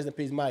sure. Rest in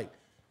peace, Mike.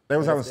 They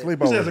was having He says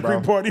sleepovers, a bro.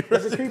 creep party.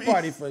 That's a creep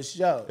party for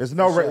sure. It's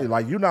no for sure.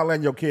 like you're not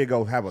letting your kid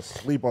go have a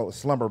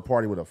slumber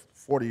party with a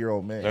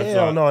 40-year-old man. That's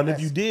Hell all. no. And if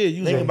you did,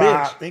 you was a Think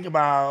bitch.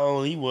 about how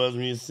old he was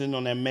when he was sitting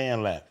on that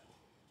man lap.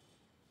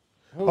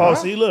 Oh,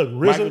 see, look,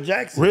 Michael RZA,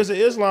 Jackson. RZA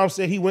Islam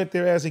said he went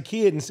there as a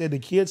kid and said the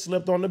kid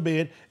slept on the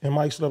bed and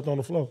Mike slept on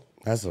the floor.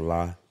 That's a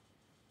lie.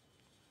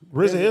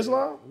 RZA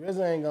Islam?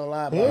 RZA ain't gonna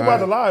lie about He ain't that. about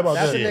to lie about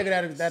That's that. the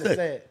nigga that Look,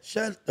 said.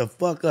 shut the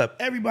fuck up.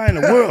 Everybody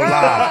in the world lied.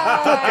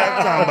 Fuck that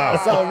talking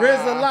about. So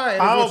RZA lying.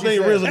 is I don't what you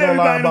think said. RZA gonna lie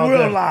Everybody in the about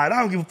world that. lied. I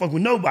don't give a fuck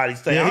what nobody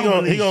say. Yeah, I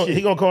don't believe shit.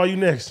 he gonna call you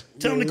next.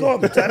 Tell him to call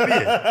me. Tap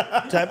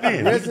in. Tap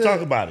in. We can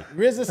talk about it.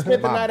 RZA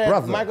spent the My night at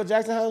brother. Michael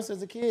Jackson's house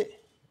as a kid.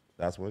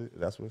 That's what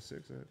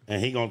Six said.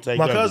 And he gonna take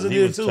My up, cousin he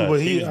did was too, touched. but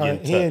was he getting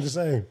ain't touched. the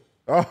same.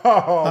 Oh,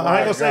 I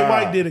ain't gonna say God.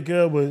 Mike did it,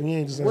 cuz, but he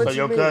ain't the same. What So you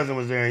your mean? cousin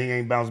was there and he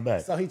ain't bounced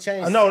back. So he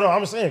changed. No,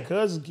 I'm saying,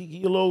 cuz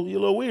he a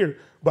little weird,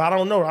 but I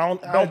don't know. I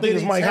don't think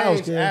it's Mike's house,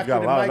 cuz. after got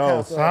the a lot of Mike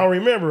those. house. I don't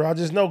remember. I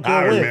just know cuz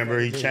I went. remember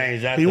he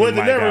changed that. He went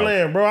to Mike House.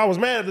 Neverland, bro. I was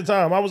mad at the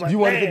time. I was like, You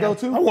wanted to damn, go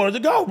too? I wanted to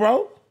go,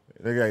 bro.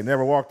 Nigga ain't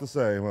never walked the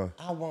same, huh?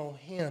 I want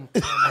him. To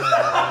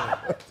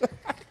come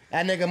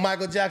that nigga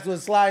Michael Jackson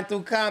was sliding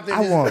through Compton. I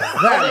just- want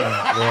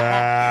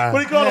that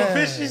What he call them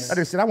fishes? one.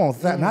 I just said, I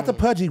want that. Not the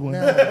pudgy one.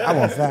 I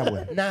want that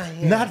one. Not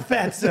him. Not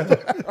fat son.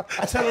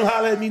 I tell him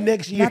holler at me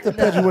next year. Not the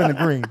pudgy one in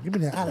the green. Give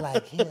me I that.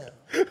 like him.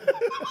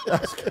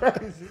 That's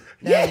crazy.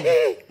 Now,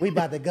 we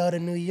about to go to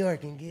New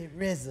York and get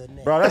RZA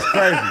next. Bro, that's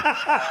crazy.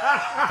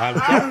 I'm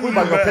telling We you,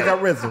 about to go bro. pick up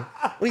RZA.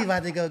 We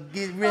about to go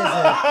get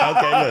RZA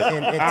Okay,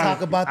 look. and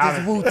talk about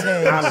this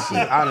Wu-Tang Honestly,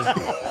 shit.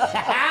 honestly.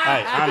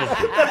 Hey,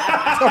 honestly.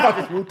 Talk about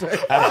this Wu-Tang.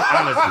 Hey,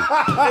 honestly.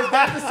 Is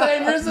that the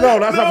same RZA? No,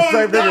 that's not the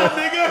same it's not,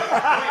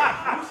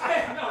 nigga.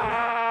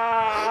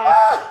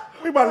 nigga.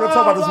 We about to go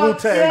talk about this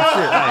Wu-Tang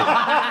shit.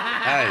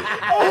 Hey,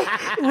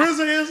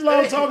 RZA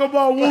Islam talking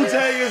about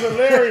Wu-Tang is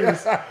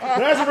hilarious.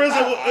 That's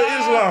RZA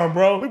Islam, We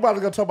bro. about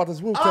to go talk about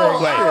this Wu-Tang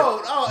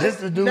Oh, shit. this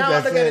the dude now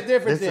that I look at it said.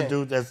 different This the then.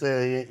 dude that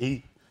said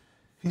he.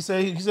 He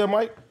said,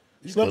 Mike,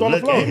 slept could on the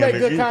look floor. at He him make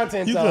and good you-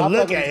 content, You though. I can fuck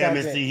look with at his him and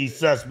content. see he's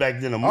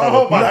suspect in a Oh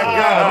motherfucker. my Not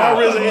God.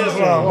 RZA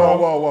Islam, Whoa, bro.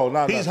 whoa, whoa.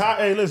 Not He's that. hot.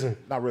 Hey, listen.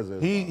 Not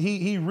RZA.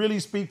 He really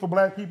speak for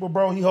black people,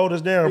 bro. He hold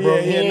us down, bro.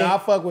 Yeah, no, I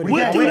fuck with him.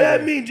 What do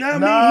that mean,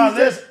 John? Nah, He's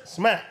that's just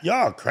smack.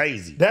 y'all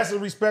crazy. That's a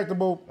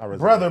respectable RZA.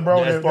 brother,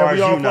 bro. As That far as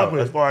we all you fuck know.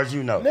 with. As far as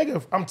you know.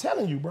 Nigga, I'm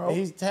telling you, bro.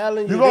 He's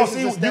telling you. You gonna this see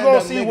is a you stand-up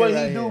gonna see nigga what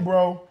right he do, here.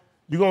 bro.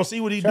 You gonna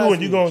see what he Trust do, and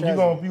me, you gonna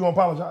trust me.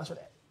 apologize for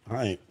that.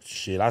 I ain't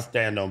shit. I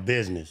stand on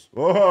business.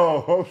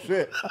 Whoa, oh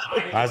shit.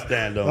 I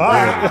stand on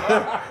business.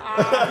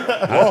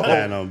 I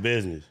stand on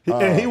business.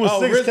 And he was Oh,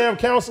 six RZA camp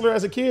counselor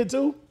as a kid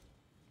too.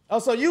 Oh,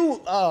 so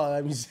you? Oh,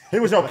 let me see. He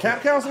was your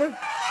camp counselor?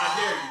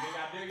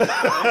 See,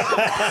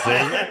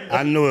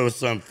 I knew it was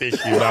something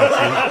fishy about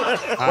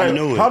you. I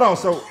knew it. Hold on.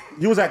 So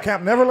you was at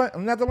Camp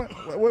Neverland? Netherland?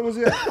 Where was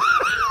he at?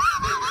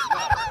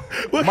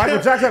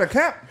 Michael Jackson at a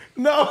camp?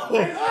 No,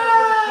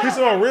 he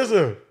saw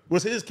RZA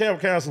was his camp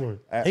counselor.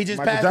 At He just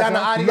Michael passed down the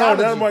Jackson? No,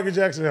 ideology. that's Michael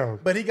Jackson house.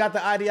 But he got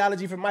the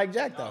ideology from Mike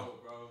Jack though.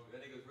 Bro,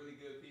 that nigga's really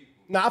good people.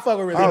 Nah, I fuck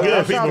with RZA. Oh, Good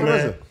yeah, people, shout out to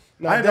man. RZA.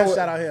 No, I I didn't know know what-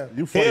 shout out him.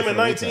 You funny Him for and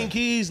the 19 Wu-Tang.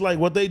 Keys, like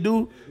what they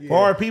do for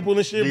our people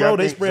and shit, Do bro. y'all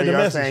They think- spread so the y'all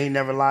message. saying he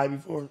never lied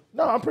before?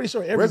 No, I'm pretty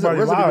sure everybody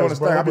RZA be doing lies, his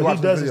bro. thing. I be But he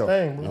watching does his his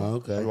video. thing, bro. I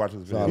Okay. be watching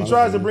this He video.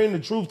 tries to bring the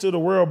truth to the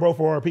world, bro,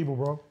 for our people,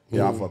 bro.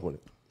 Yeah, I fuck with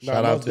it. No,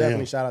 Shout out most to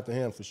definitely him. shout out to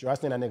him for sure. I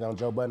seen that nigga on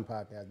Joe Budden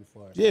podcast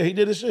before. Yeah, he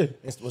did his shit.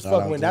 It was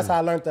fucking with. That's how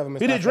I learned of him.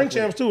 He did Drink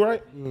Champs too,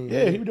 right?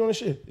 Yeah, he be doing his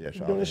shit. Yeah, he be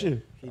shout doing out his to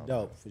him. shit. He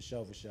dope for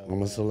sure, for sure. I'm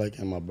a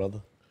Saleka, my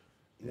brother.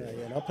 Yeah,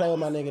 don't play with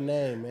my nigga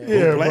name, man.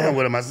 Yeah, Playing bro.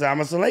 with him. I said,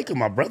 I'm a Saleka,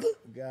 my brother.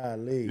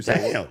 Golly. You said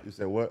Damn. what? You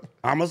said what?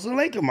 I'm a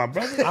Saleka, my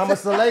brother. I'm a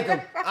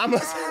selective. I'm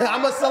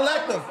a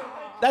selective.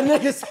 That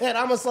nigga said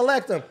I'm a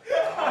selective.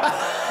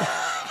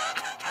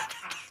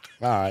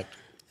 All right.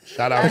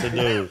 Shout out to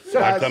dudes. I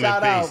Shout come in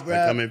out, peace. I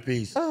bruh. come in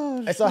peace.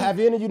 Hey, so have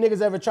any of you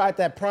niggas ever tried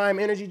that Prime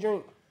energy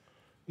drink?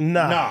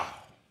 Nah.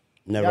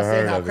 Never Y'all seen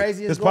heard how of it.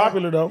 crazy it's It's going?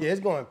 popular, though. Yeah,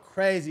 it's going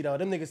crazy though.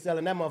 Them niggas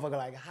selling that motherfucker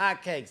like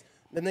hotcakes.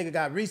 The nigga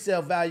got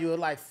resale value of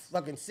like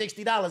fucking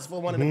 $60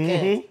 for one of them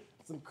cans.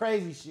 Some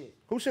crazy shit.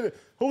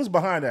 Who was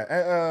behind that?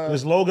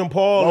 It's Logan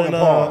Paul Logan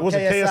and Paul. what's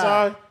it, KSI?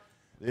 KSI?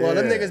 Well,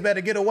 them Yeah. niggas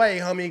better get away,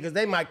 homie, because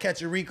they might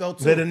catch a Rico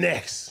too. They're the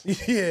next.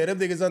 Yeah, them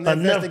niggas under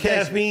Enough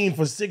investigation. caffeine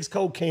for 6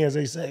 Coke cans,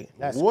 they say.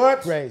 That's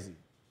What? crazy.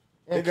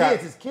 And They got-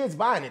 kids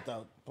buying it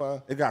though.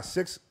 Pun. It got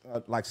six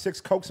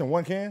Cokes in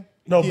one can?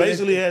 No, Yeah,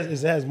 basically it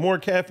has more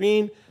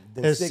caffeine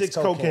than 6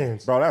 Coke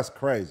cans. Bro, that's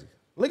crazy.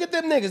 Look at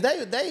them niggas.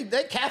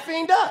 They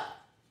caffeined up.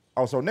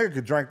 Oh, so nigga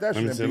could drink that Let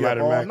shit me and see be up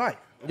lighter, all Mac. night.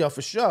 Yo,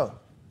 for sure.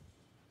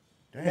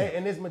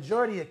 And it's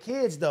majority of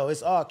kids though.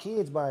 It's all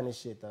kids buying this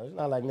shit though. It's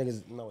not like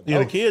niggas know. Yeah,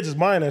 the kids is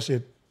buying that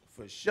shit.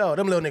 For sure.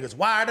 Them little niggas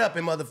wired up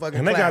in motherfucking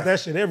And they got that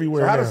shit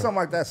everywhere So how now. does something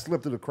like that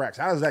slip through the cracks?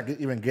 How does that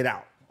even get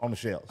out on the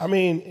shelves? I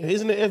mean,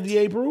 isn't it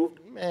FDA approved?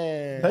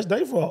 Man, That's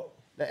their fault.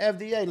 the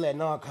FDA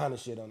letting all kind of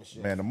shit on the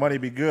shit. Man, the money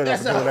be good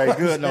That's until it ain't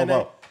good no all.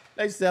 more.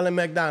 They selling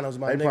McDonald's,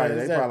 my They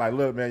nigga. probably like,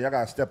 look, man, y'all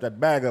gotta step that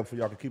bag up so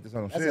y'all can keep this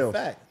on the That's shelves. a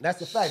fact.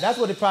 That's a fact. That's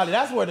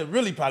where it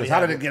really probably How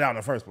did happened. it get out in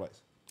the first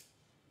place?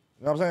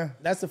 You know what I'm saying?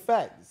 That's a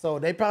fact. So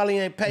they probably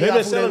ain't pay They've off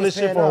been who selling they was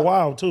this shit paying for a off.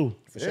 while too.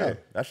 For Yeah, sure.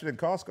 that shit in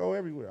Costco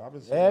everywhere. I've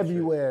been seeing that shit.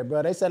 Everywhere,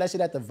 bro. They sell that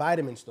shit at the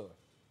vitamin store.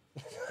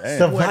 The Swear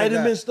to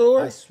vitamin God.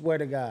 store? I swear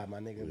to God, my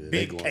nigga.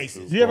 Big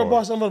cases. You ever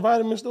bought something at the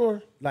vitamin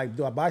store? Like,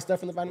 do I buy stuff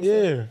from the vitamin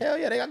Yeah. store? Hell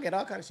yeah, they get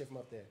all kind of shit from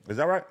up there. Is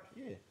that right?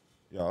 Yeah.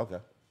 Yeah, okay.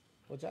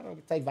 What, y'all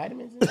don't take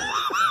vitamins?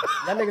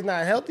 That nigga's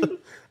not healthy.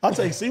 I'll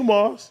take sea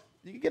moss.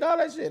 You can get all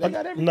that shit. They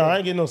got everything. No, I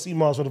ain't getting no sea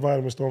moss for the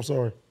vitamin store. I'm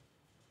sorry.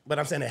 But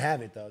I'm saying they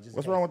have it though. Just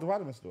What's in wrong case. with the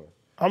vitamin store?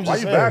 I'm Why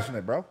just you saying. bashing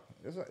it, bro?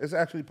 It's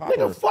actually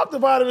popular. Nigga, fuck the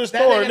vitamin store.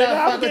 nigga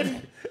Nigga,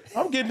 done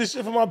I'm getting this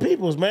shit for my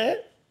peoples, man.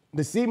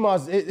 The sea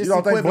moss? It's You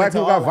don't think equivalent black to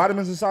people all got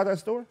vitamins inside that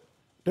store?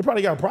 They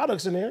probably got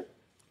products in there.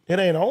 It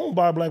ain't owned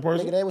by a black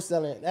person. Nigga, they was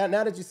selling. Now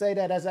that you say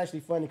that, that's actually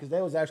funny because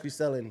they was actually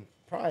selling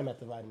Prime at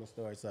the vitamin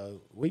store. So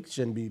we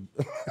shouldn't be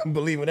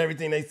believing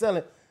everything they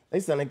selling. They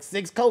selling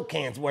 6 Coke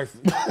cans worth.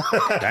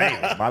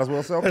 Damn. Might as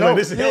well sell Like, Coke.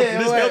 this is healthy,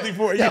 this well, healthy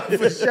for you. yeah,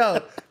 for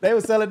sure. They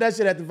was selling that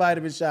shit at the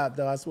vitamin shop,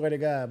 though. I swear to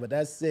God. But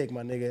that's sick,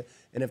 my nigga.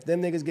 And if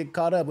them niggas get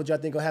caught up, what y'all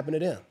think will happen to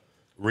them?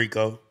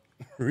 Rico.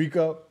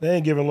 Rico, They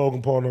ain't giving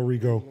Logan Paul no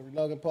Rico.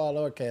 Logan Paul,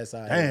 or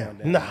KSI.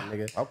 Damn. Nah.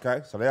 nigga.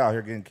 Okay, so they out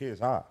here getting kids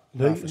high.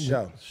 Nah, for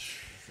sure.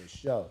 For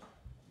sure.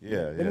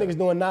 Yeah, Them yeah. niggas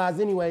doing Nas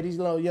anyway. These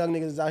little young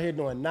niggas is out here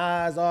doing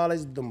Nas, all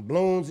this, them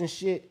balloons and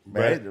shit.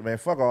 Man,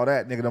 fuck all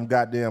that, nigga. Them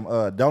goddamn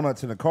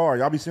donuts in the car.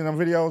 Y'all be seeing them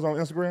videos on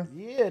Instagram?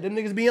 Yeah, them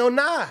niggas be on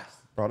Nas.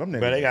 Bro, them niggas.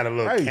 But they got a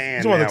little crazy.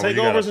 can You want now the where you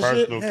got a takeovers and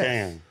shit? personal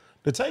can.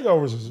 The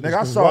takeovers is Nigga,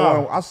 I is saw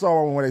wild. one. I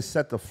saw one where they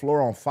set the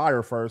floor on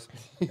fire first,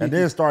 and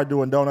then started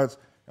doing donuts.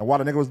 And while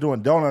the nigga was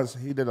doing donuts,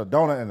 he did a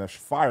donut, and the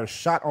fire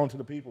shot onto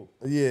the people.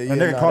 Yeah, And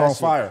nigga caught that on shit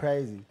fire.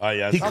 Crazy. Oh,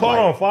 yeah. He caught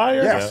on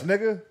fire? Yes,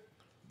 nigga.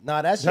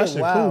 Nah, that That shit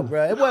shit wild, cool.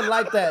 bro. It wasn't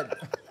like that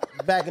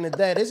back in the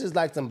day. This is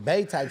like some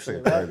Bay type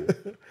shit, right?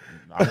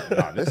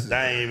 Nah, this is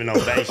That ain't even no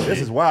Bay shit. this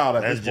is wild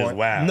at That's this just point.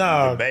 wild.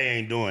 Nah. The Bay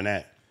ain't doing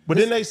that. But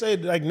then they say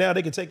like now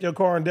they can take your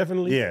car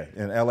indefinitely. Yeah,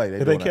 in LA.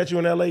 If they catch you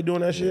in LA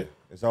doing that shit.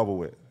 it's over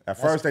with. At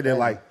first they did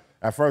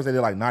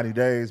like 90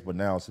 days, but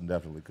now it's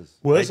indefinitely because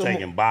Well, They it's some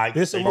taking more- bikes,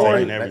 There's they some more.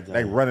 taking they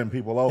everything. running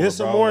people over. There's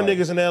some bro. more Like,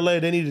 niggas in LA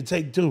they need to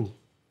take too.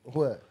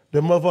 What? The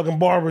motherfucking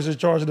barbers is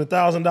charging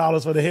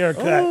 $1,000 for the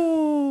haircut.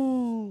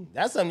 Ooh,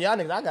 that's something y'all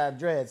niggas. I got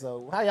dread.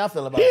 So how y'all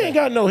feel about He that? ain't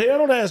got no hair.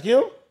 Don't ask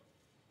him.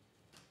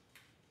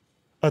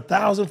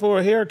 $1,000 for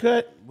a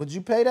haircut? Would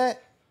you pay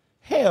that?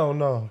 Hell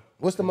no.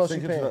 What's the most you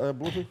sync it to paying? the,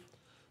 Bluetooth.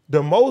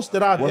 The most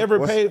that I've What- ever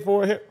what's- paid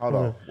for a hair. Hold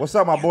on. What's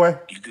up, my boy?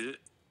 You good?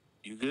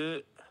 You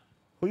good?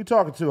 Who you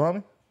talking to,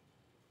 homie?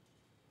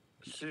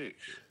 Six.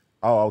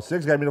 Oh,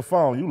 Six gave me the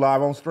phone. You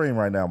live on stream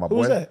right now, my boy.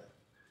 Who's that?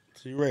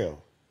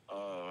 T-Rell.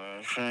 Oh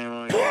man, shame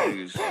on you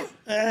niggas.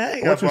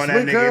 Hang What up you on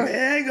that sleep, nigga. huh? Man,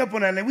 hang up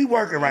on that nigga. We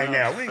working right I'm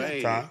now. We ain't got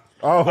faded. time.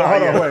 Oh,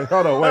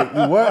 hold on, wait.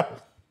 You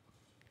what?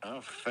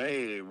 I'm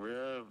faded,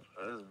 bro.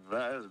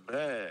 That's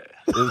bad.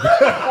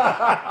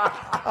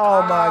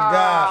 Oh my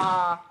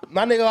God.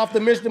 My nigga off the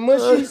Mr.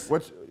 Munchies.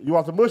 What? You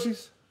want the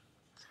mushies?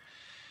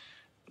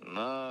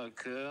 Nah,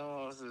 cuz I'm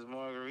on this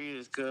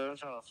margaritas, cuz I'm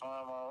trying to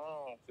find my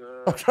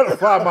room, I'm cuz. trying to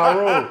find my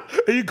room.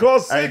 You call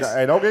Hey, Six?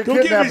 hey, don't get Don't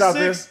give kidnapped me out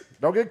there. Six.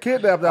 Don't get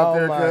kidnapped out Oh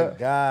there, my cuz.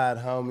 God,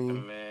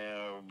 homie.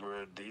 Man,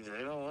 bro,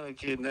 they don't want to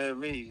kidnap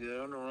me, cuz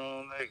I'm the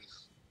wrong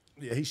niggas.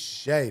 Yeah, he's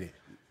shaded.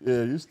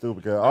 Yeah, you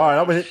stupid, cuz. All right,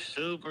 I'm gonna hit.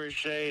 Super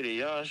shady.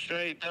 Y'all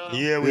straight, though?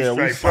 Yeah, we Yeah, we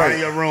straight. straight. Find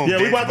your room. Yeah,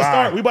 we bitch. about to Bye.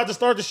 start. We about to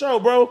start the show,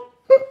 bro.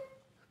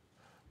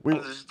 We,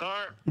 Let's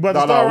start? We about to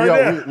no, start we,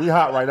 right now. we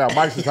hot right now.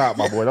 Mike's is hot,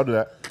 my boy. Don't do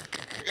that.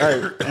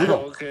 Hey, we go.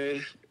 Okay.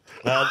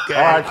 Okay. All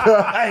right,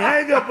 cuz. Hey,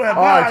 hang up on that.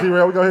 All right,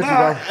 T-Rell, we gonna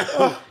hit you,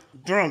 bro.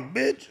 Drunk,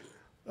 bitch.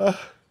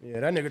 Yeah,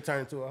 that nigga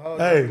turned into a whole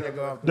Hey, nigga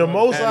off the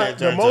most That I nigga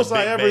the turned most to a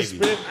I big ever baby.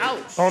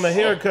 spent on a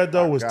haircut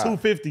though was God.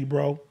 $250,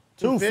 bro.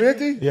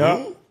 250?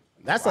 Yeah,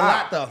 That's a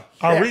lot though.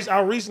 I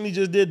recently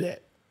just did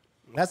that.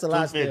 That's a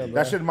lot still, 250.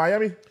 bro. That shit in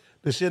Miami?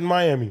 The shit in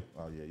Miami.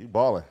 Oh yeah, you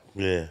balling.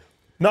 Yeah.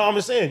 No, I'm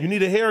just saying, you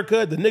need a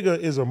haircut. The nigga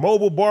is a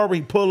mobile barber.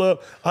 He pull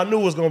up. I knew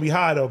it was gonna be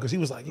high though, because he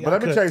was like, yeah, But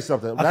let me tell you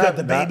something. I Now- cut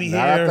the baby now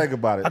that I hair. think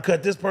about it. I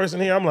cut this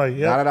person here. I'm like, Now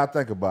yeah. that I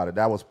think about it,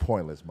 that was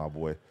pointless, my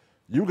boy.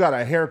 You got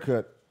a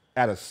haircut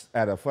at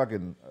a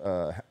fucking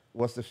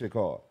what's this shit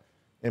called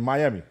in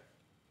Miami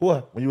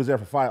What? when you was there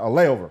for a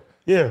layover.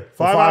 Yeah,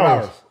 For 5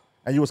 hours.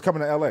 and you was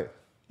coming to LA.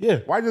 Yeah.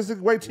 Why just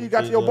wait till you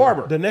got to your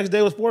barber? The next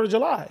day was 4th of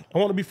July. I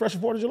want to be fresh for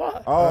 4th of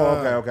July. Oh,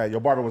 okay. Your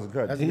barber wasn't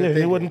cutting. That's a Yeah, good he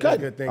thinking. wasn't That's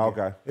cutting. good thinking.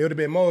 Okay. It would have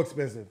been more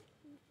expensive.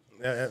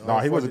 No,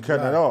 he wasn't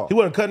cutting at all. He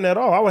wasn't cutting at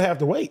all. I would have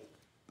to wait.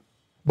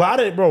 But I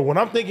didn't, bro. When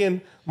I'm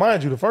thinking,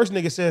 mind you, the first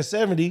nigga said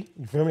 70.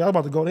 You feel me? I was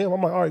about to go to him.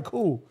 I'm like, all right,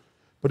 cool.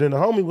 But then the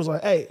homie was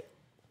like, hey,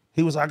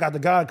 He was like, I got the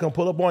guy to come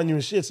pull up on you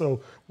and shit.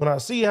 So when I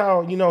see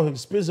how, you know,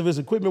 expensive his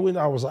equipment was,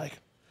 I was like,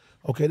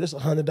 okay, this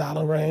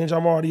 $100 range.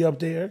 I'm already up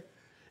there.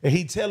 And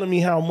he telling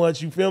me how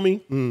much, you feel me?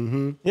 Mm-hmm.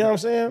 You know what I'm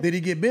saying? Did he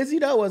get busy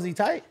though? Was he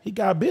tight? He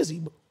got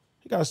busy.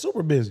 He got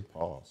super busy.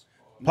 Pause.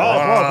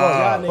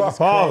 Y'all niggas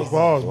Pause.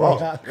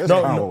 crazy. This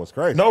combo was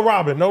crazy. No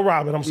robbing.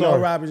 I'm sorry. No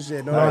robbing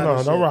shit. No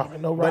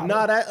robbing. But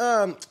no,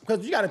 that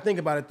because you got to think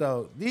about it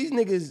though. These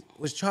niggas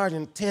was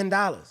charging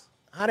 $10.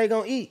 How they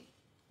gonna eat?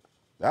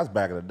 That's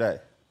back in the day.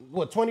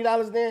 What,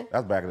 $20 then?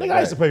 That's back in the Nigga, day. I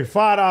used to pay $5,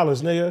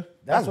 nigga.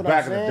 That's what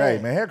back I'm in the saying.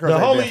 day, man. The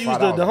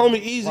Haircuts.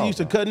 homie Easy used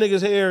to cut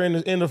niggas' hair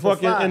in the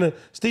fucking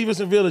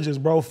Stevenson Villages,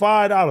 bro.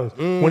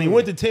 $5. When he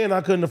went to 10,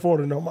 I couldn't afford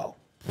it no more.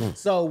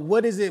 So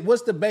what is it?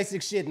 What's the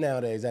basic shit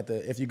nowadays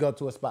if you go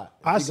to a spot?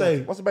 I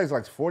say What's the base,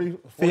 like 40,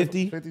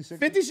 50? 60?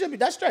 50 should be.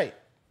 That's straight.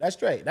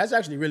 That's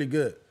actually really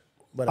good.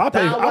 But I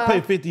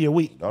pay 50 a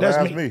week. Don't That's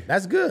ask me.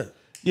 That's good.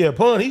 Yeah,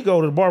 Pun, he go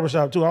to the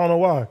barbershop too. I don't know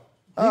why. You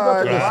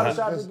go to the Yeah,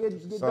 barbershop to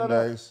get some done up?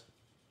 days.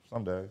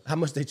 Some days. How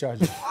much they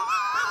charge you?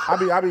 I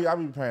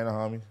be paying a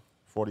homie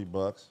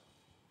 $40.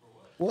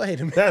 Wait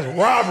a minute. That's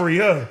robbery,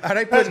 huh? Are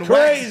they That's putting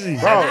crazy.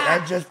 Bro,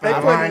 that's just They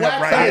line putting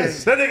up right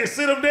wax here. That nigga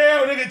sit him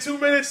down, nigga, 2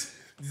 minutes.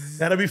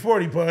 That'll be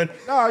 40, Pun.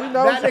 No, you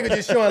know. That nigga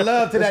just showing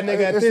love to that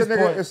nigga at it's this the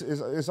nigga,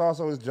 point. It's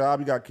also his job.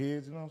 You got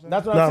kids, you know what I'm saying?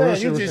 That's what Nah, I'm real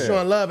saying. You shit, just real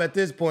showing love at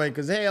this point,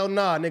 because hell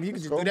nah, nigga, you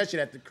can just do that shit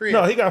at the crib.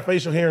 No, he got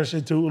facial hair and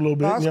shit too, a little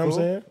bit. No, You know it's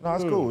what I'm saying? No,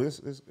 it's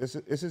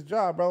cool. It's his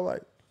job, bro.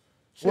 Like,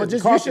 shit, Well, the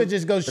just cost you should of-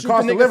 just go the shoot the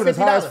cost of nigga living is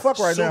high as $50. fuck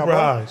right now, Super bro.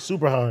 high,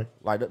 super high.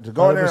 Like to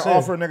go in there and 100%.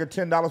 offer a nigga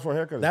 $10 for a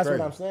haircut. That's is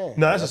what crazy. I'm saying.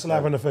 No, that's a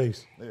slap in the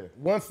face.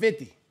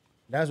 $150.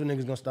 That's what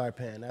niggas gonna start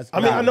paying. That's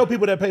I mean, I know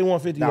people that pay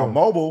 150. Now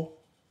though.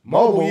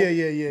 Mobile, yeah,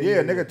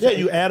 nigga. Yeah,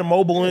 you add a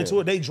mobile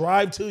into it. They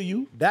drive to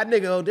you. That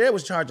nigga over there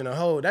was charging a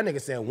whole. That nigga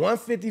said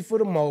 $150 for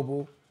the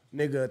mobile,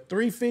 nigga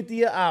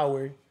 $350 an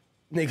hour.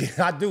 Nigga,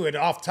 I do it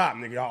off top,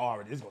 nigga. Y'all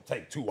already. It's gonna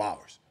take 2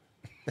 hours.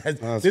 This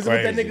is what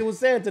that crazy. nigga was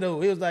saying to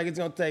them. He was like, it's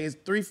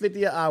 $350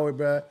 an hour,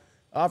 bro.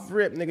 Off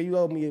rip, nigga. You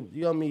owe me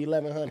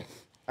 $1,100.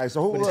 Hey,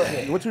 so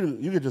what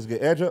you could just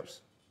get edge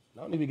ups?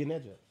 I don't even get an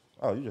edge up.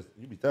 Oh, you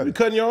be You thugging.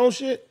 cutting your own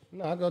shit?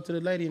 No, I go to the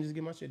lady and just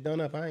get my shit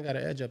done up. I ain't got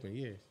an edge up in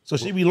years. So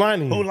she be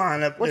lining Who you.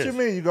 line up What this? you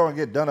mean you go and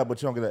get done up,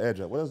 but you don't get an edge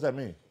up? What does that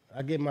mean?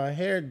 I get my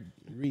hair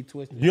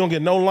retwisted. You don't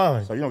get no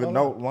line. So you don't get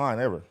no line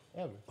ever.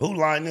 Ever. Who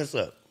line this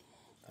up?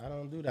 I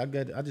don't do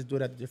that. I just do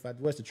it if I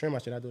was to trim my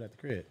shit, I do it at the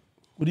crib.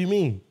 What do you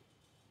mean?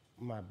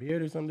 My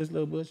beard or something, this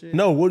little bullshit.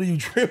 No, what are you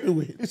trimming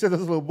with? He said this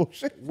little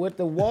bullshit. With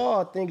the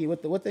wall thingy,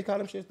 what they call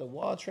them shits, the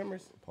wall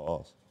trimmers.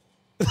 Pause.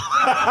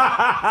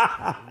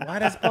 Why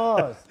that's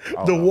pause?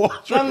 The wall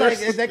I'm like,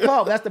 trimmers. they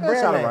call that's the brand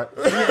sounded name. right.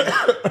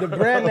 Yeah, the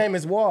brand name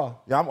is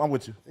Wall. Yeah, I'm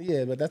with you.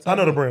 Yeah, but that's I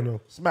know the brand though.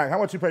 Smack, how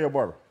much you pay your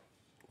barber?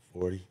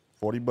 40.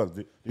 $40.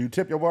 Do you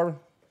tip your barber?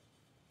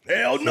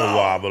 Hell no. A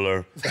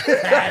wobbler.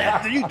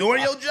 You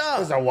doing your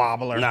job. It's a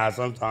wobbler. Nah,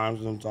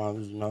 sometimes,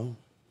 you know.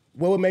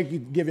 What would make you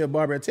give your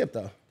barber a tip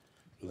though?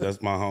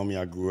 That's my homie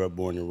I grew up,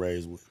 born and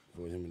raised with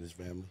him and his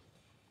family.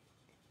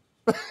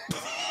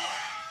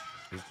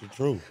 It's the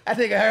truth. I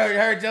think I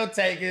heard your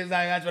take. It's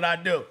like that's what I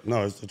do.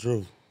 No, it's the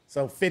truth.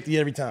 So 50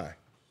 every time.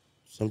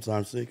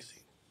 Sometimes 60,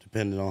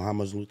 depending on how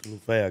much Luther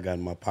Lufe I got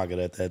in my pocket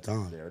at that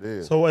time. There it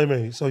is. So wait a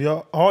minute.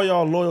 So all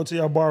y'all loyal to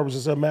y'all barbers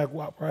except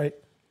MackWop, right?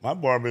 My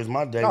barber is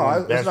my day No, one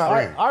it's best not.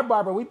 friend. Our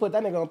barber, we put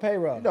that nigga on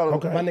payroll. You know,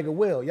 Okay. My nigga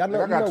Will. Y'all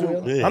know, I got you know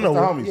two. Will. Yeah. I know.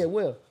 Both the homies. Yeah,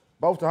 Will.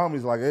 Both the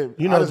homies, like,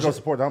 You know, I just go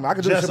support the homies. I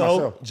can do the shit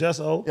myself. Just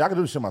Yeah, I can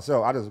do the shit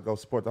myself. I just go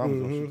support the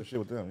homies and shoot the shit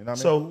with them. You know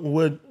what I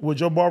mean? So would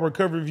your barber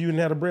cover if you didn't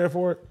have the bread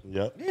for it?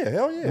 Yep. Yeah,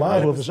 hell yeah.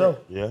 Mine would for sure.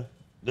 Yeah.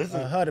 This is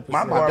 100%.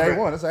 my My barber. day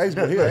one. That's an ace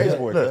boy. He an ace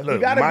boy. Look, man.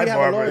 gotta my be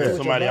having barber loyalty is with your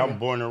somebody barber. I'm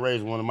born and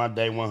raised, one of my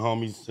day one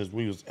homies since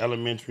we was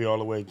elementary all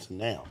the way to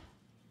now.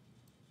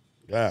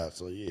 Yeah,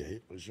 so yeah,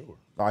 for sure.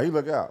 Nah, he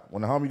look out.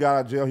 When the homie got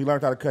out of jail, he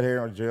learned how to cut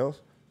hair in jails.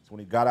 So when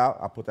he got out,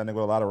 I put that nigga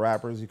with a lot of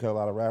rappers. He cut a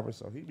lot of rappers,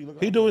 so he be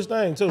looking. He out. do his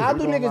thing too. How do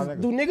doing my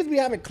niggas be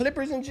having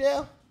clippers in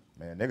jail?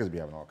 Man, niggas be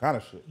having all kind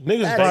of shit.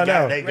 Niggas That find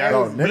out. They got,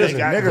 Yo, they niggas-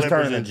 got niggas clippers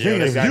turning in to jail. They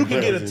genius. got You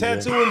can get a clippers in jail.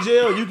 tattoo in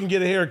jail. You can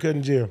get a haircut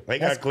in jail. They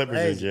That's got clippers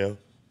crazy. in jail.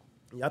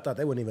 I thought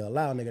they wouldn't even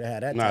allow a nigga to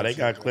have that. Nah, type they of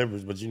got shit.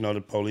 clippers, but you know the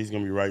police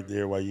gonna be right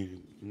there while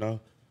you know.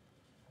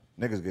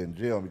 Niggas get in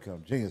jail and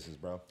become geniuses,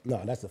 bro.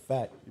 No, that's a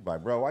fact. You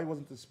like, bro, why you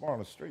wasn't this smart on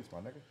the streets, my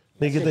nigga?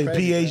 They get shit their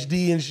crazy,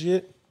 PhD and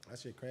shit. That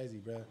shit crazy,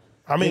 bro.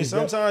 I mean, Niggas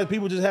got- sometimes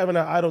people just having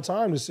that idle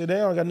time to sit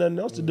down, got nothing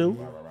else to do.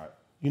 Right.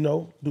 You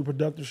know, do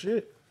productive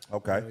shit.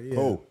 Okay, yeah.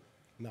 cool.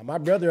 Now my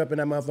brother up in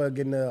that motherfucker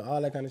getting all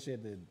that kind of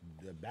shit, the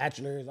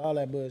bachelors, all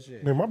that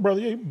bullshit. Man, my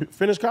brother, yeah, he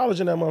finished college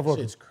in that motherfucker.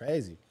 Shit's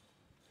crazy.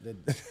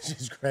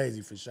 Shit's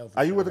crazy for sure.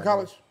 Are you with the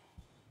college?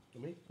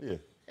 Me? Yeah.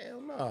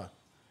 Hell no.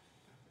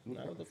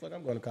 Nah, what the fuck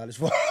I'm going to college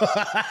for?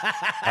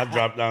 I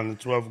dropped down in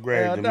 12th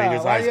grade, Hell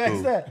Dominguez Why High you ask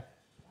School. that?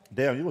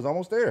 Damn, you was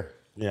almost there.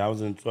 Yeah, I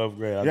was in 12th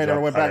grade. You ain't never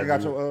went back and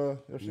got your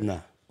shit? Nah,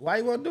 Why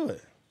you want to do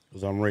it?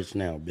 because I'm rich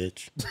now,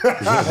 bitch.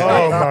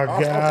 Oh my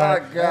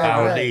God.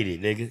 I don't need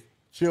it, nigga.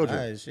 Children,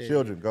 Alright, shit.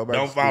 children, go back.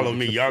 Don't to school. follow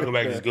me. Y'all go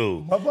back to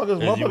school.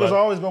 Motherfuckers As you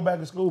always about- go back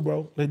to school,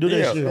 bro. They do that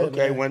Yeah, shit.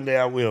 okay, one day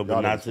I will, but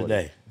Y'all not niggas funny.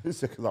 today. He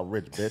said, "Cause I'm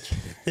rich, bitch."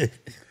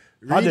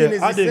 Reading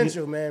is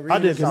essential, man. I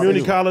Reading did is community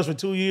essential. college for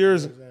 2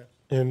 years,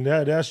 and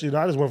that shit,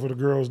 I just went for the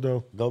girls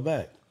though. Go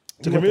back.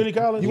 To community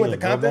college? You went to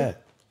Go Compton?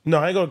 back. No,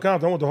 I ain't go to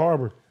Compton. I went to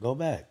Harvard. Go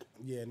back.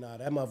 Yeah, nah,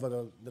 that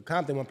motherfucker, the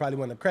Compton one probably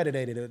wasn't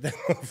accredited. That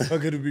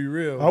motherfucker to be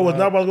real. I was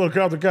not about to go to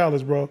Compton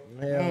College, bro.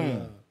 Hell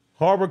no.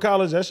 Harvard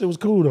College, that shit was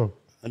cool though.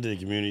 I did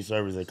community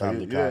service at So you,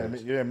 Compton you didn't,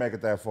 College. you didn't make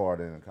it that far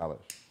then in college.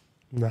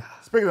 Nah.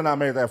 Speaking of not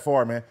making it that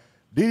far, man,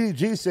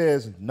 DDG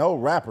says no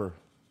rapper,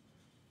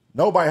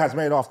 nobody has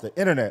made it off the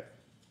internet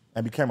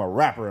and became a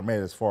rapper and made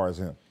it as far as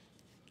him.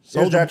 Is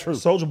that true?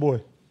 Soldier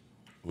Boy.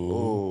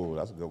 Ooh,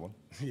 that's a good one.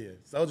 Yeah,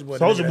 Soldier Boy.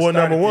 Soldier Boy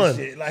number one.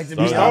 Like to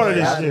He be started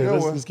this That's a shit. good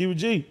Let's, one. let's keep it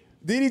G.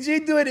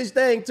 DDG doing his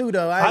thing too,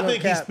 though. I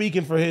think he's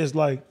speaking for his,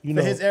 like, you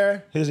know. his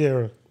era? His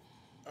era.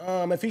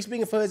 If he's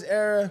speaking for his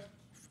era,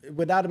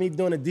 without me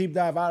doing a deep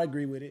dive, I'd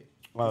agree with it.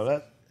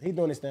 Oh, He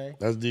doing his thing.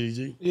 that's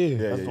DDG? Yeah.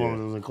 That's the one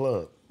that was in the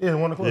club. Yeah,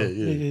 1 o'clock. Yeah,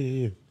 Yeah, yeah.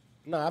 yeah, yeah.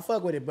 Nah, I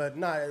fuck with it, but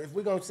nah, if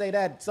we're gonna say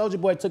that, Soldier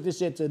Boy took this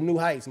shit to new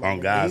heights, man. On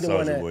God, He the one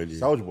Soldier that Boy did.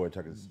 Soldier Boy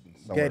took it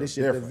somewhere gave this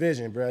shit different. the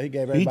vision, bro. He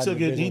gave He everybody took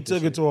the it. vision He with this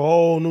took it shit. to a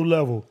whole new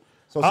level.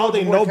 So I don't Soldier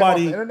think Boy came off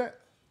nobody. the internet?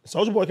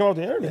 Soldier Boy came off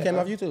the internet. He came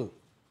off YouTube.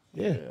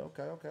 Yeah.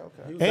 Okay.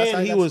 That's how And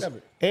he he got was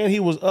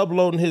discovered.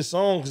 uploading his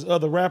songs to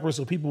other rappers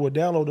so people would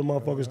download the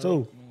motherfuckers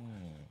too.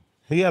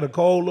 He had a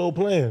cold little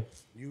plan.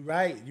 You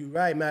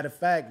right. Matter of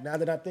fact, now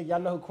that I think, y'all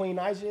know who Queen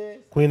Aisha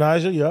is? Queen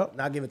Aisha, yep.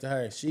 Now I'll give it to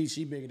her.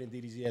 She bigger than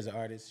DDG as an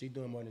artist. She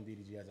doing more than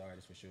DDG as an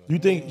artist for sure. You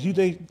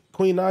think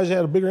Queen Aisha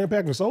had a bigger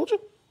impact than Soldier?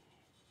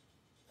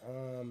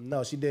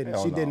 No, she didn't.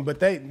 Hell She no. didn't. But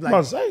they I'm about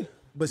like. to say.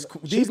 But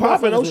She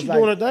popping, though. motherfuckers She was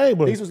doing her thing,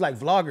 but- these was like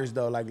vloggers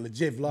though, like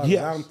legit vloggers.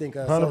 Yes, I don't think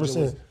 100%.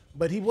 Soulja was.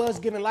 But he was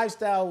giving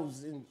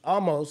lifestyles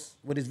almost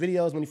with his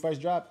videos when he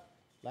first dropped.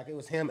 Like it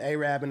was him,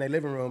 A-Rab in their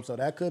living room, so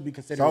that could be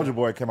considered. Soldier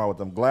Boy came out with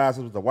them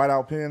glasses with the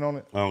whiteout pen on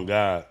it. On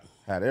God.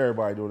 Had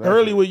everybody doing that.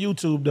 Early shit. with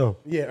YouTube though.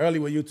 Yeah, early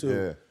with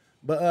YouTube. Yeah.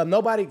 But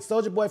nobody,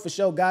 Soldier Boy for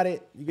sure got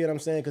it. You get what I'm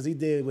saying? Because he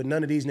did what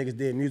none of these niggas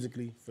did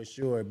musically for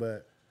sure.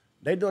 But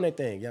they doing their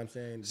thing. You know what I'm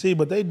saying? See,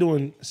 but they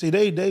doing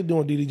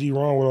DDG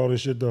wrong with all this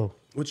shit though.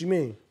 What you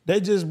mean? They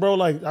just, bro,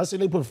 like I seen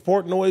they put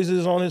fork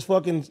noises on his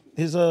fucking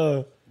his You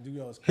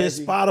know, it's his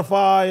crazy.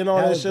 Spotify and all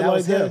that shit like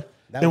was him.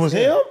 that. It was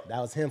him?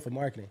 That was him for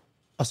marketing.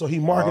 Oh, so he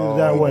marketed it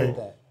that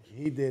way.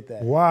 He did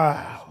that.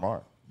 Wow.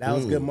 Smart. That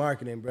was good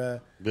marketing,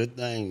 bruh. Good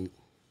thing.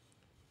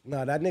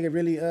 No, that nigga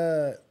really,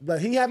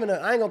 but he having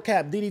I ain't gonna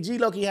cap, DDG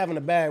low-key having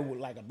a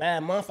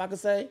bad month, I could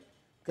say.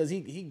 Cause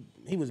he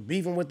was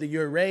beefing with the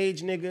Your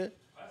Rage nigga.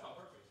 That's on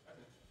purpose.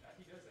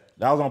 He does that.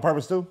 That was on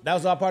purpose too? That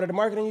was all part of the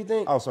marketing, you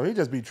think? Oh, so he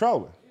just be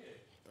trolling.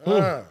 Uh. This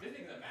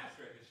nigga's a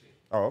master at this shit.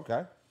 Oh,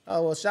 okay.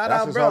 Oh, well, shout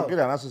That's out, his bro. whole, get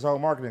out. That's his whole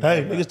marketing.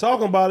 Hey, campaign. niggas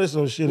talking about it,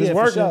 so shit, it's Yeah,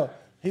 for working. sure.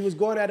 He was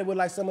going at it with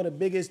like some of the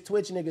biggest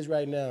Twitch niggas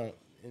right now.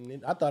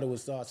 And I thought it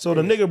was sauce. So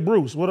the nigga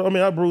Bruce,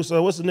 not Bruce,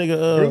 what's the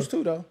nigga? Bruce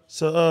too, though.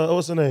 So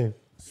what's the name?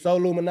 So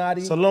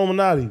Illuminati.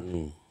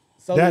 Solominati.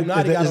 So that-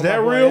 Illuminati is got that- on is that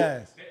my boy real?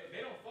 ass. They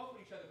don't fuck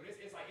with each other, but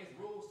it's like it's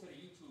rules to the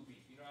YouTube beef.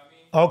 You know what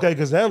I mean? Okay,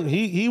 because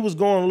he was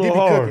going a He little be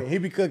hard. cooking. He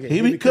be cooking.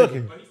 He be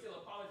cooking. But he still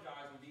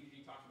apologized when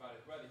DDG talked about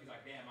his brother. He's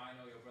like, damn, I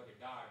know your brother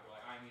died, but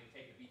like I didn't mean to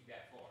take the beef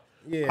that far.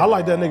 Yeah. I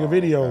like that nigga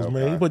videos, okay,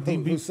 man. He put Who,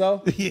 DB.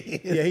 so?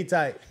 Yeah. Yeah, he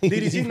tight.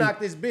 DDG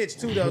knocked this bitch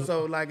too though,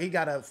 so like he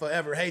got a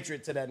forever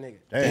hatred to that nigga.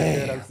 Damn.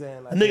 You know what I'm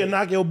saying? Like, A nigga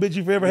knock your bitch,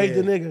 you forever hate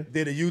the yeah. nigga.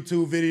 Did a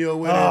YouTube video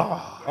with him.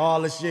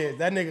 All the shit.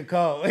 That nigga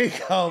cold. He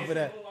cold for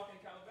that. Walking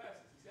in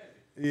Calabasas,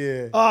 he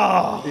says it.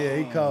 Oh. Yeah,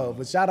 he cold.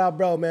 But shout out,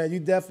 bro, man. You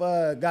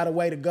got a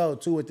way to go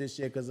too with this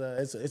shit, cause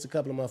it's a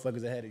couple of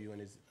motherfuckers ahead of you in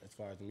this, as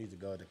far as the music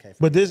goes that came from.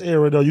 But this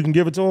era though, you can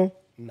give it to him.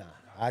 Nah,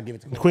 I give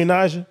it to Queen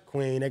Aisha.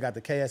 Queen. They got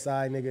the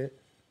KSI nigga.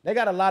 They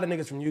got a lot of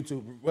niggas from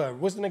YouTube.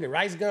 What's the nigga?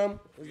 Rice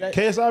Gum? Is that?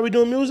 KSI be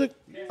doing music.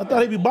 I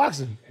thought he be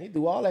boxing. He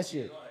do all that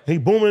shit. He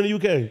booming in the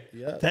UK.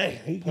 Yeah. Dang.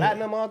 He,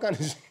 Platinum, all kind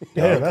of shit.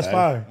 yeah, that's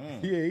fire.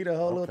 Yeah, he the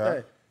whole little Okay.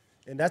 thing.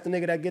 And that's the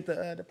nigga that get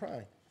the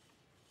prime.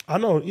 I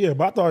know. Yeah,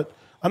 but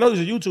I know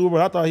he's a YouTuber.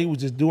 But I thought he was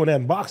just doing that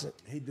in boxing.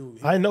 He do.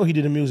 I didn't know he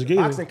did the music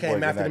either. Boxing Boy, came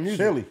getting after the that music.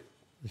 chili.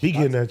 He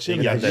getting that He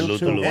shit. got that YouTube.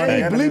 little And And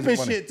he that bleeping nigga's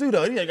funny. shit too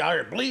though. He like out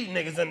here bleeding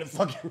niggas in the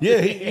fucking.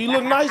 Yeah, he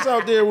look nice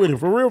out there with it.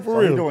 For real, for So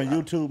real. he doing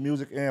YouTube,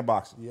 music, and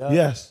boxing.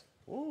 Yes.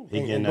 He And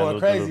getting that going little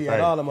crazy at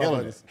all the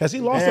Killing motherfuckers. Has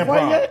he lost And a fight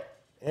prom. yet?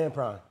 And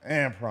prime.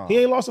 And prom. He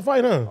ain't lost a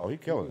fight, huh? Oh, he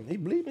killing it. He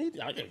bleeding.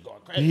 He out here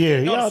going crazy. Yeah,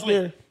 he Go to out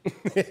sleep.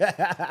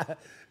 there.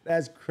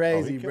 That's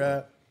crazy, killing bro.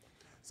 it.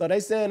 So they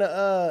saying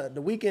the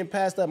Weeknd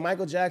passed up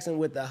Michael Jackson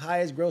with the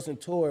highest grossing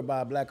tour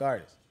by a black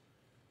artist.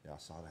 Y'all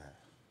saw that.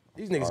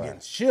 These niggas getting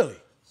chilly.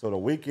 So the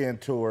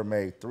Weekend tour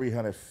made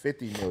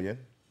 $350 million,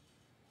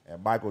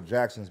 and Michael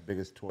Jackson's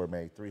biggest tour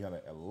made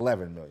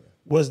 $311 million.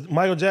 Was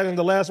Michael Jackson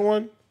the last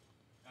one?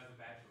 That's a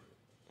bad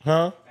tour.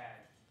 Huh?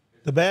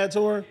 The bad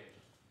tour?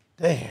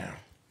 Damn.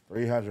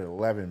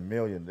 $311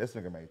 million. This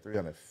nigga made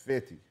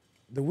 $350.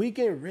 The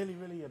Weeknd really,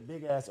 really a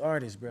big ass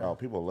artist, bro. Bro,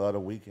 people love the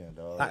Weekend,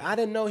 dog. Like, I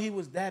didn't know he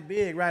was that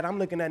big, right? I'm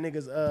looking at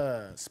niggas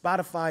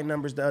Spotify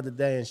numbers the other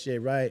day and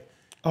shit, right?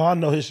 Oh, I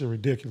know his shit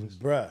ridiculous.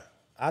 Bruh,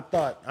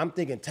 I'm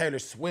thinking Taylor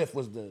Swift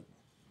was the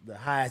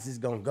highest it's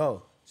gonna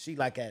go. She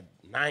like at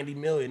 90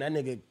 million. That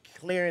nigga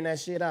clearing that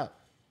shit out.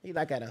 He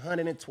like at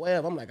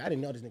 112. I'm like, I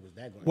didn't know this nigga was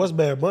that going. What's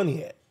Bad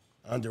Bunny at?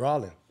 Under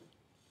all in.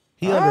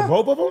 He under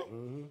both of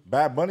them?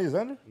 Bad Bunny is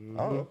under?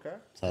 Oh, okay.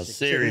 How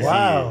serious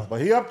Wow. he is.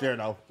 But he up there,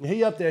 though.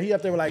 He up there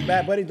with like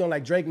Bad Bunny doing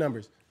like Drake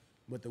numbers.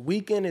 But the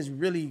Weeknd is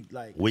really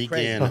like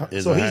Weekend crazy.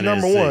 is So he's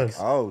number 106.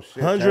 one. Oh,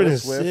 shit.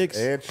 106. Taylor Swift,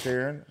 Ed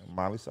Sheeran, and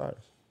Miley Cyrus.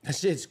 That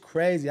shit's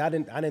crazy. I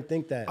didn't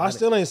think that. I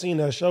still ain't seen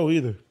that show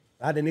either.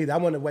 I didn't either. I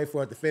wanted to wait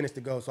for it to finish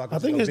to go so I could I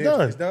think just it's go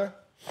binge. done.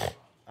 It's done?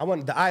 I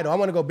want The Idol. I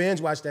want to go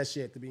binge watch that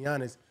shit, to be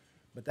honest.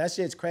 But that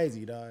shit's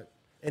crazy, dog.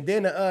 And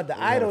then the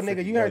Idol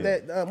nigga, you heard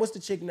that, what's the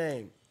chick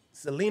name?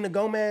 Selena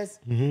Gomez?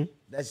 Mm-hmm.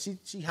 That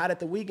she hot at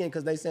the Weekend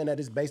because they saying that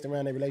it's based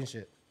around their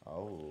relationship.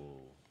 Oh.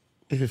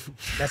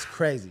 That's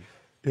crazy.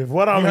 If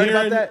what I'm You heard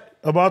hearing about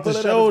about that?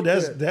 the Pull it up, show,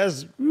 it's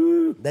that's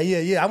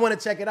Yeah, I want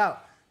to check it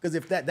out. Because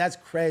if that's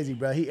crazy,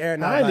 bro. He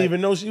airing out I didn't like,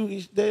 even know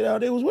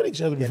they was with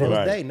each other Yeah, before. they was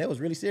Right. dating. They was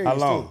really serious How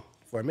long? too.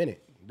 For a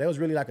minute. They was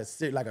really like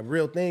a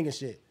real thing and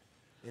shit.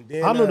 And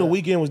then I knew the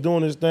Weeknd was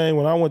doing this thing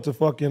when I went to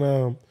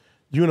fucking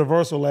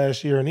Universal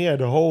last year, and he had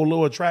the whole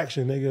little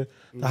attraction, nigga,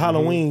 the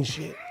Halloween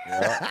shit.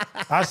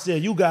 I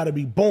said, you got to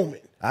be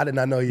booming. I did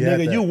not know you had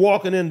Nigga, that. you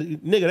walking in,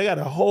 nigga, they got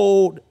a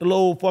whole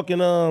little fucking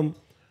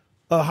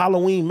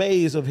Halloween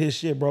maze of his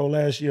shit, bro,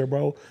 last year,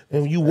 bro.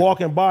 And when you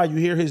walking by, you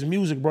hear his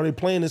music, bro. They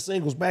playing the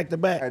singles back to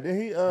back. And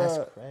then he,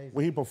 crazy.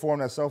 when he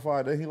performed at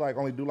SoFi, did he like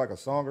only do like a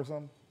song or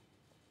something?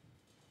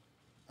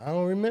 I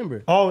don't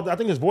remember. Oh, I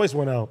think his voice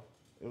went out.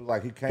 It was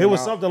like he came It was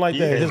out- something like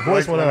Yeah, that. His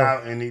voice went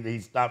out. and he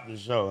stopped the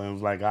show and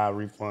was like, I'll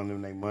refund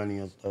them their money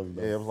and stuff.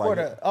 Yeah, it was For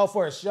like,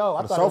 for a show.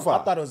 I the thought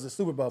SoFi. it was the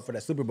Super Bowl for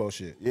that Super Bowl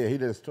shit. yeah, he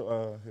did his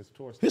tour.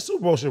 His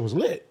Super Bowl shit was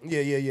lit.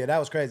 Yeah. That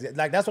was crazy.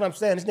 Like that's what I'm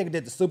saying. This nigga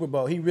did the Super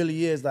Bowl. He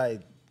really is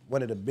like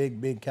one of the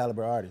big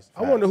caliber artists.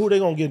 I wonder who they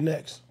gonna get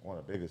next. One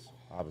of the biggest,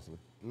 obviously.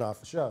 No,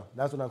 for sure.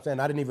 That's what I'm saying.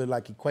 I didn't even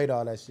like equate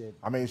all that shit.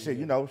 I mean, shit,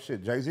 you know,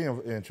 shit, Jay-Z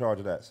in charge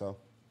of that, so,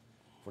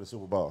 for the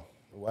Super Bowl.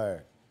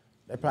 Word.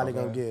 They probably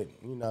gonna get,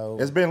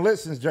 It's been lit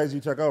since Jay-Z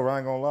took over, I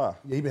ain't gonna lie.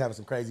 yeah, he been having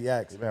some crazy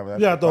acts. He been having that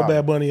You gotta shit throw popping.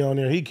 Bad Bunny on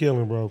there. He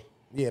killing, bro.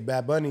 Yeah,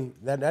 Bad Bunny.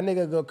 That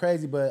nigga go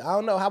crazy, but I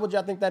don't know. How would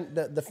y'all think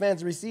that the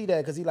fans receive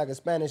that? Because he like a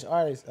Spanish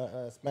artist,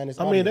 Spanish.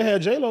 I mean, they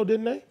had J-Lo,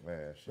 didn't they?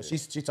 Man, shit. But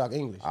she talk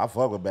English. I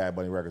fuck with Bad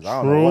Bunny records.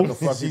 I don't know what the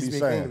fuck She he be speak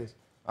saying. English.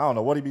 I don't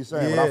know what he be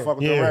saying, but I Yeah. fuck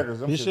with the records.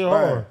 Them His shit's shit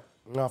bad. hard.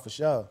 No, for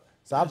sure.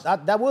 So I,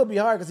 that would be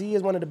hard because he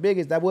is one of the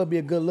biggest. That would be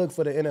a good look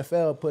for the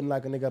NFL, putting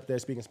like a nigga up there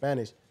speaking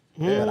Spanish.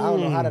 But I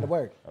don't know how that'd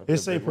work. It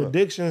say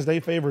predictions. They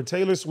favor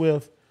Taylor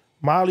Swift,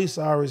 Miley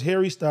Cyrus,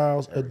 Harry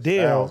Styles,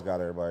 Adele, Styles got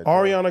everybody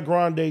Ariana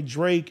Grande,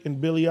 Drake, and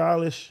Billie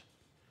Eilish.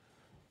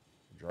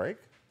 Drake?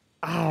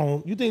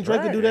 You think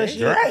Drake could do that shit?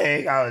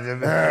 Drake. I was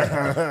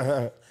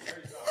just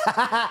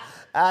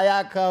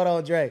Y'all called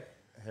on Drake.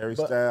 Harry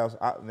Styles.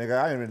 Nigga,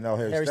 I didn't even know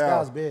Harry Harry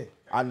Styles. Styles big.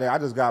 I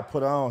just got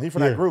put on. He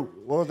from Yeah. that group.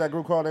 What was that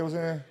group called they was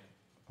in?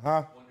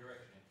 Huh?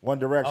 One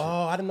Direction.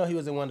 Oh, I didn't know he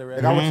was in One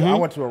Direction. Nigga, I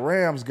went to a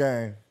Rams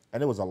game,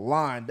 and it was a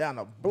line down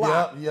the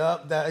block.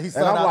 Yup. He And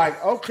sold I'm out.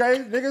 like, okay,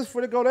 niggas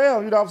finna go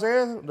down. You know what I'm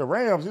saying? The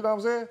Rams, you know what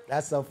I'm saying?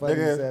 That's so funny. you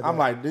Nigga, said I'm that.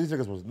 like, these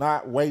niggas was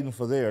not waiting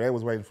for there. They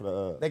was waiting for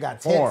the they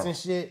got forum. tents and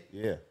shit.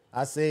 Yeah.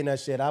 I seen that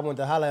shit. I went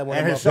to holler at one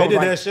And of his them. show They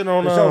was did like, that shit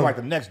on, his show was like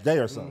the next day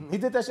or something. He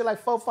did that shit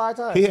like 4-5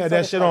 times. He had that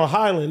told shit us, on like,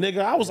 Highland, nigga.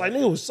 I was like,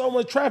 nigga, was so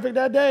much traffic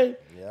that day.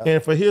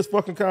 And for his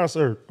fucking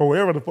concert, or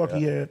wherever the fuck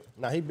he had.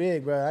 Nah, he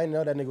big, bro. I didn't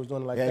know that nigga was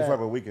doing it like He ain't that. fuck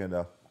with Weekend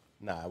though.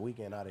 Nah,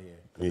 Weekend out of here.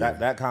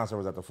 That concert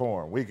was at the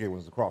Forum. Weekend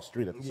was across the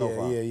street at the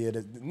SoFi. Yeah.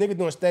 The nigga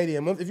doing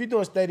stadium. If you're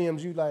doing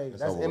stadiums, you like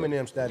that's over with.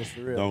 Eminem status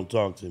for real. Don't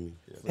talk to me.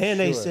 And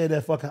they sure. said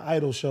that fucking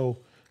Idol show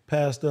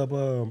passed up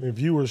in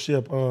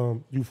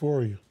viewership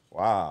Euphoria.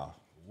 Wow.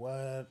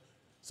 What?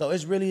 So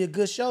it's really a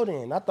good show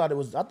then. I thought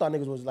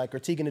niggas was like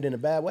critiquing it in a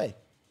bad way.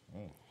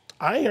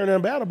 I ain't hearing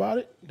nothing bad about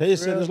it. They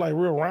said it's like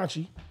real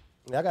raunchy.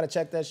 Yeah, I gotta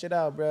check that shit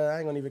out, bro. I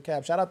ain't gonna even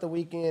cap. Shout out the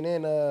Weekend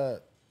and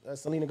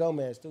Selena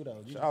Gomez too,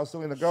 though. Shout out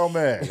Selena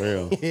Gomez.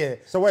 Real. Yeah,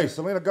 So wait,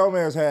 Selena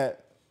Gomez had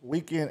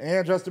Weekend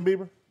and Justin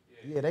Bieber?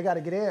 yeah, they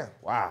gotta get in.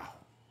 Wow.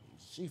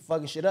 She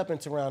fucking shit up in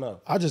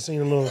Toronto. I just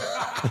seen a little.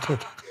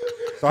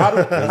 So how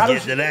Let's do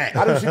get to that.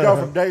 how did she go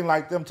from dating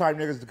like them type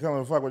niggas to come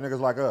and fuck with niggas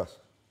like us?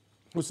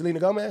 Who's Selena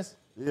Gomez?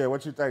 Yeah,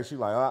 what you think? She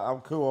like, I'm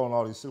cool on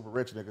all these super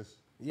rich niggas.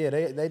 Yeah,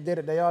 they did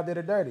it. They all did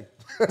it dirty.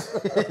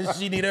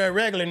 She need her a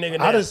regular nigga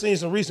now. I just seen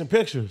some recent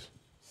pictures.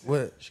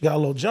 What? She got a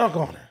little junk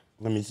on her.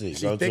 Let me see.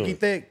 She Go to thicky it.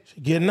 thick.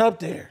 She getting up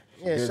there.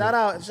 Yeah, shout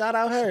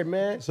out her,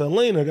 man.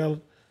 Selena got, you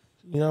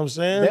know what I'm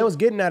saying? They was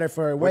getting at her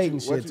for her What weight you-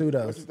 and what shit you- too,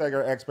 though. What you think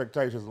her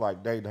expectations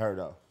like dating her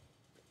though?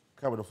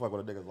 Coming to fuck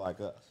with a niggas like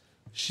us.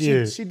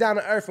 Shit. She down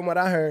to earth from what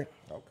I heard.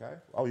 Okay.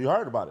 Oh, you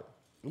heard about it?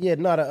 Yeah,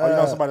 no, Oh, you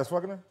know somebody that's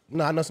fucking her?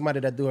 No, I know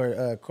somebody that do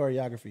her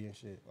choreography and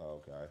shit.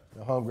 Okay.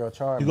 The homegirl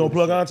Charm. You gonna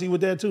plug Auntie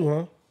with that too,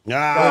 huh?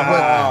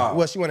 Ah,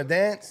 What, she want to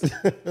dance?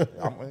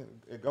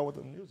 It go with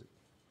the music.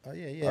 Oh,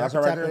 yeah. that's I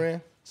her can right tap her there?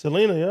 in.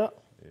 Selena, yeah.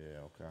 Yeah,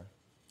 okay.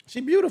 She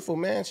beautiful,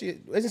 man.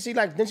 Isn't she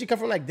like, didn't she come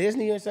from like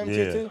Disney or something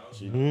shit yeah. too?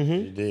 She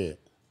did.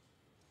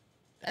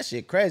 That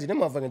shit crazy. Them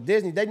motherfucking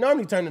Disney, they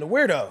normally turn into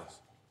weirdos.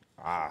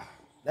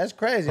 That's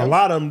crazy. A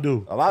lot of them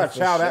do. A lot of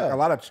child sure. a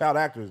lot of child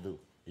actors do.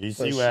 You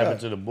see For what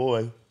happened sure. to the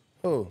boy,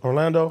 Who?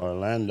 Orlando.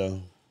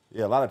 Orlando.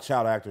 Yeah, a lot of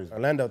child actors. You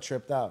Orlando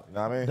tripped out.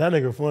 know what I mean? That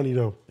nigga funny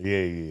though.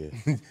 Yeah.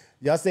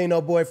 Y'all seen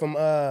no boy from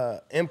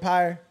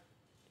Empire?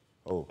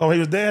 Oh, he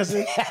was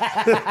dancing.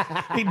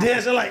 He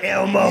dancing like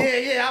Elmo.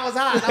 Yeah, I was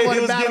hot. I He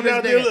wanted was to battle getting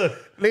out this there, nigga.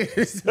 Look at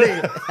this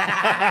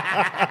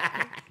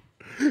nigga.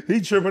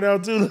 He tripping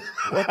out too.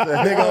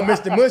 Nigga on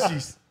Mr.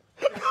 Munchies.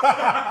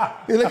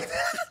 He look-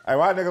 Hey,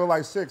 why nigga look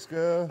like Syxx,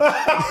 girl?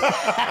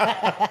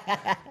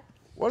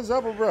 What is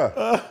up with bro?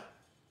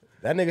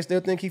 That nigga still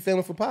think he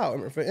filming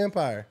for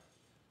Empire.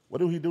 What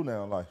do he do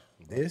now in life?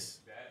 This?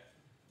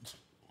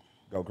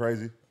 Go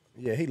crazy?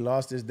 Yeah, he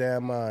lost his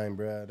damn mind,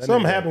 bro. That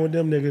Something nigga- happened with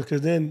them niggas,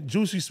 cause then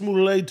Juicy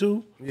Smoothie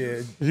too.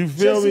 Yeah. You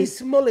feel me? Jussie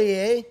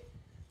Smollett.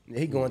 Yeah,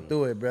 he going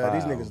through it, bro.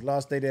 These niggas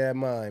lost their damn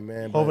mind,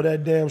 man. Over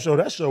that damn show.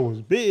 That show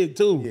was big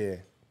too. Yeah.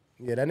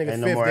 Yeah, that nigga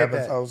Ain't Fifth no more did that.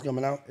 episodes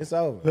coming out. It's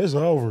over. It's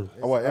over.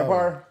 Oh, what,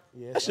 Empire?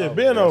 Yeah, That shit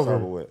been over.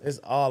 with. It's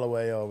all the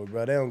way over,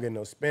 bro. They don't get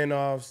no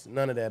spinoffs,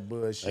 none of that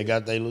bullshit. They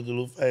got their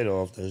little fader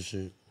off that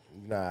shit.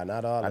 Nah,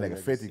 not all That of nigga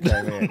them 50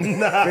 came in.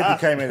 50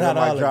 came in Not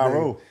like all Ja of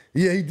them. Rule.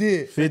 Yeah, he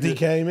did. 50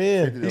 came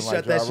in. 50 He didn't shut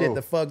like that Ja shit Rule.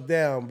 the fuck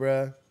down,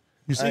 bro.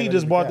 You see, I he ain't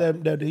just gonna bought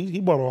be that.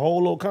 He bought a whole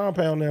little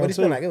compound now What he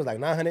too. spent like? It was like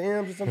 900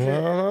 M's or some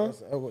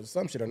shit. Or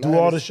some shit. Or Do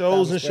all the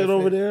shows and shit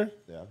over there.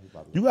 Yeah, he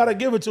about to- You gotta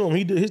give it to him.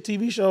 He do his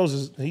TV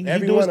shows. He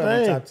Every do his one of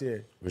them thing. top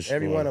tier. For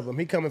Every sure. one of them.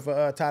 He coming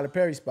for Tyler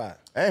Perry's spot.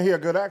 And he a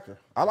good actor.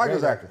 I like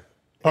his acting.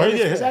 Oh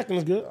yeah, his acting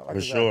is good.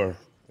 For sure.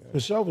 For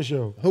sure, for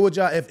sure. Who would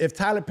y'all if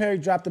Tyler Perry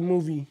dropped a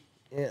movie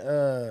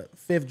and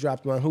Fifth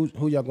dropped one?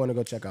 Who y'all going to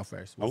go check out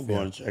first? I'm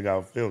going to check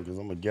out Phil because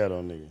I'm a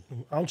ghetto nigga.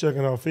 I'm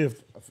checking out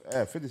Fifth.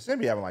 50 Cent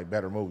be having like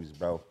better movies,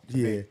 bro. To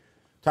Yeah. me.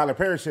 Tyler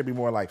Perry should be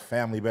more like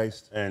family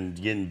based. And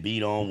getting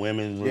beat on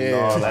women and Yeah,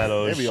 all that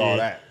old it be shit. all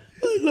that.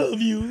 I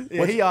love you.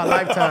 Yeah, he all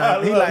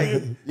Lifetime. He like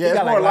Yeah, it's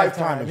got more like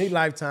Lifetime. He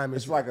Lifetime.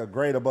 It's like a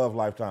grade above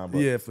Lifetime, bro.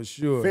 yeah, for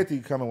sure. 50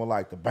 coming with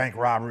like the bank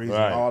robberies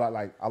Right. and all that.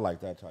 Like I like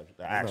that type of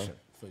the action.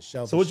 For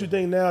sure. So what you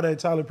think now that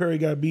Tyler Perry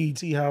got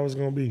BET? How it's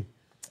gonna be?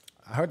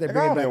 I heard they Nigga, I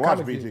bringing don't back even watch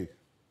Comic BT. View.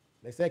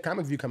 They said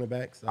Comic View coming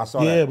back. So. I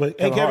saw Yeah, that. but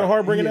ain't Kevin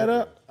Hart bringing that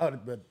up? Oh,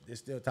 but it's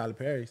still Tyler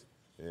Perry's.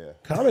 Yeah.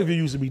 Comic View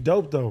used to be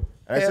dope though.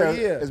 And they Hell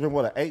said yeah. it's been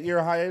what, an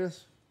 8-year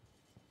hiatus?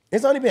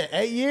 It's only been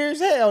 8 years?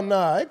 Hell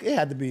no. It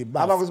had to be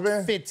about How long it's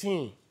been?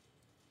 15.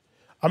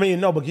 I mean,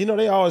 no, but you know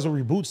they always will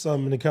reboot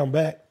something and they come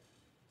back.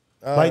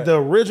 Like the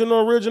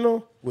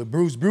original. With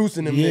Bruce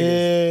and them Yeah.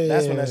 niggas.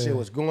 That's when that shit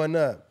was going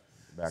up.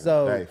 Back in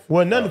So- the day.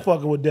 Wasn't nothing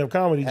fucking with Def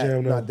Comedy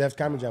Jam No, though. Def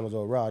Comedy Jam was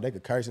all raw. They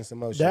could curse and some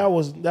more shit. That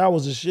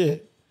was the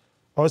shit.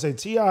 I would say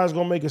T.I. is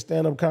gonna make a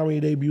stand-up comedy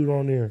debut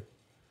on there.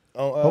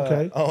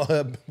 Okay.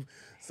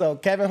 So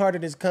Kevin Hart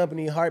and his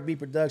company, Heartbeat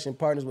Production,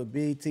 partners with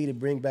BET to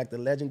bring back the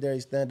legendary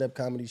stand-up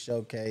comedy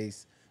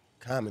showcase,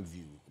 Comic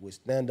View, with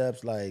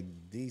stand-ups like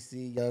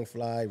DC, Young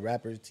Fly,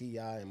 rappers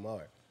T.I. and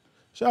more.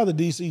 Shout out to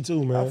DC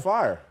too, I'm man.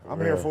 fire. I'm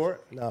here for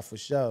it. Nah, for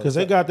sure. Because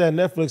they got that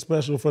Netflix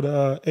special for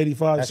the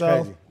 85 That's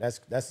South. crazy. That's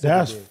super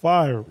That's big.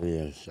 fire.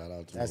 Yeah, shout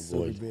out to That's my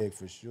super boys. big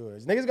for sure.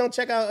 Is niggas gonna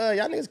check out?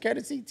 Y'all niggas care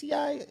to see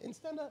T.I. in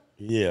stand-up?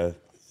 Yeah,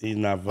 he's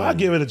not funny. I'll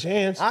give it a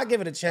chance. I'll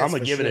give it a chance. I'm gonna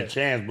for give sure. it a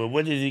chance, but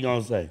what is he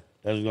gonna say?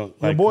 That's gonna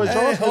The boy Hey,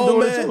 Charles been oh,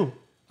 doing man. it too.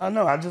 I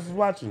know. I just was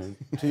watching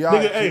it. T.I.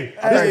 Nigga, hey, this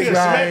T.I. nigga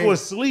Smack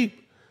was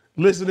asleep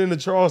listening to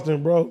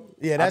Charleston, bro.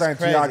 Yeah, I that's think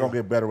crazy. T.I. gonna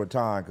get better with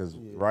time because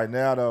right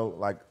now though,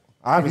 like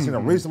I haven't seen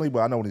him recently, but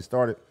I know when he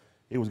started,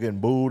 he was getting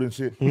booed and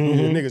shit.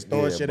 Niggas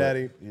throwing shit but, at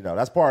him. You know,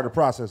 that's part of the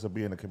process of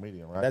being a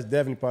comedian, right? That's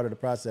definitely part of the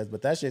process.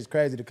 But that shit's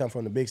crazy to come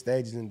from the big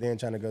stages and then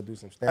trying to go do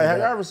some Hey, stand-up. have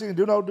you ever seen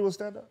DoKnow do a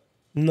stand up?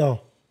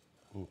 No.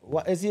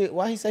 Why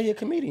he say he a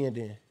comedian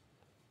then?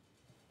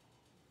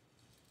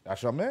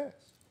 That's your man.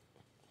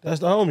 That's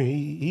the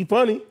homie. He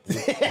funny.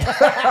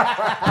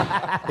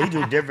 He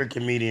do different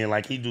comedian,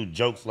 like he do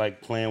jokes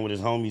like playing with his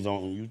homies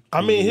on YouTube.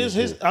 I mean and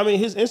shit.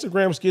 his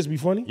Instagram skits be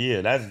funny.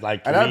 Yeah, that's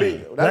like And that'd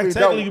comedian. be That that'd be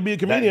technically dope. could be a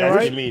comedian, That's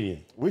right?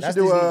 comedian. We should That's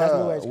do that's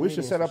new age we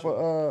should comedians set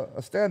for up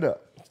a stand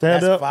up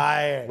Stand That's up.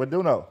 fire. with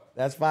DoKnow.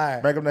 That's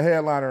fire. Make him the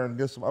headliner and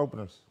get some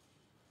openers.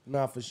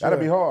 No, for sure.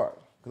 That'd be hard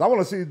because I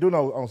want to see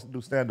DoKnow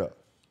do stand up.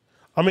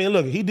 I mean,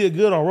 look, he did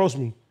good on Roast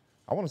Me.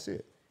 I want to see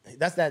it.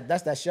 That's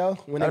that show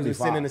when they That'd be was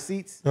sitting fire. in the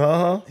seats.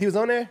 Uh-huh. He was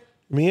on there?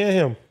 Me and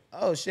him.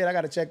 Oh shit, I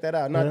gotta check that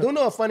out. Now,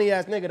 DoKnow a funny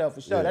ass nigga though,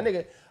 for sure. That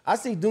nigga, I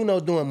see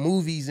DoKnow doing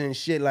movies and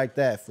shit like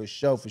that, for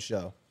sure, for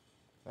sure.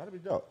 That'd be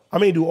dope. I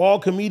mean, do all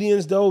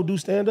comedians though do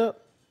stand up?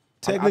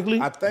 Technically,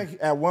 I think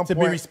at one To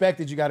point be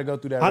respected, you gotta go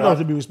through that. I know route.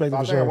 to be respected I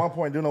for think at sure. one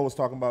point DoKnow was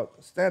talking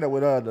about stand up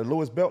with the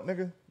Lewis Belt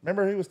nigga.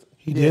 Remember he was.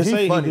 He Yeah, did he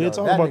say funny, he did though.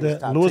 talk That about nigga's that.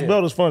 top Lewis tier.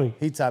 Belt is funny.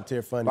 He top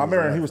tier funny. I as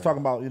remember well. he was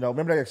talking about,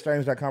 remember they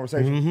exchanged that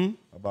conversation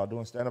about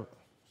doing stand up.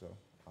 So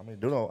I mean,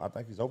 DoKnow, I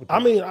think he's open to I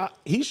it. mean,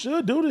 he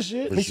should do this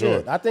shit. He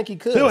should. I think he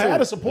could. He'll too. have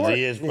the support.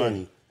 He is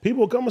funny.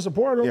 People come and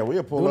support him. Yeah,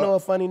 we'll pull DoKnow a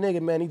up. funny nigga,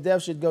 man. He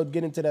definitely should go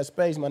get into that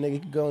space, my nigga. He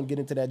could go and get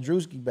into that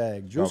Drewski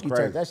bag. Drewski crazy.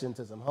 turned that shit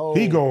into some whole.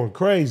 He going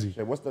crazy.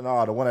 Shit, what's the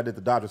one that did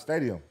the Dodger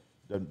Stadium?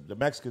 The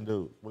Mexican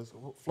dude. What's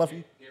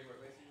Fluffy?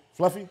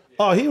 Fluffy?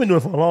 Oh, he been doing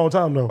it for a long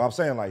time though. But I'm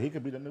saying like he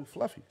could be the new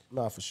Fluffy.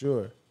 Nah, for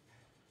sure.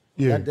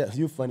 Yeah.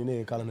 You funny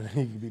nigga calling him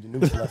he could be the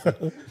new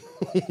Fluffy.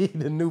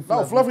 The new No,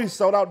 Fluffy. Fluffy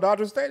sold out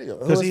Dodger Stadium.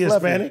 Because Who he is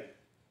Fluffy? Hispanic.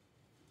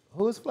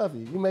 Who is Fluffy?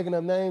 You making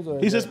up names or?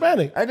 He's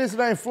Hispanic. Ain't this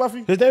name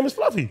Fluffy? His name is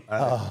Fluffy.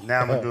 Now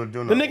I'm gonna do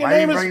The nigga Why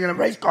name you is- bringing the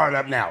race card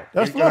up now?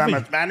 That's Because I'm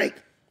Fluffy. Hispanic?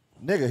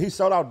 Nigga, he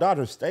sold out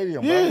Dodger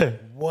Stadium, bro. Yeah.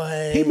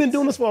 What? He been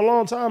doing this for a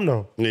long time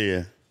though.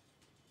 Yeah.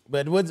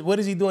 But what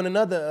is he doing in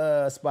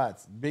other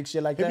spots? Big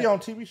shit like He that? be on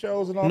TV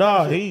shows and all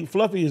Nah, that shit.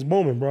 Fluffy is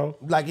booming, bro.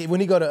 Like when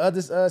he go to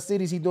other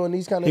cities, he doing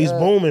these kind of. He's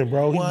booming,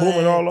 bro. He's what?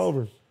 booming all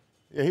over.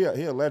 Yeah,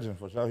 he a legend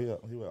for sure. He an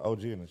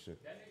OG and shit.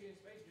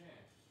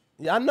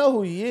 Yeah, I know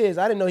who he is.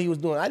 I didn't know he was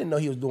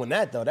doing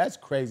that though. That's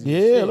crazy. Yeah,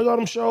 shit. look at all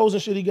them shows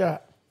and shit he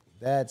got.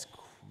 That's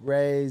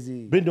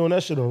crazy. Been doing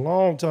that shit a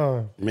long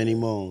time. Many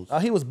moons. Oh,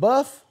 he was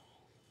buff.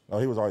 No,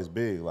 he was always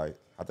big. Like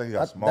I think he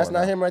got smaller. That's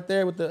not now. him right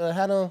there with the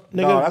hat on.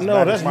 Nigga,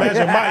 No, that's that's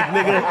Magic Magic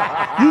Mike,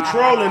 nigga. You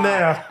trolling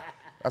now.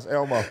 That's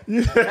Elmo.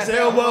 That's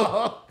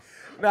Elmo.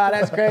 Nah,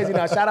 that's crazy.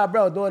 Nah, shout out,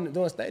 bro. Doing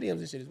stadiums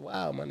and shit is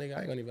wild, my nigga. I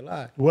ain't gonna even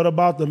lie. What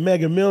about the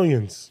Mega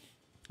Millions?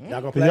 Y'all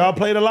gonna Did play? y'all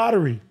play the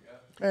lottery?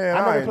 Man,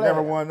 never I ain't played never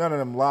it. won none of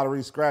them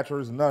lottery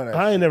scratchers, none of that.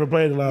 I ain't never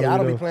played the lottery. Yeah, I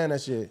don't be though. playing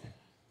that shit.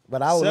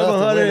 But I would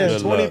love to win it.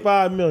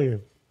 725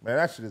 million. Man,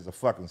 that shit is a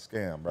fucking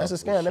scam, bro. That's a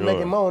scam. They're sure.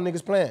 making more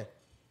niggas playing.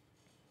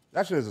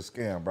 That shit is a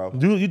scam, bro.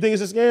 Do you think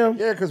it's a scam?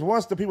 Yeah, because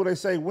once the people they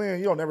say win,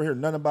 you don't never hear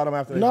nothing about them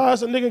after they. No,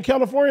 it's a nigga in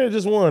California that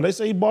just won. They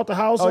say he bought the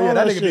house. Oh and yeah, all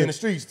that that nigga shit. be in the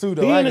streets too,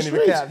 though. He I in ain't the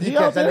even cap. streets. You He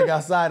catch out that there. nigga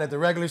outside at the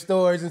regular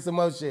stores and some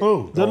more shit.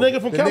 Who? The nigga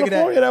from The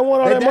California that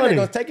won all that They're money.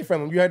 gonna take it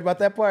from him. You heard about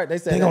that part? They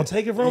said They gonna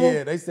take it from him?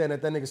 Yeah, they said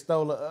that nigga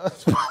stole a.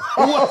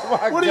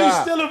 What are you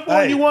stealing for?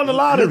 Hey, You won the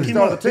lottery. He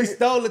stole the He ticket.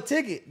 stole the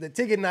ticket. The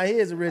ticket not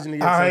his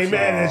originally. or I some ain't shit.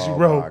 mad at you, Oh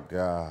bro. my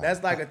god.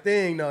 That's like a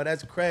thing, though.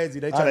 That's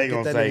crazy. They How try they to get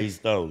gonna that say nigga. he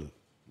stole it?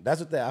 That's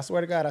what they. I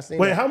swear to God, I seen.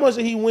 Wait, that. how much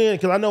did he win?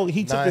 Because I know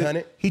he took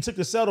 900? he took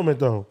the settlement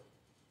though.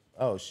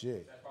 Oh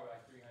shit. That's probably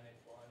like 300,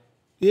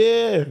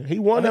 400. Yeah, he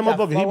won that I think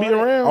I motherfucker. He be 400.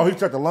 around. Oh, he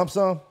took the lump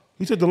sum.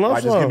 He took the lump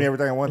Like, sum. just give me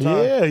everything at one time?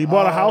 Yeah, he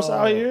bought a house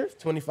out here.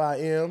 25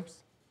 M's.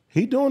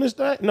 He doing this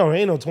thing? No, it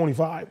ain't no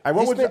 25. Hey, He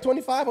what would spent y'all,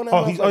 25 on that.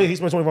 Oh, he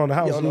spent 25 on the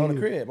house. yeah, on the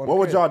crib. what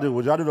would y'all do?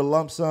 Would y'all do the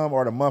lump sum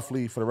or the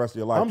monthly for the rest of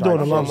your life? I'm doing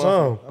the lump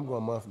sum. I'm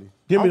going monthly.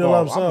 Give me the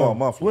lump I'm going sum.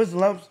 monthly. What's the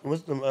lump?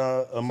 What's the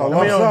So amount?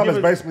 lump sum give is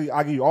it- basically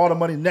I give you all the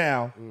money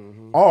now,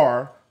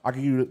 or I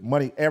give you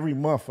money every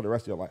month for the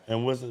rest of your life.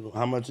 And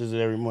how much is it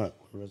every month?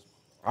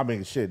 I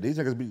mean, shit, these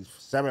niggas be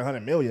 700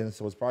 million,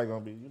 so it's probably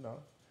gonna be,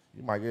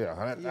 you might get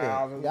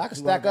 100,000. Yeah, I can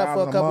stack up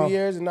for a couple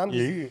years, and I'm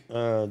just.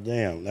 Yeah,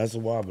 damn, that's a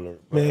wobbler.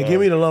 Man, give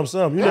me the lump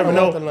sum. You never don't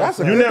know. want the lump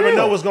sum. You Good never deal.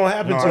 know what's gonna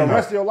happen No, For to the you.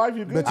 rest of your life,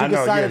 you good. But you I can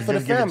know, sign yeah, it for the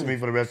just give it to family. me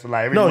for the rest of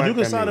life. Every No, month, you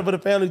can I sign mean. it for the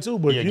family too,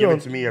 but Yeah, you give don't.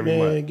 it to me every man,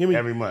 month. Give me.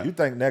 Every month. You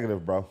think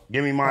negative, bro.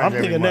 Give me mine I'm every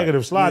thinking month.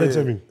 negative. Slide it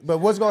to me. But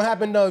what's gonna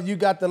happen though? If you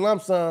got the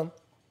lump sum,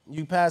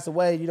 you pass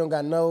away. You don't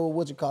got no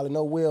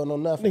no will, no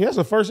nothing. Nigga, that's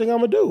the first thing I'm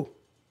gonna do.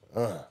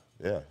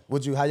 Yeah.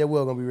 How your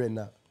will gonna be written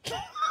out?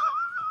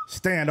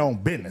 Stand on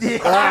business.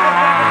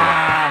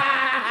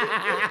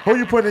 Who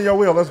you putting in your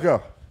will? Let's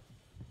go.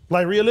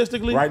 Like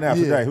realistically, Right now,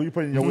 today. Who you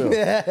putting in your will?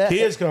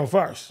 kids come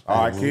first.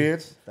 All right,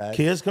 kids.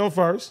 Kids come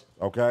first.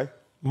 Okay.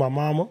 My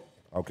mama,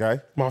 Okay.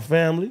 my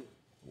family,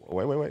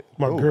 Wait.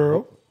 my Who?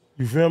 girl.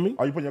 You feel me?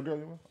 Oh, you putting your girl in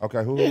your will?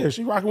 Okay. Who? Yeah,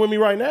 she rocking with me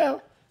right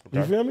now. You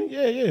Okay. feel me?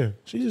 Yeah.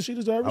 She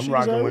deserves it. I'm She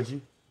rocking deserve with it.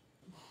 you.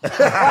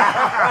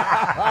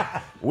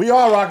 We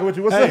all rocking with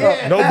you. What's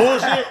Hey, up? no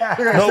bullshit.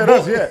 ain't No, said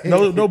us yet.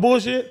 no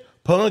bullshit.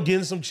 Pun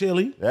getting some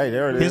chili. Hey,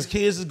 there it His is.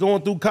 kids is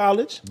going through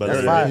college.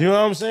 Believe fine. it. You know what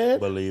I'm saying?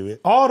 Believe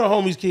it. All the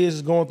homies' kids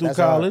is going through That's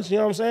hard. college. You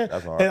know what I'm saying?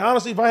 That's hard. And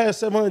honestly, if I had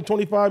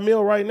 725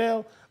 mil right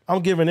now, I'm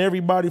giving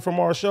everybody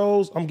from our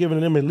shows, I'm giving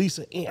them at least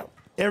an M.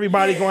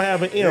 Everybody gonna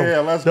have an M. Yeah,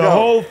 let's the go.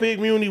 whole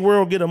FIGGMUNITY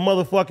world get a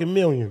motherfucking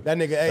million. That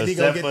nigga, hey, he Except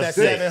gonna get for that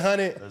six.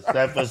 700.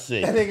 Except for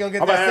six. That nigga gonna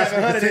get I'm that gonna ask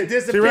 700 and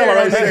T-Rell disappear. already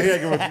Right said there. he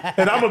ain't gonna-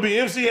 And I'm gonna be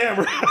MC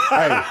Hammer.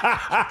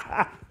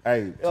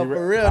 Hey, Yo, T-Rell-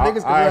 for real, niggas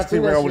can I run asked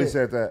through that T-Rell when he shit.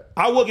 said that.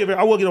 I will give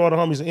all the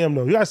homies an M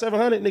though. You got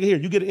 700, nigga. Here,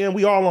 you get an M.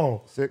 We all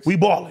on. 6. We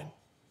balling.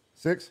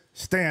 6?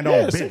 Stand Yeah,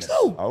 on 6 business.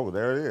 too. Oh,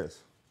 there it is.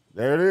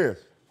 There it is.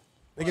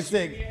 Nigga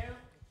sick.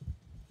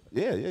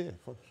 Yeah.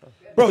 For sure.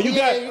 Bro, you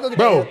Yeah, got you gonna get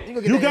bro, that- you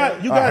gonna get you that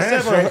got you M. got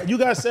handshake. you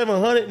got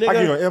 700, I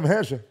give you nigga. an M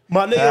handshake.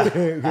 My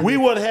nigga, we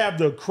would have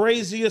the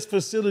craziest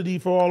facility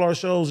for all our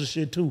shows and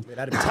shit too.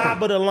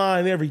 Top of the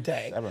line,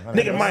 everything. 700.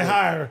 Nigga might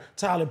hire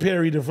Tyler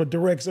Perry to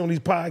direct some of these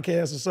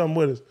podcasts or something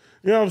with us.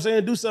 You know what I'm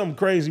saying? Do something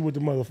crazy with the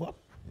motherfucker.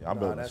 Yeah, I'm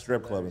building a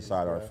strip club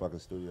inside our fucking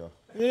studio.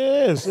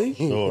 Yeah, see.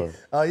 Sure.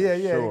 Oh yeah,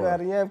 you Sure.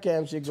 got a yam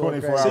cam shit going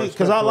 24 crazy. hours. See,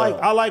 because I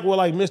like what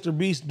like Mr.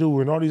 Beast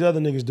do and all these other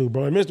niggas do,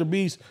 bro. Like Mr.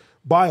 Beast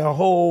buy a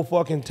whole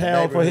fucking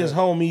town for his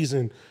homies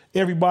and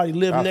everybody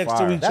live That's next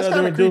fire. to each That's other.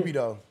 kind and of do- creepy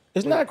though.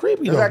 It's not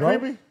creepy Is though, that bro.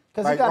 creepy?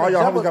 Cause Like, he got all a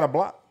y'all jumbo, homies got a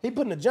block? He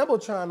putting a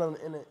jumbotron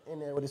in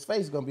there with his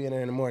face gonna be in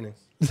there in the mornings.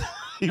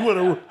 He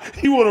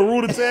wanna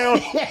rule the town.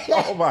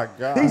 Oh my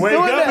God. Wake doing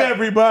up, that.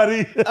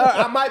 everybody.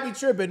 I might be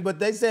tripping, but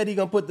they said he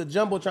gonna put the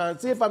jumbotron.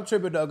 See if I'm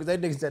tripping though, because they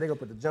niggas said they gonna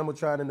put the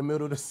jumbotron in the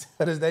middle of this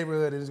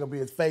neighborhood and it's gonna be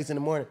his face in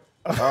the morning.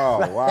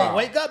 Oh, wow. Hey,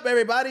 wake up,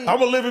 everybody. I'm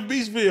gonna live in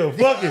Beachville.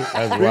 Fuck it.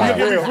 That's You wild.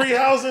 give me free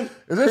housing?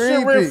 Is this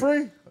shit Creepy. rent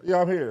free?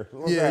 Yeah, I'm here.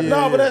 What's happening?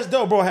 No, but that's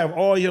dope, bro. Have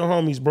all your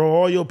homies, bro,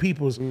 all your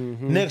peoples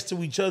next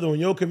to each other in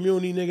your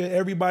community, nigga.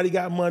 Everybody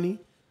got money.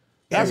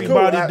 That's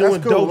Everybody cool. doing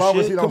That's cool. dope Long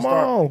as shit. he don't Come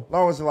start, on.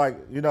 long as like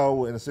in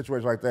a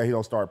situation like that, he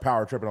don't start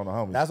power tripping on the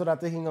homies. That's what I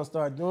think he gonna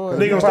start doing.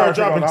 They gonna start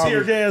dropping Power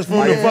tear trip on gas from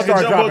the the homies. fucking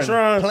Start dropping-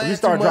 Jumbotron. Playing You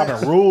start too much.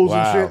 dropping rules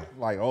Wow. and shit.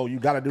 Like, oh, you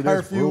got to do this.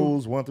 Curfew.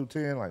 Rules 1 through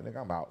 10. Like,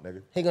 nigga, I'm out,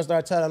 nigga. He gonna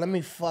start telling, let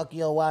me fuck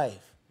your wife.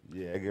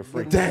 Yeah, it get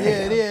freaky. Yeah,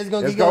 it is. It's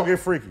It's gonna get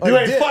freaky. You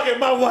ain't dip. fucking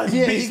my wife,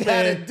 Yeah, beast you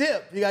gotta man.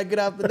 dip. You gotta get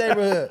out the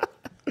neighborhood.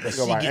 But Go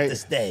she like, get hey, to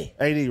stay.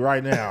 80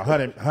 right now,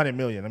 100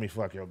 million. Let me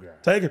fuck your girl.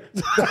 Take her.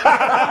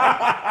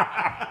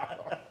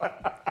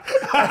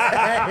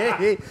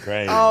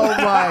 Crazy. Oh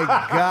my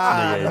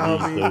God, Nigga,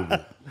 homie. you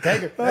stupid.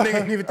 Take it. That nigga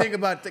didn't even think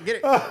about it. Get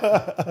it.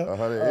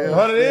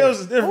 100 M's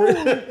is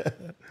different.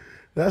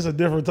 That's a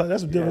different type.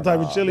 That's a different type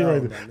of chili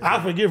right there.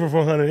 I forgive her for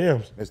 100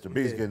 M's. Mr.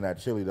 B's getting that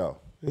chili, though.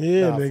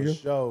 Yeah, Nah, for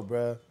nigga. sure,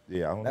 bro.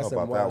 Yeah, I don't That's know some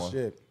about that wild one.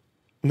 shit.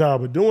 Nah,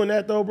 but doing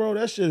that though, bro,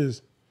 that shit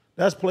is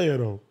that's player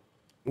though.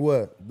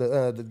 What?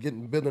 The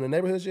building the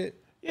neighborhood shit?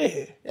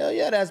 Yeah. Hell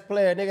yeah, that's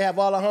player. Nigga have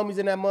all the homies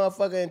in that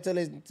motherfucker until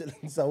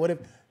so what if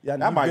y'all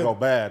That might go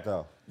bad,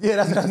 though. Yeah,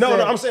 that's what I'm No, saying.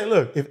 no, I'm saying,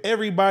 look, if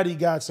everybody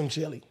got some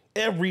chili,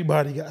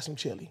 everybody got some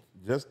chili.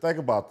 Just think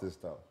about this,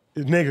 though.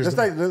 It's niggas. Just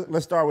think,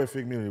 let's start with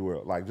FIGGMUNITY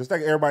world. Like, just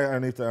think everybody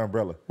underneath the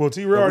umbrella. Well,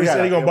 T-Rell already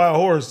said he gonna buy a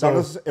horse.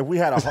 No, So if we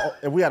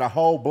had a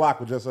whole block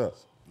with just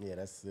us. Yeah,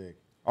 that's sick.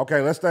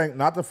 Okay, let's think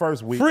not the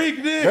first week.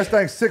 Freak dick. Let's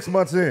think 6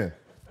 months in.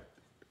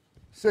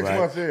 6 Right.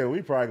 months in,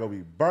 we probably gonna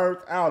be burnt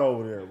out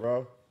over there,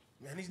 bro.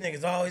 Man, these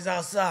niggas always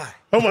outside.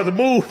 I'm about to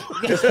move.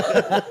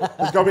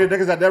 It's gonna be the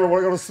niggas that never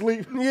want to go to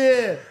sleep.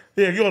 Yeah.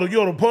 Yeah, you on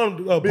the pun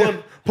Being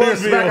smack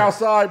Punville.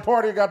 outside,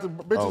 party, got the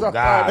bitches Oh, outside.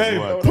 God, Hey,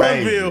 you are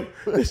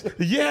Punville.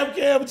 The Yam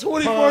Cam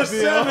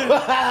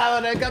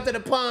 24/7. They come to the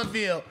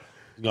Palmville.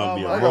 It's gonna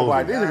be They a gonna be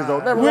like, movie. these niggas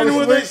don't never When go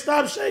will to they sleep.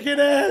 stop shaking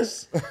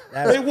ass?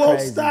 That's They won't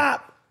crazy.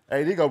 stop.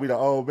 Hey, they gonna be the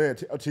old man.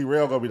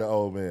 T-Rell gonna be the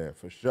old man,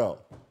 for sure.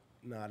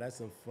 Nah, that's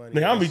some funny.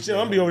 Nigga, I'm be shit.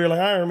 chilling. I'm be over here like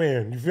Iron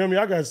Man. You feel me?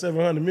 I got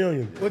 700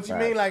 million. What you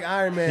mean like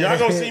Iron Man? Y'all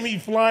gonna see me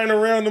flying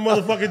around the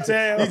motherfucking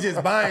town. He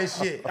just buying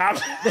shit. I'm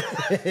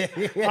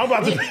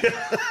about to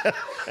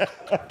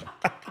be.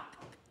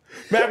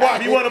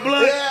 MackWop, you want a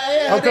blunt?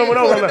 Yeah, I'm coming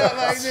nigga over. put it Like, up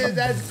like this.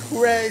 That's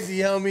crazy,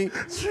 homie.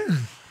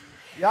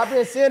 Y'all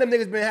been seeing them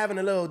niggas been having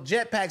the little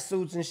jetpack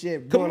suits and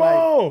shit. Come doing,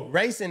 on. Like,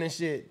 racing and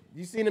shit.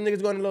 You seen them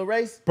niggas going to a little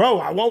race? bro,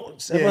 I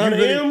want 700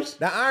 M's.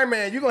 The Iron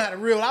Man, you gonna have a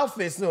real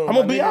outfit soon. I'm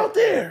gonna be out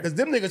there. Cause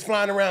them niggas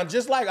flying around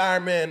just like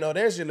Iron Man. though.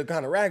 Their shit look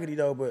kind of raggedy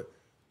though, but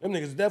them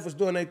niggas definitely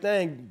doing their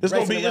thing. It's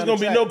gonna racing be around no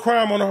the track.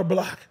 crime on our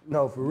block.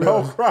 No, for No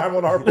real. crime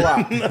on our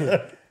block.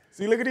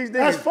 See, look at these niggas.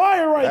 That's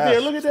fire right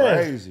there. Look at that.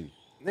 Crazy.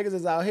 Niggas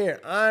is out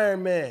here.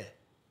 Iron Man.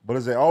 But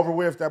is it over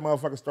with if that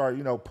motherfucker start,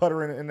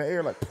 puttering in the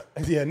air like?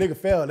 Yeah, nigga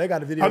fell. They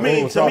got a video. I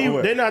mean, it's to me, over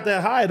with. they're not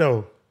that high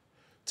though,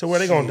 to where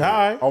they gonna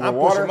die. Over I'm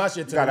water, pushing my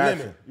shit to you got the action.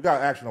 limit. You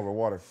got action over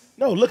water.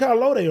 No, look how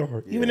low they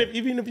are. Even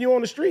if you're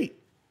on the street,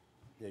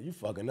 Yeah, you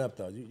fucking up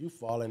though. You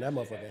falling that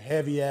motherfucker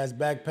heavy ass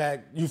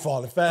backpack. You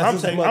falling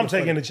fast. I'm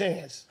taking a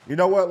chance. You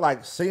know what?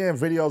 Like seeing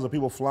videos of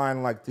people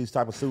flying like these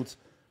type of suits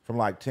from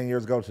like 10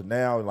 years ago to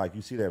now, and like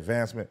you see the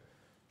advancement.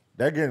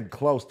 They're getting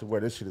close to where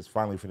this shit is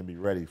finally finna be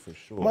ready for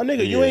sure. My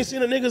nigga, you ain't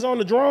seen the niggas on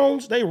the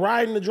drones? They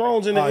riding the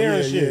drones in the air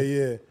and shit.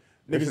 Yeah.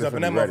 This Niggas shit up in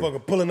finna that be ready.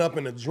 motherfucker pulling up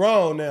in a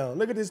drone now.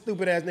 Look at this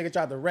stupid ass nigga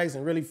tried to race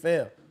and really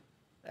fail.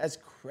 That's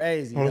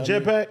crazy. On a homie.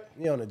 jetpack?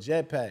 Yeah, on a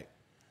jetpack.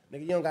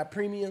 Nigga, you don't got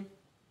premium?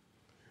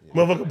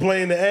 Motherfucker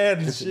playing the ad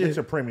and Get shit.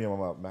 your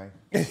premium up, man.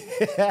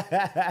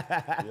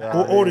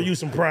 Or order you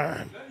some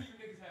Prime.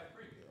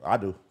 I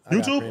do.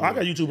 YouTube? I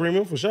got YouTube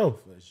Premium for sure.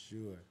 For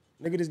sure.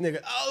 Look at this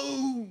nigga.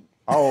 Oh!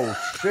 Oh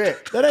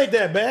shit. That ain't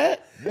that bad.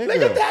 Nigga, Look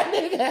at that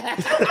nigga!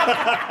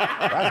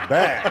 that's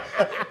bad.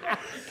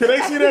 Can they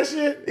see that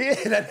shit?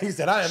 Yeah, that nigga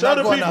said, I am Show not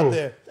the going people. out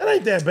there. That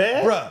ain't that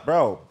bad. Bruh.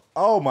 Bro.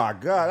 Oh my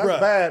God. That's Bruh.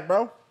 bad,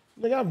 bro.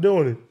 Nigga, I'm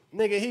doing it.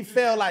 Nigga, he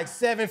fell like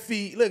 7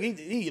 feet. Look,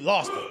 he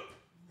lost it.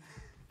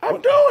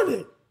 I'm doing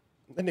it.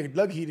 That nigga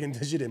lucky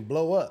that shit didn't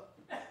blow up.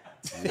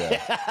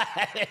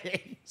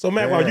 So,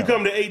 Mac, while you Damn.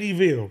 come to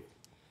ADville,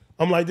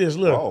 I'm like this.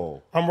 Look,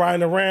 Oh. I'm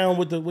riding around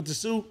with the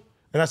suit,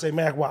 and I say,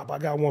 MackWop, I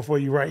got one for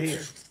you right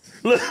here.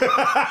 Look, I'm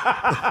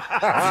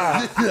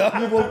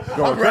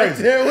right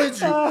there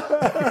with you.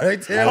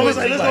 Right there I was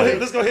with like, you.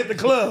 let's go hit the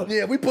club.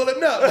 Yeah, we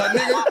pulling up, my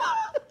nigga.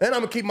 And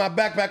I'm gonna keep my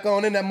backpack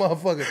on in that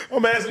motherfucker.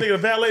 I'm asking nigga to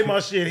valet my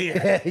shit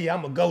here. Yeah,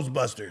 I'm a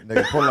Ghostbuster.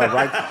 Nigga pulling up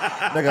right.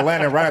 Nigga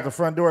landing right at the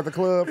front door at the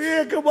club.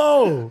 Yeah, come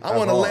on. I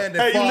want to hard. land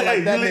and fall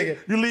like that nigga.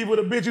 You leave with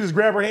a bitch, you just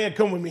grab her hand,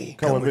 come with me.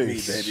 Come with with me,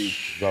 me, baby.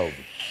 Go.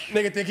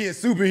 Nigga think he a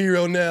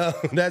superhero now.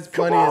 That's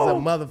funny as a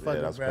on. motherfucker,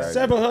 Yeah, that's bro. crazy.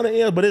 700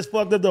 M's, but it's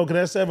fucked up though,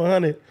 because that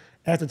 700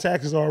 after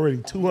taxes already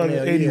Hell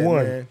 281.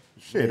 yeah, man.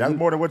 Shit, that's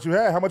more than what you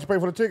had. How much you pay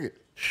for the ticket?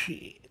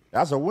 Shit.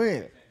 That's a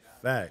win.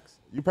 Facts.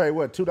 You pay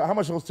what? $2? How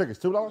much are those tickets?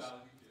 $2?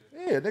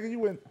 Yeah, nigga,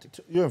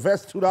 you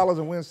invest $2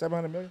 and win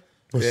 700 million.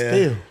 But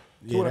still,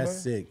 Yeah,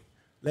 that's sick.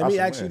 Let me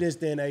ask you this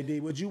then,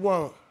 AD. Would you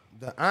want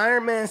the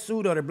Iron Man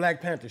suit or the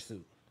Black Panther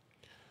suit?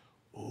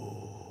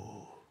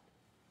 Ooh.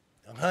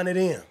 100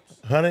 M's.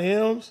 100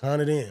 M's?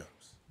 100 M's.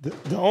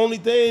 The only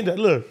thing that,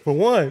 look, for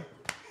one,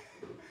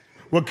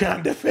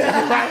 Wakanda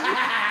family, right?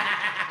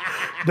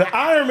 The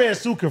Iron Man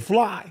suit can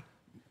fly.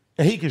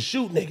 And he can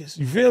shoot niggas.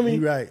 You feel me?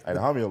 You right. Hey, the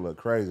homie will look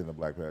crazy in the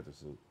Black Panther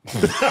suit.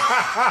 That'd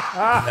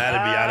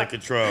be out of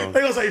control. They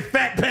gonna say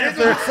Fat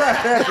Panther.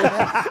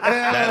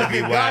 That'd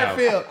be wild.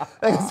 Garfield.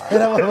 They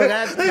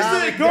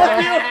said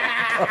Garfield.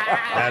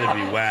 That'd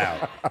be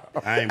wild.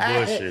 I ain't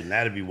bullshitting.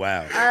 That'd be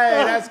wild.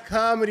 Hey, that's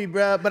comedy,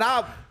 bro. But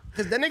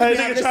cause that nigga Hey, be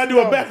nigga having trying to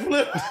this do a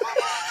backflip.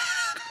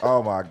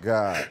 Oh my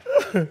God.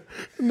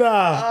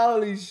 Nah.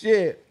 Holy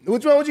shit.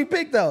 Which one would you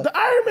pick though? The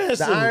Iron Man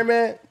suit. The Iron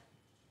Man?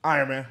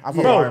 Iron Man. I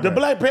fuck Bro, Iron the Man.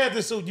 Black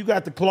Panther suit, you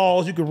got the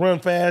claws, you can run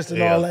fast and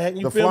Yeah. all that.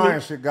 You The feel flying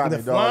me? shit got The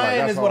me, dog. Like, flying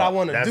that's is what I all.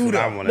 want to That's do what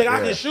I though. want Nigga, to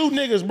I can shoot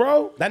niggas,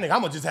 bro. That nigga,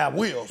 I'ma just have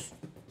wheels.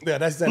 Yeah,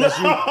 that's you. That's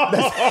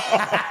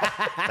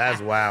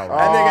wild.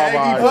 That nigga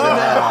my ain't pulling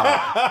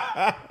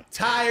out.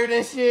 Tired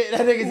and shit.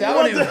 That nigga said,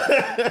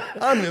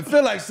 I don't even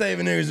feel like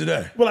saving niggas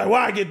today. But like,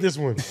 why I get this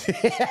one?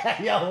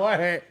 Yo, word.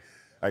 Hey,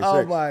 Oh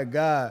Six. my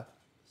God.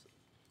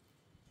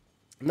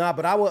 Nah,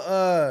 but I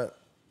would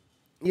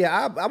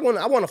yeah, I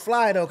want to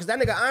fly though, cause that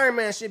nigga Iron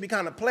Man shit be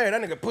kind of player.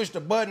 That nigga push the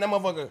button, that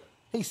motherfucker,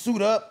 he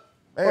suit up.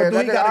 Or Man, do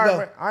that he nigga gotta Iron go?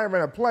 Man, Iron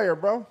Man a player,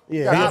 bro. Yeah,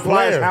 He he got a to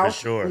fly his player, house.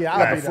 for sure. Yeah,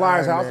 Got I'll to be fly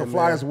his the house, Iron to Man,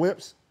 fly man. his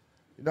whips.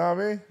 You know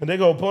what I mean? And they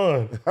go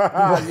pun.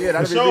 Yeah,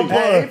 that'd be Show me. pun.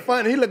 Hey, he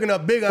funny. He looking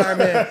up big Iron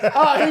Man.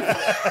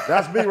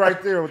 That's me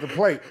right there with the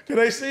plate. Can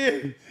they see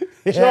it?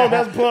 Show them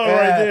that's pun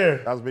right there.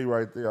 That's me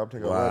right there. I'm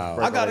taking Wow.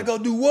 a I gotta go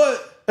do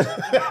what?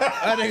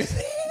 That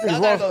nigga, I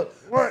gotta go.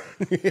 What?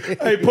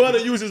 Hey, Punter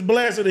uses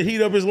blaster to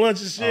heat up his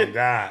lunch and shit. Oh,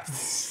 God.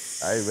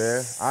 Hey,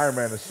 man. Iron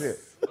Man is shit.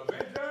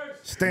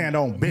 Stand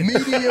on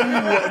business. Medium.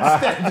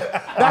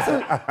 That's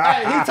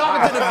hey, he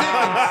talking to the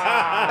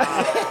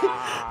victims.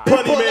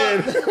 Punny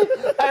man. Hey,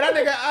 that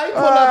nigga, I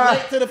pull up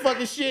late to the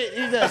fucking shit.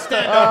 He's a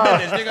stand-up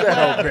business, nigga.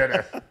 Stand on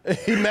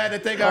business. He mad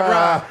that they got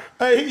robbed.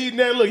 Hey, he eating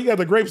that. Look, he got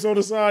the grapes on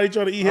the side. He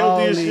trying to eat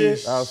healthy and Holy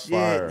shit. That's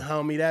fire.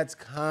 homie. That's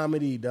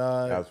comedy,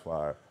 dog. That's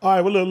fire. All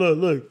right, well,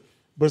 look.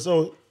 But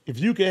so, if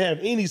you could have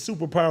any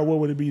superpower, what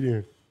would it be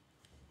then?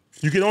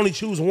 You can only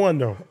choose one,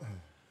 though.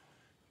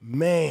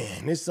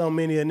 Man, there's so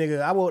many a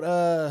nigga. I would,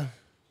 A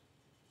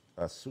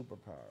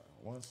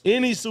superpower.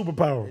 Any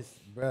superpower.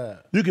 bruh.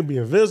 You can be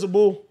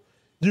invisible.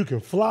 You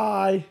can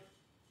fly.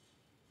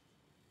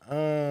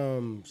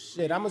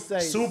 Shit, I'm gonna say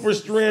Super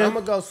strength. I'm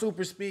gonna go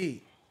super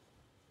speed.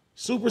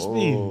 Super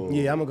speed.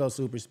 Yeah, I'm gonna go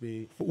super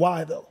speed.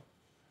 Why, though?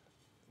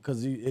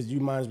 Cause you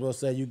might as well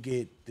say you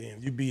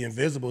be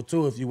invisible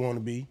too if you want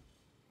to be.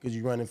 Cause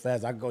you running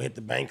fast. I can go hit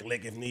the bank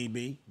lick if need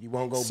be. You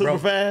won't go Super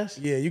broke. fast?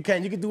 Yeah, you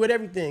can do with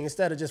everything.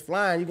 Instead of just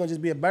flying, you're gonna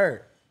just be a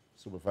bird.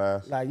 Super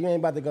fast. Like you ain't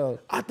about to go.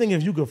 I think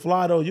if you could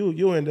fly, though,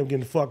 you'll end up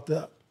getting fucked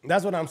up.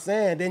 That's what I'm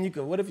saying. Then you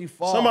could. What if you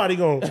fall? Somebody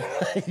gonna...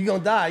 you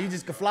gonna die. You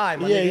just could fly,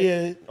 my Yeah,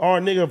 nigga. yeah. Or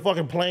a nigga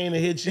fucking plane to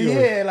hit you.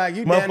 Yeah, like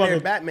you down there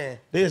Motherfucker- Batman.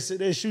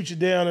 They shoot you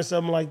down or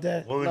something like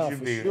that. What would No, you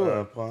for be,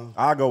 sure. Pun?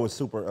 I'll go with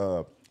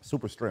super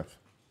strength.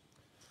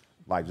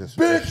 Like just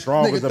as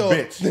strong as a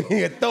bitch.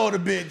 Nigga throw the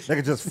bitch. They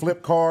can just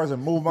flip cars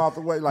and move them out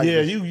the way. Like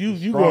Yeah, just you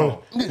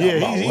strong. going.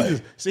 Yeah, he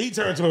just see he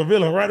turned to a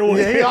villain right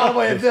away. Yeah, he all the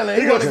way in villain.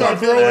 He gonna gonna start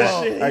start throwing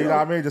throwing shit. Hey, you know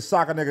what I mean? Just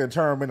sock a nigga and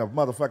turn him into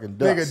motherfucking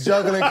dust. Nigga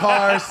juggling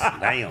cars.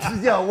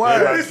 Damn. Yo,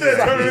 word. He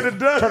said turn into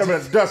dust. Turn him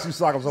into dust, you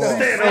sock him so hard.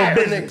 Stand on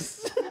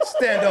business.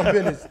 Stand on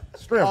business.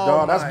 Strength, Oh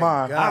dog. That's my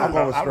mine. God. I'm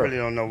going with I strength. really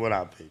don't know what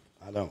I pick.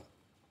 I don't.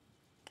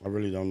 I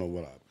really don't know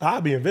what I pick.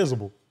 I'll be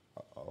invisible.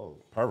 Oh,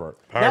 pervert.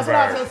 That's what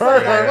I was gonna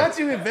say. Like, once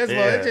you invisible,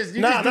 Yeah. it just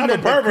you Nah, just do not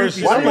nothing the but pervert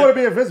creepy shit. Why do shit. you want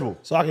to be invisible?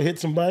 So I can hit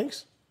some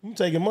banks. I'm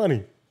taking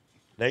money.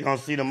 They gonna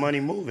see the money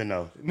moving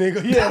though.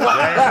 Nigga,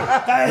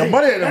 yeah. The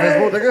money ain't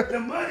invisible, nigga. The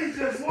money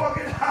just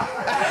walking out.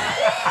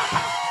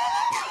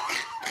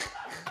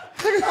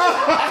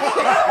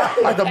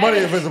 Like the money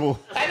invisible.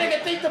 That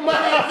nigga think the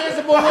money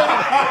invisible with him.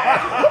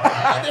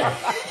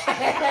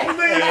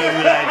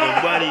 The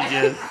money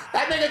just.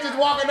 That nigga just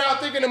walking out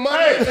thinking the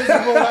money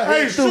invisible. Like,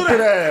 Hey, shoot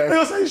Stupid at. ass. They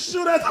gonna say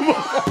shoot at the money.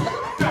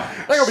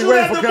 They gonna be Shoot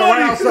waiting at for the Kel right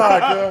money.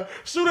 outside, cuz.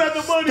 Shoot at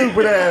the money.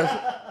 Stupid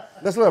ass.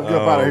 Let's let him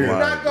get up out of here. you're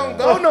not gonna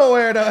go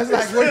nowhere though. It's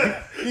like when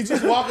you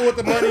just walking with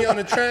the money on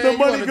the train. The you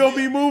money on the- gonna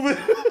be moving.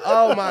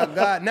 Oh my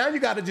God! Now you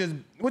gotta just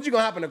what you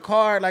gonna hop in the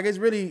car? Like it's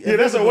really Yeah,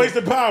 that's a waste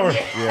of power.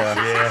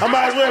 Yeah. I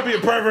might as well be a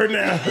pervert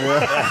now.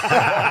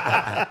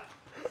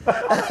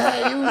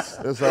 Hey, you, It's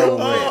over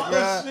with.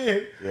 Oh,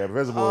 shit. Yeah,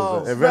 invisible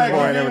Oh, is invisible Smack,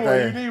 ain't you need one. You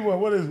everything. need one.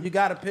 What is it? you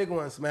gotta pick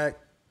one, Smack.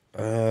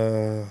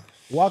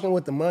 Walking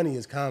with the money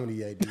is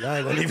comedy, AD. I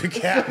ain't gonna even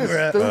cap, bro.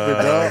 Stupid,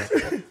 dog.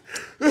 Tiptoe,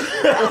 You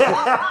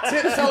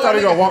thought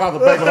he gonna walk out the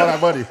bank with all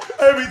that money.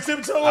 Hey, be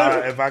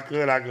tiptoeing. If I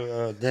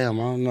could, damn,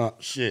 I don't know.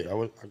 Shit,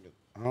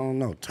 I don't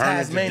know.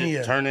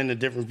 Tasmania. Turn into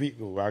different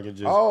people. I could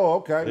just. Oh,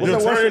 okay. You'll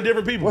turn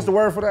different people. What's the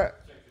word for that?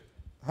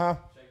 Huh?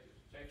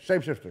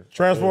 Shapeshifter.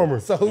 Transformer.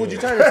 So who would you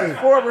turn into?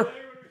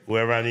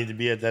 Whoever I need to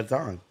be at that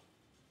time.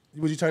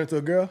 Would you turn into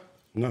a girl?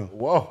 No.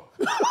 Whoa.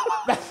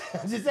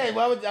 I'm just saying.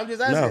 I'm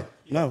just asking.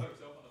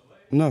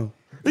 No.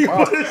 He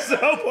put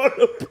himself on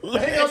the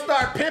plate. He gonna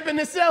start pimping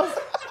himself.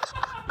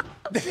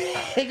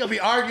 He gonna be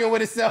arguing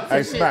with himself. Hey,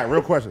 and shit. Smack,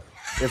 real question.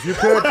 If you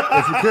could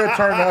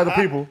turn to other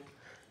people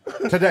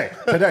today,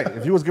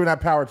 if you was given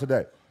that power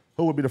today,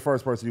 who would be the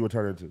first person you would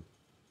turn into?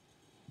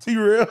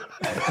 T-Rell.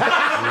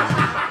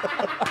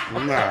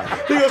 Nah.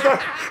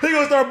 He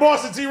gonna start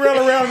bossing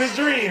T-Rell around in his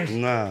dreams.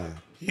 Nah.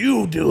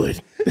 You do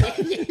it.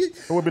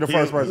 Who would be the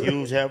first person?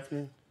 Hughes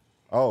Hefner.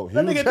 Oh,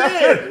 That Hugh nigga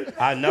Jackman. dead.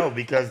 I know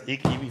because he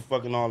be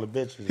fucking all the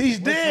bitches. He's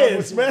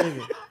dead,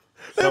 man.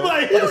 They be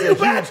like, you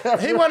back.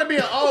 He want to be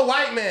an old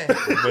white man.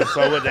 But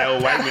so what that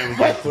old white man with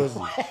that pussy?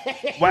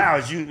 Wow,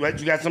 you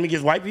got something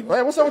against white people?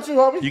 Hey, what's up with you,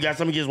 homie? You got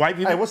something against white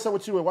people? Hey, what's up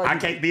with you and white I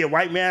people? can't be a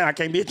white man. I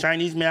can't be a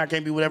Chinese man. I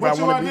can't be whatever What I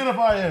you want to be.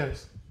 identify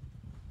as?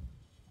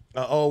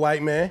 An old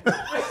white man.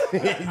 You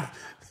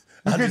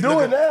can do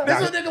it now.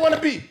 That's what nigga want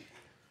to be.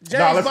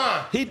 James let's-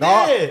 Bond. He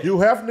Nah, dead. Hugh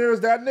Hefner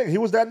is that nigga. He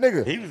was that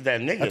nigga. He was that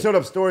nigga. Until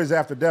the stories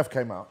after death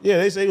came out. Yeah,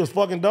 they say he was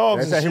fucking dogs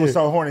They and said shit. he was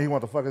so horny he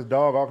wanted to fuck his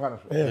dog, all kind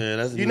of shit. Yeah,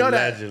 that's You know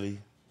that. allegedly.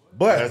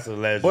 But That's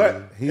allegedly.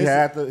 But he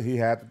had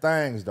the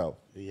things though.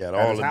 He had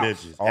At all his the house,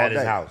 bitches all at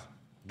his day. house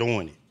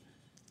doing it.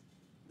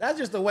 That's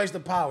just a waste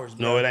of powers,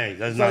 bro. No, it ain't.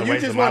 That's So not a you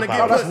waste just of my wanna get Oh,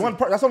 power. that's pussy. one.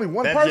 That's only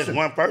one That's person. just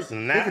one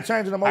person. Now He can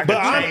change it to I multiple.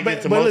 can But change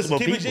it to but listen,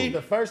 multiple keep it people. G.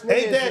 The first nigga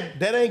Ain't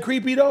that ain't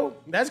creepy though?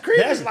 That's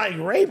creepy. That's like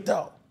rape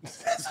though.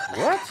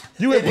 What?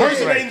 You It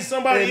impersonating is.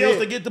 somebody It else is.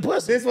 to get the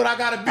pussy. This what I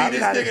gotta be. I'm This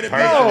not nigga to be.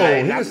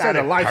 impersonating. he I'm just not said a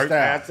impersonating.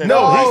 lifestyle. I said- No,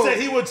 Oh. he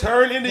said he would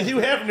turn into Hugh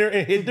Hefner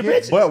and hit the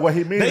bitches. But what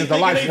he means is the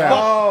thinking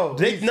lifestyle.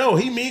 No,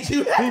 he means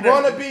Hugh He Hefner.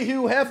 wanna be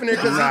Hugh Hefner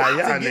because Nah, he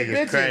y'all to get niggas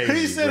bitches. crazy.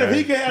 He said Right. if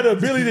he could have the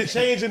ability to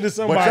change into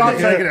somebody. But y'all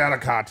taking it out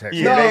of context.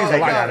 Yeah, He they needs a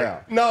take it lifestyle.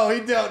 No, he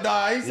don't.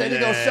 Nah, he said he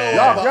gonna show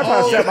Yeah. up. Y'all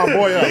trying to set my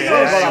boy up. He Yeah,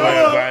 gonna I show ain't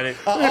worried up. about it.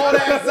 All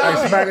that Hey,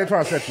 zombie. Smack, they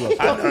trying to set you up.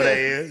 I know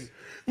they is.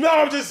 No,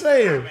 I'm just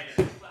saying.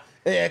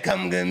 Yeah,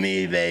 come to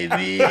me,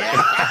 baby.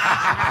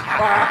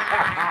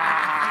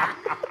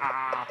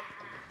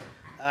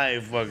 I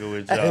ain't fucking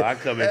with y'all. I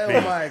come in Oh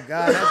peace. my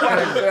God, that's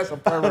crazy. That's a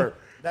pervert.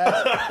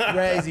 That's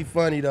crazy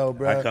funny though,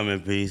 bro. I come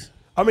in peace.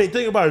 I mean,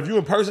 think about it. If you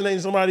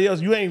impersonating somebody else,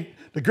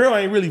 the girl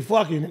ain't really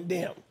fucking.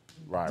 Damn,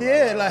 Right.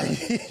 Yeah, right. like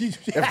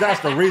If that's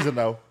the reason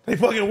though, they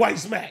fucking white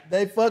smack.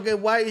 they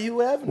fucking white Hugh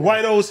Hefner.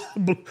 White old,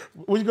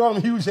 what you call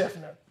him, Hugh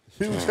Hefner.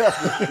 Hugh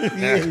Hefner.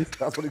 Yeah,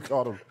 that's what he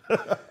called him.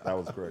 That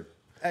was great.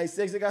 Hey,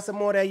 Syxx, they got some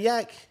more of that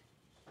yak.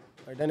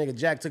 Like that nigga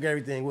Jack took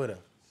everything with him.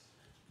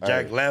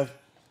 Jack left.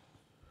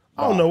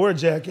 I don't know where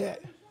Jack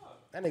at.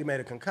 That nigga made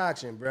a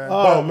concoction, bro.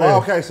 Oh, man.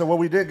 Okay, so what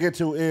we did get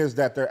to is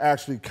that they're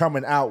actually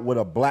coming out with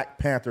a Black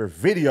Panther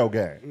video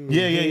game.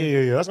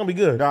 Yeah. That's gonna be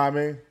good. You know what I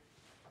mean?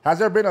 Has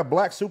there been a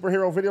black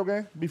superhero video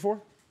game before?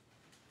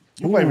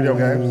 You play video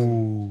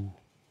games.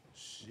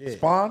 Shit.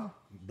 Spawn?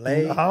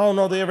 Blade. I don't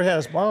know if they ever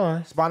had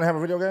Spawn. Spawn didn't have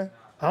a video game?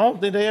 I don't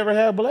think they ever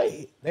had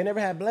Blade. They never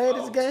had Blade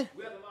as a game?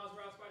 We have the Miles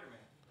Morales Spider-Man.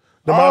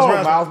 The Miles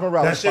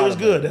Morales That shit was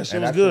Spider-Man. good. That shit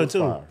And was that good shit was too.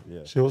 fire,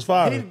 yeah. Shit was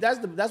fire.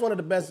 That's one of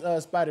the best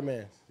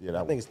Spider-Mans. Yeah,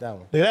 that I think it's that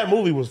one. Yeah, that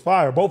movie was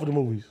fire. Both of the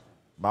movies.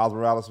 Miles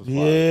Morales was fire.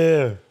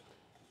 Yeah.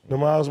 The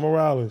Miles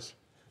Morales.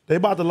 They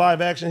about to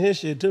live action his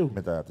shit too.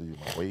 Meant that after you,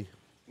 my way.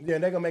 Yeah,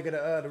 they gonna make it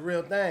the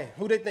real thing.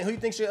 Who you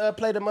think should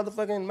play the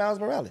motherfucking Miles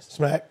Morales?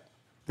 Smack.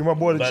 Give my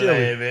boy the chili.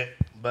 Believe it.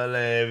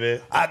 Believe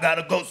it. I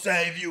gotta go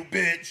save you,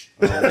 bitch.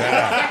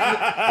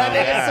 That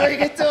nigga swing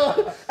it to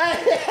him.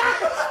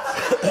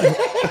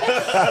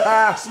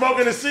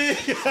 Smoking a cig.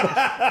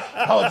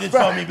 Hold this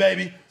for me,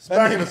 baby.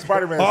 Back in the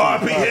Spider-Man.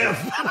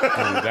 RPF.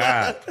 Oh,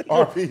 God.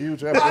 RP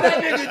huge Nah,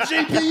 that nigga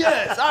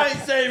GPS. I ain't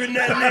saving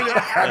that nigga.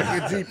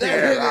 That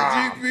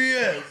nigga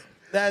GPS.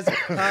 That's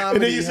comedy,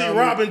 And then you see homie.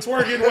 Robin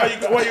twerking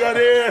while you out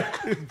there.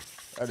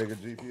 That nigga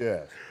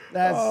GPS.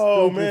 That's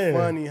Oh, stupid man.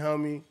 funny,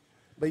 homie.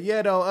 But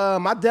yeah, though,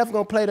 I definitely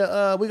gonna play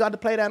the. We got to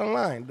play that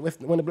online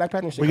when the Black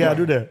Panther shit. We come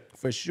gotta out. do that.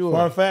 For sure.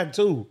 Fun fact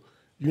too,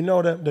 you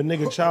know that the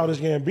nigga Childish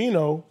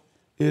Gambino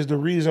is the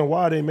reason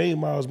why they made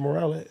Miles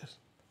Morales.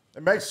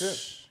 It makes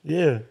sense.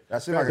 Yeah.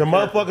 That seemed like The a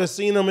character. motherfucker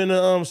seen him in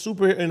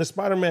the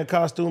Spider-Man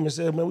costume and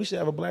said, man, we should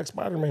have a black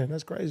Spider-Man.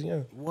 That's crazy,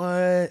 yeah.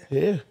 What?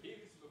 Yeah.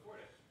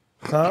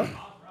 Huh?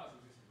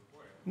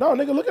 No,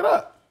 nigga, look it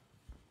up.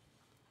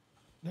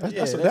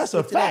 That's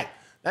a fact.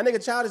 That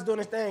nigga Child is doing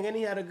his thing, and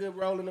he had a good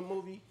role in the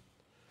movie.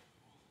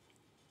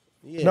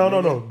 Yeah, No.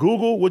 nigga.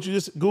 Google what you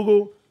just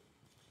Google.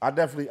 I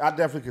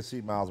definitely could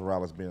see Miles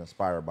Morales being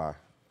inspired by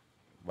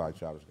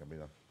Childish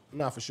Gambino.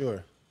 Nah, for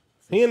sure.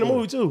 He in the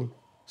movie too.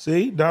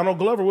 See, Donald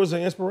Glover was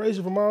an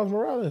inspiration for Miles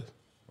Morales.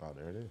 Oh,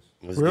 there it is.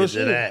 Let's Real get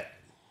shit. to that.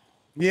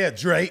 Yeah,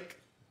 Drake.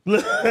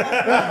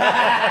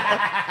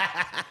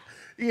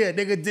 Yeah,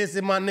 nigga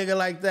dissing my nigga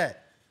like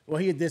that. Well,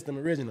 he had dissed him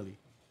originally.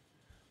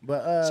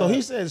 But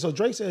So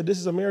Drake said this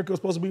is America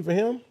supposed to be for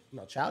him?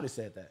 no, Childish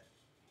said that.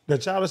 The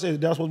Childish said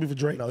that was supposed to be for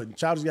Drake. No,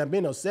 Childish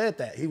Gambino said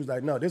that. He was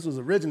like, no, this was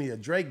originally a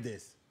Drake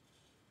diss.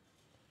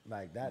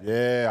 Like that.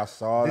 Yeah, I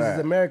saw This that. Is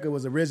America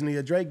was originally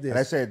a Drake diss. And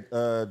they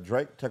said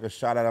Drake took a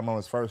shot at him on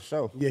his first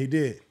show. Yeah, he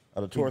did.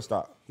 the tour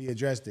stop. He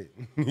addressed it.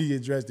 He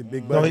addressed it.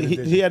 Big No,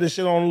 budget. he had this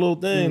shit on a little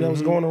thing that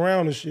was going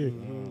around and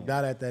shit.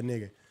 Got at that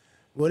nigga.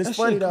 Well, it's That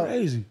funny shit though.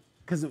 crazy.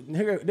 Cause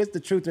here, this the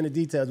truth and the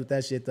details with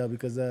that shit though.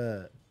 Because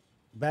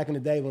back in the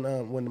day when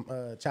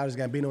Childish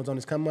Gambino was on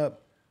his come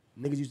up,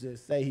 niggas used to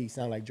say he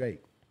sounded like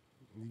Drake.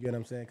 You get what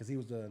I'm saying? Cause he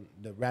was the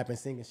rapping,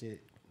 singing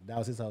shit. That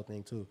was his whole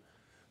thing too.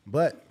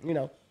 But you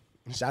know,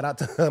 shout out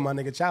to my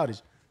nigga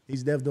Childish.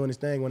 He's definitely doing his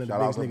thing. One of the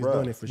biggest niggas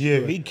doing it for Yeah,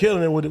 sure. he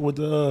killing it with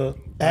the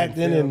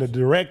acting and the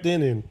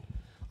directing, and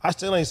I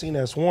still ain't seen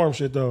that Swarm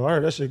shit though. I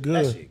heard that shit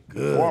good. That shit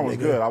good. Swarm was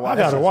good. I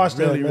gotta watch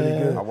that, really, man.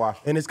 really good. I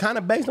watched it. And it's kind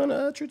of based on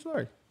a true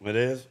story. It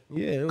is?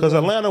 Yeah. Because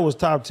Atlanta was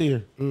top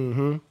tier.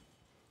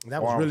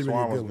 That was really,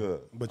 Swarm really was good.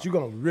 good. But you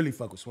gonna really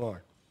fuck with Swarm.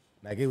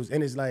 Like it was,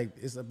 and it's like,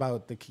 it's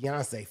about the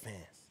Beyonce fans.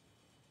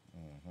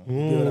 You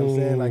get what I'm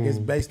saying? Like it's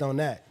based on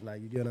that.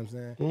 Like you get what I'm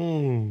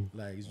saying?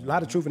 Like there's a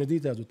lot of truth in the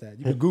details with that.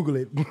 You can Google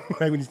it. Like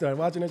when you start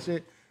watching that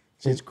shit,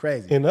 shit's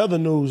crazy. In other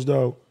news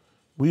though,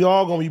 we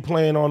all gonna be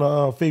playing on the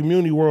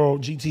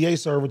FIGGMUNITYworld GTA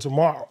server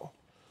tomorrow.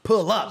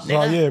 Pull up, So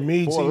nigga. yeah,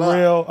 me, Pull up.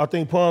 T-Rell, I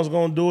think Pun's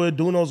gonna do it,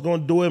 DoKnow's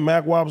gonna do it,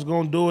 MackWop's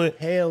gonna do it.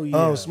 Hell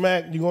yeah.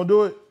 Smack, you gonna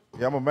do it?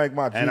 Yeah, I'm gonna make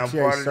my And I'm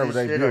GTA part of server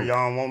this shit, or debut.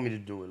 y'all want me to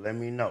do it? Let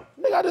me know.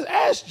 Nigga, I just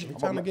asked you.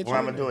 Trying to get Where you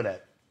I'm in gonna do there. it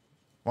at?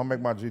 I'm gonna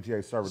make my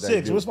GTA server Six,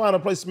 debut. let's find a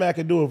place Smack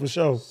can do it for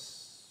sure.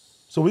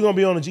 So we're gonna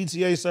be on the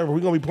GTA server. We're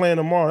gonna be playing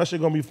tomorrow. That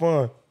shit gonna be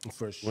fun.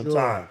 For sure. What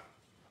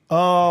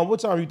time? What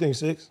time you think,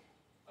 Six?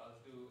 Let's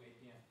do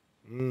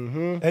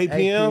 8 p.m. 8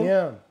 p.m.? 8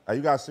 p.m. Hey,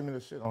 you guys send me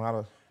the shit on how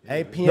to.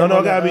 8 p.m. No,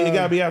 on it gotta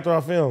the, be after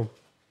our film.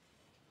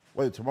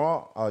 Wait,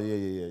 tomorrow? Oh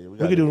yeah.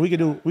 We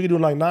could do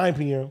like 9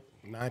 p.m.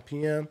 9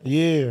 p.m.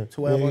 Yeah.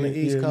 12 Yeah, on the yeah,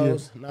 East yeah,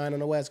 Coast, 9 on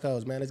the West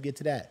Coast, man. Let's get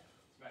to that.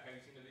 Smack, have you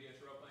seen the video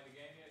Terrell playing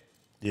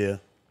the game yet? Yeah.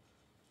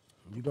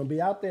 You gonna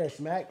be out there,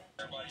 Smack.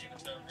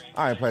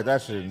 I ain't played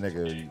that shit in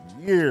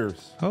nigga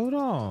years. Hold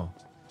on.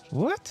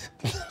 What?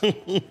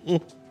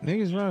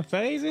 Niggas run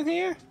phase in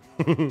here?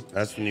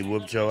 That's when he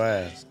whooped your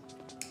ass.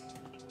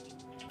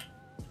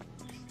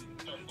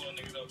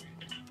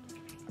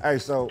 Hey,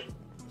 so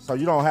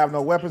you don't have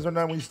no weapons or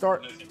nothing when you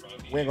start?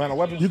 We ain't gonna have no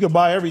weapons? You can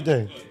buy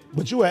everything.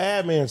 But you an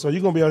admin, so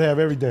you're gonna be able to have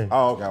everything.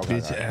 Oh, okay.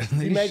 Bitch ass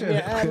You nigga. make me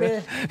an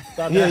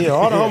admin? Yeah,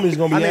 all the homies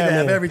gonna be I need to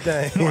have admin.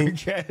 everything.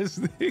 Mark ass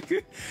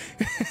nigga.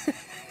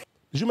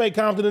 Did you make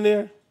Compton in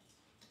there?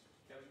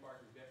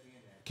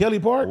 Kelly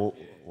Park? What?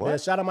 Yeah,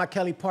 shout out my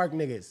Kelly Park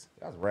niggas.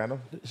 That's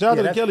random. Shout out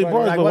to the that's Kelly funny.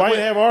 Park, Like, but what- why you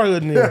have our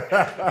hood in there?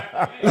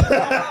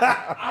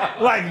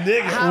 like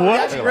nigga,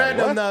 That's what?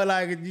 random though.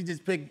 Like you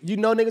just pick. You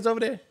know niggas over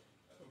there?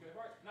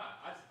 Nah,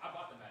 I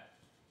bought the map.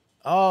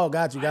 Oh,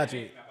 got you. I bought the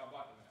map.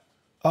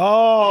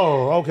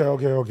 Oh,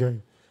 okay.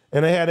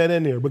 And they had that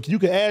in there. But you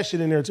can add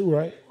shit in there too,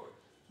 right?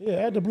 Yeah,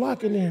 add the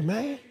block in there,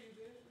 man.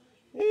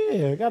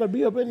 Yeah, gotta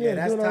be up in there Yeah,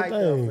 that's doing our tight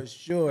though thing. for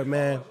sure,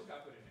 man.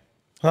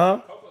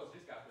 Huh? Coco's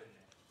just got put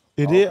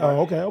in there. It did?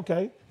 Oh,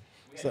 okay.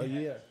 So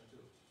yeah.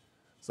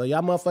 So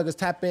y'all motherfuckers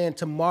tap in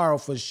tomorrow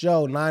for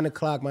sure. 9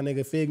 o'clock, my nigga.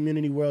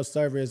 FIGGMUNITYworld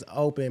server is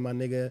open, my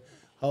nigga.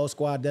 Whole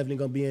squad definitely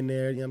gonna be in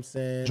there. You know what I'm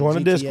saying? Join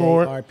the GTA,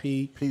 Discord.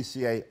 RP.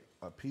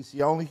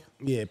 PC only?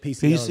 Yeah,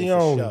 PC, PC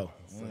only. only.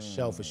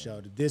 For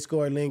sure. The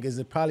Discord link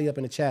is probably up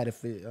in the chat.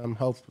 If it, I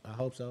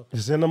hope so.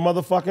 It's in the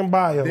motherfucking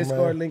bio,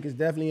 Discord man. link is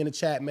definitely in the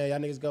chat, man. Y'all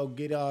niggas go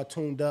get all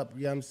tuned up,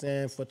 you know what I'm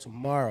saying, for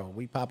tomorrow.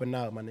 We popping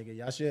out, my nigga.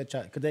 Y'all should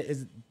try. Could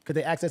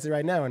they access it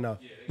right now or no?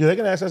 Yeah, they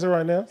can access it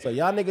right now. So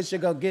y'all niggas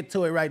should go get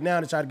to it right now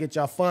to try to get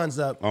y'all funds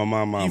up. On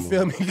my mama. You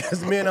feel me?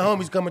 Because me and the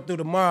homies coming through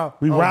tomorrow.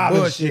 We on robbing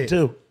bullshit. shit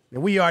too.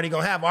 And we already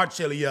gonna have our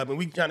chili up, and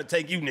we trying to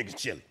take you niggas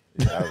chili.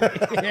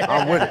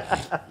 I'm with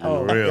it.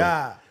 Oh real.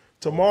 God.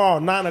 Tomorrow,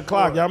 9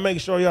 o'clock. Y'all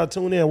make sure y'all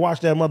tune in. Watch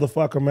that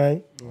motherfucker,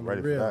 man. I'm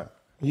ready for Real. that.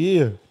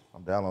 Yeah.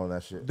 I'm downloading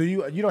that shit. Do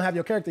you don't have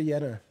your character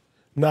yet, huh?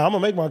 Nah, I'm gonna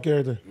make my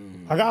character.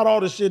 I got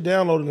all this shit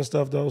downloaded and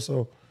stuff though,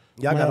 so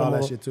Y'all man, got all I'm that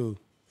gonna- shit too,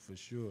 for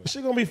sure. This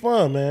shit gonna be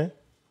fun, man.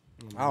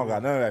 I don't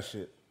got none of that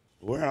shit.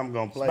 Where I'm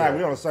gonna play? Smack, at?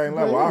 we on the same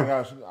level. I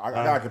got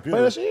a Play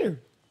computer. that shit here.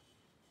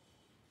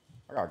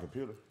 I got a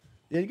computer.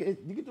 Yeah, you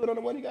can do it on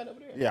the one you got over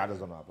there. Yeah, I just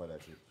don't know how to play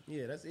that shit.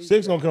 Yeah, that's easy.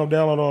 Six gonna come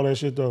download all that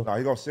shit though. No,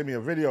 he gonna send me a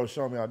video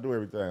showing me how to do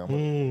everything. I'm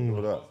gonna do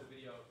it up. Post a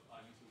video on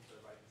YouTube so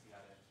everybody can see how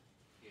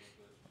that gets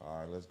good. All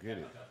right, let's get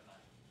it.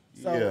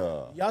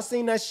 So, Yeah. y'all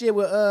seen that shit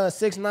with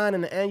 6ix9ine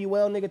and the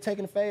Annuel nigga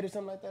taking the fade or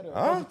something like that? Or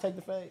Huh? take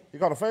the fade? You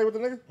got a fade with the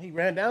nigga? He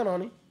ran down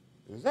on him.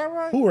 Is that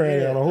right? Who ran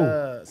down on who?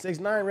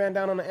 6ix9ine ran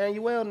down on the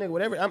Annuel nigga.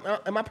 Whatever.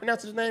 Am I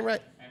pronouncing his name right?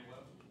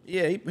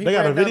 Yeah, he They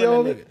got ran a video down of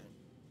on it?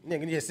 that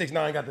nigga. Nigga, yeah,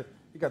 6ix9ine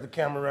got the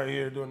camera right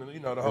here doing the,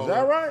 the whole. Is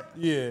that right?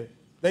 Yeah.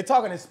 They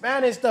talking in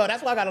Spanish though.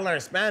 That's why I gotta learn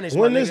Spanish.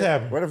 When my this nigga.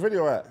 happened? Where the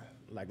video at?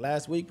 Like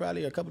last week,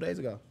 probably, or a couple days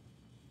ago.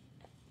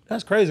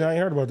 That's crazy. I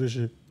ain't heard about this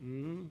shit.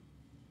 Nigga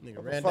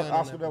What ran the fuck down on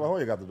Oscar that. De La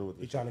Hoya got to do with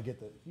He this? trying to get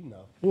the,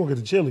 We gonna get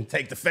the chili.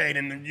 take the fade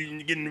and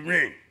you get in the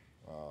ring.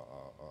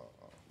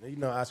 You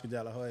know Oscar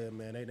De La Hoya,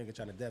 man. They nigga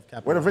trying to death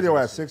cap. Where the video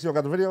at? 6? You don't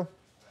got the video?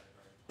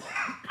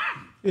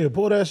 Yeah,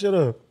 pull that shit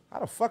up. How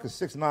the fuck is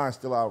 6ix9ine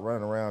still out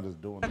running around just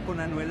doing it? Con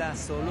Anuela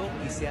solo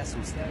y se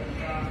asusta.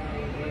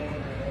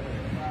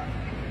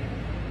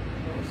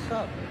 What's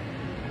up?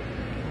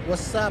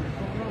 What's up?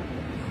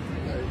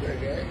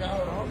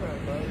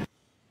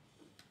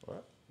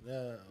 What?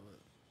 Yeah.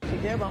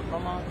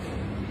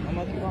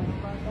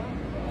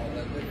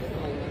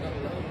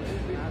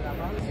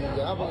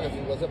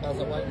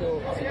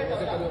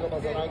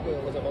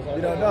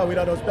 We don't know. We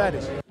don't know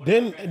Spanish.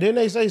 Didn't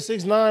they say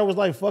 6ix9ine was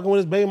like fucking with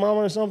his baby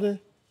mama or something?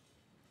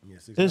 Yeah,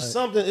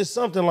 6ix9ine. It's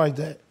something like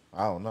that.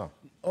 I don't know.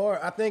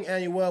 Or I think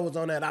Annuel was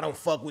on that. I don't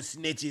fuck with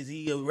snitches.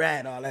 He a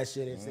rat. All that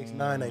shit. And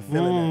 6ix9ine ain't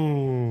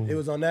feeling that. It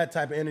was on that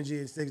type of energy.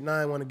 And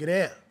 6ix9ine want to get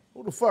in.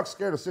 Who the fuck's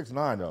scared of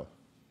 6ix9ine though?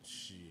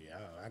 Shit,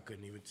 I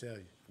couldn't even tell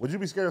you. Would you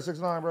be scared of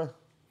 6ix9ine, bro?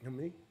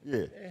 Me?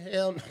 Yeah.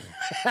 Hell no.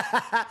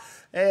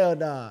 Hell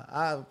nah.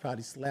 I would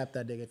probably slap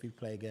that nigga if he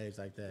played games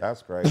like that.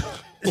 That's crazy.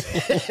 That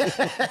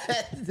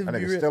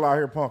nigga's still out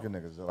here punking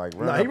niggas. Like,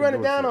 nah, he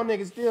running down on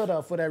niggas still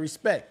though for that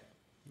respect.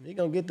 He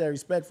gonna get that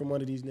respect from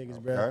one of these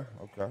niggas, bro.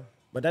 Okay.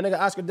 But that nigga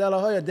Oscar De La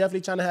Hoya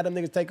definitely trying to have them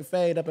niggas take a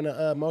fade up in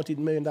a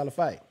multi-million-dollar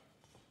fight.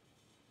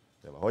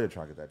 De La Hoya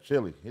trying to get that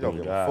chili. He don't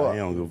give a He fuck.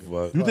 don't give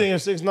a fuck. You think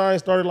if 6ix9ine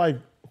started like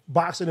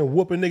boxing and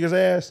whooping niggas'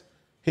 ass,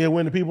 he'll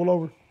win the people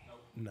over?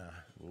 Nah.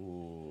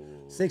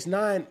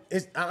 6ix9ine,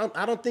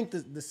 I don't think the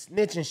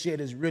snitching shit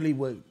is really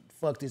what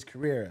fucked his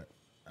career up.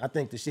 I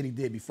think the shit he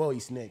did before he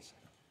snitched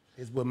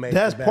is what made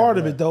That's the bad part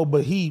of blood. it though,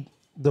 but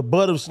the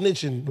butt of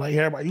snitching, like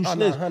everybody, you Oh,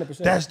 snitch. no, 100%.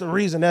 That's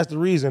the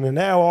reason. And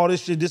now all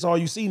this shit, this all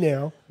you see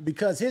now.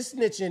 Because his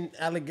snitching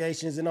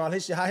allegations and all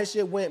his shit, how his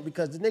shit went,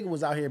 because the nigga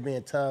was out here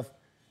being tough.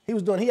 He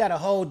had a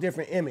whole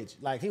different image.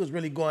 Like, he was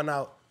really going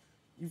out,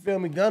 you feel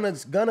me? Gunna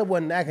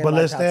wasn't acting But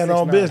like let's how stand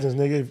on 6ix9ine. business,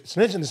 nigga.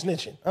 Snitching is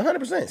snitching.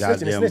 100%.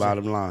 Goddamn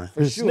bottom line.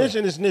 For sure.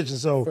 Snitching is snitching.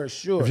 So For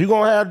sure. if you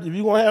gonna have,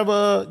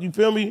 you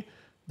feel me?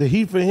 The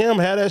heat for him,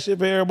 have that shit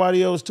for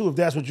everybody else too, if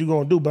that's what you're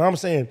gonna do. But I'm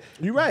saying,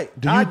 You're right.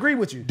 I agree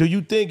with you. Do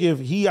you think if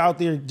he out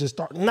there just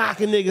start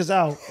knocking niggas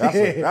out That's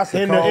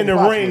a in cold the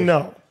plot ring, twist.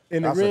 no?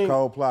 In the That's ring, a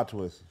cold plot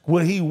twist.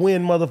 Would he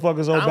win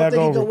motherfuckers I over don't back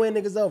think he over? gonna win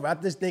niggas over. I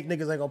just think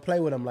niggas ain't gonna play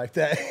with him like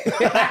that.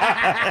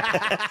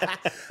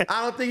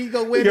 I don't think he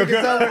gonna win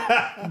niggas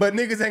over, but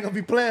niggas ain't gonna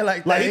be playing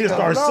like that. Like, he just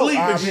gonna- starts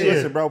sleeping I mean, shit.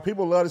 listen, bro.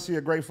 People love to see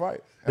a great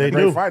fight. And They a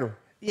great do. fighter.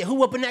 Yeah,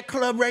 who up in that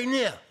club right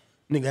now?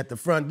 Nigga at the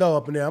front door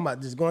up in there. I'm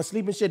about just going to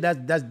sleep and shit.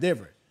 That's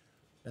different.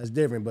 That's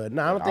different. But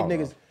nah, I don't think don't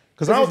know. niggas.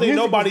 Because I don't his think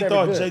music nobody was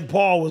thought never good. Jake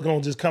Paul was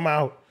gonna just come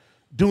out,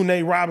 do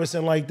Nate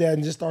Robinson like that,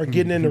 and just start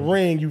getting in the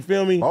ring. You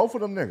feel me? Both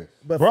of them niggas.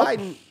 But Bro.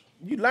 fighting,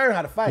 you learn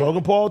how to fight.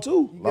 Logan Paul too.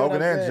 You get what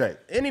Logan I'm and saying?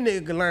 Jake. Any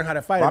nigga can learn how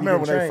to fight. I if you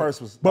remember get when they trained.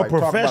 first was But like, talking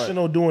about it,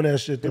 professional doing that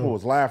shit though. people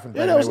was laughing.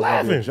 Yeah, thinking they was it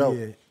gonna be a laughing. joke. Yeah.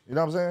 You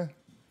know what I'm saying?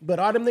 But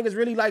are them niggas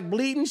really like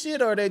bleeding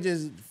shit, or are they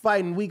just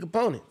fighting weak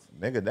opponents?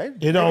 Nigga,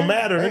 It don't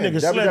matter. That They nigga in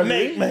slept WWE.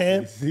 Nate,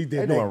 man. He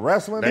They doing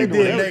wrestling. They They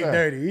doing doing Nate everything.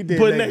 dirty. He did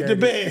Put Nate Nate to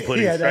dirty. bed. Put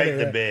him Yeah, straight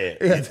that to bed.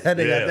 Yeah, that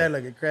nigga Yeah. got that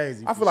looking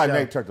crazy. I feel like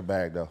Nate took the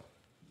bag though.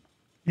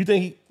 You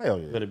think he? Hell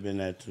yeah. Could have been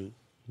that too.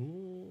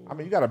 I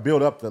mean, you got to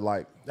build up to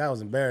like. That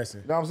was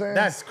embarrassing. You know what I'm saying?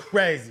 That's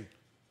crazy.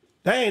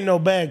 That ain't no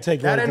bag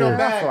taker. That right ain't no there.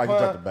 bag. I feel like he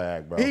pun. took the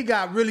bag, bro. He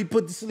got really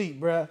put to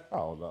sleep, bruh.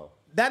 Oh no.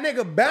 That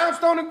nigga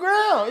bounced on the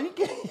ground.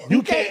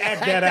 You can't act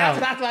that That's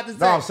out. what I was about to say.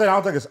 No, I'm saying I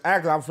don't think it's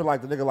acting. I feel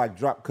like the nigga like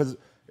dropped because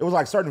it was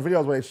like certain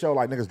videos where they show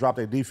like niggas drop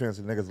their defense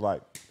and niggas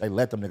like they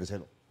let them niggas hit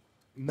them.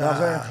 Nah, know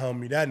what I'm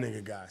homie, that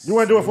nigga got. You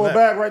wouldn't do it for a slept.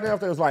 bag right now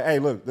if they was like, hey,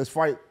 look, this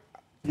fight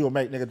you'll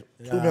make nigga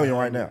 $2 million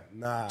right now.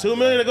 Nah. $2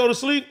 million to go to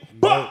sleep.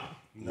 Bah!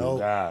 No.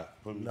 God.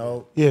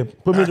 No. Yeah,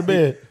 put me to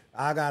bed.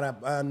 I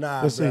gotta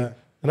nah. Let's see. bruh.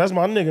 And that's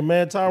my nigga,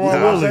 man, Tyron You know what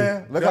I'm Woodley.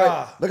 saying? Look,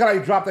 God. look how he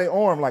dropped their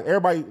arm. Like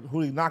everybody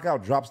who he knock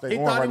out drops their He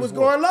arm. thought right he was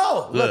before. going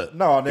low. Look.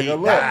 No, nigga, he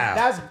look.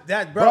 died.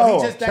 That's bro. Bro,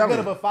 He just that I'm good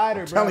of telling a fighter,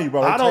 I'm bro. telling you,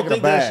 bro. I don't taking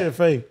think the that bag. shit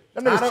fake.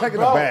 That I nigga's don't- taking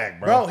bro, the bag,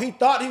 bro. He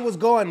thought he was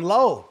going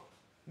low,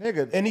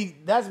 Nigga, and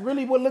that's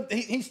really what looked.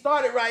 He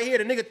started right here.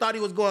 The nigga thought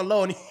he was going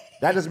low, and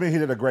that just means he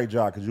did a great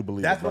job because you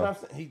believe that's it, bro.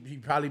 what I'm saying. He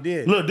probably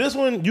did. Look, this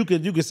one you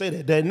could say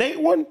that. That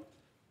Nate one,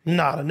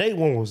 nah, the Nate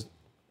one was.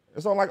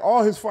 It's on like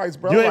all his fights,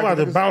 bro. You ain't like,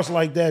 about to niggas- bounce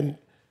like that.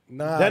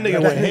 Nah, That nigga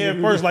bro, went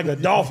head first like a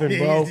dolphin,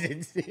 bro.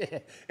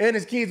 And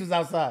his kids was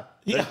outside.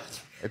 Yeah.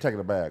 They taking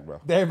the bag, bro.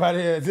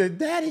 Everybody said,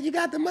 "Daddy, you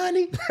got the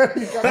money."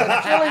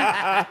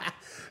 That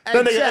Hey,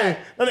 nigga, Chad.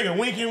 that nigga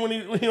winking when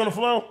he on the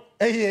floor.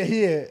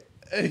 Yeah.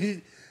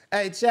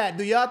 Hey, chat.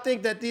 Do y'all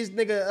think that these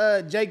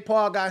nigga Jake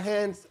Paul got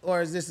hands,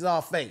 or is this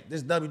all fake?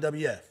 This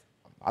WWF?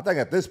 I think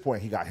at this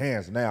point he got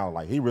hands now.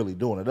 Like he really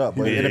doing it up.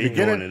 But Yeah, in the he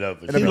beginning, doing it up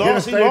for in the sure. He beginning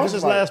lost stages,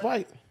 his like- last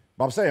fight.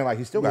 But I'm saying like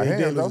he still got he did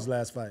hands lose though. his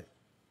last fight.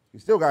 He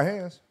still got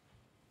hands.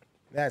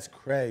 That's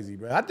crazy,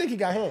 bro. I think he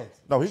got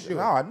hands. No,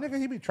 nigga,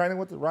 he be training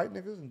with the right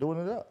niggas and doing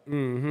it up.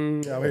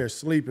 Out here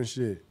sleeping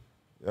shit.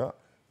 Yeah.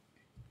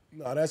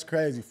 No, that's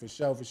crazy for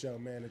sure,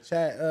 man. The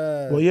chat.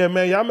 Well, yeah,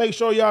 man. Y'all make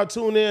sure y'all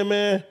tune in,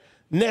 man.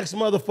 Next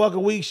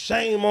motherfucking week,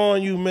 shame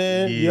on you,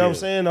 man. You know what I'm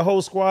saying? The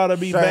whole squad will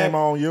be back. Shame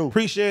on you.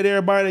 Appreciate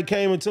everybody that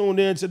came and tuned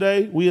in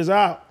today. We is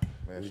out.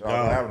 Man, shout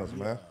out for having us,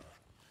 man.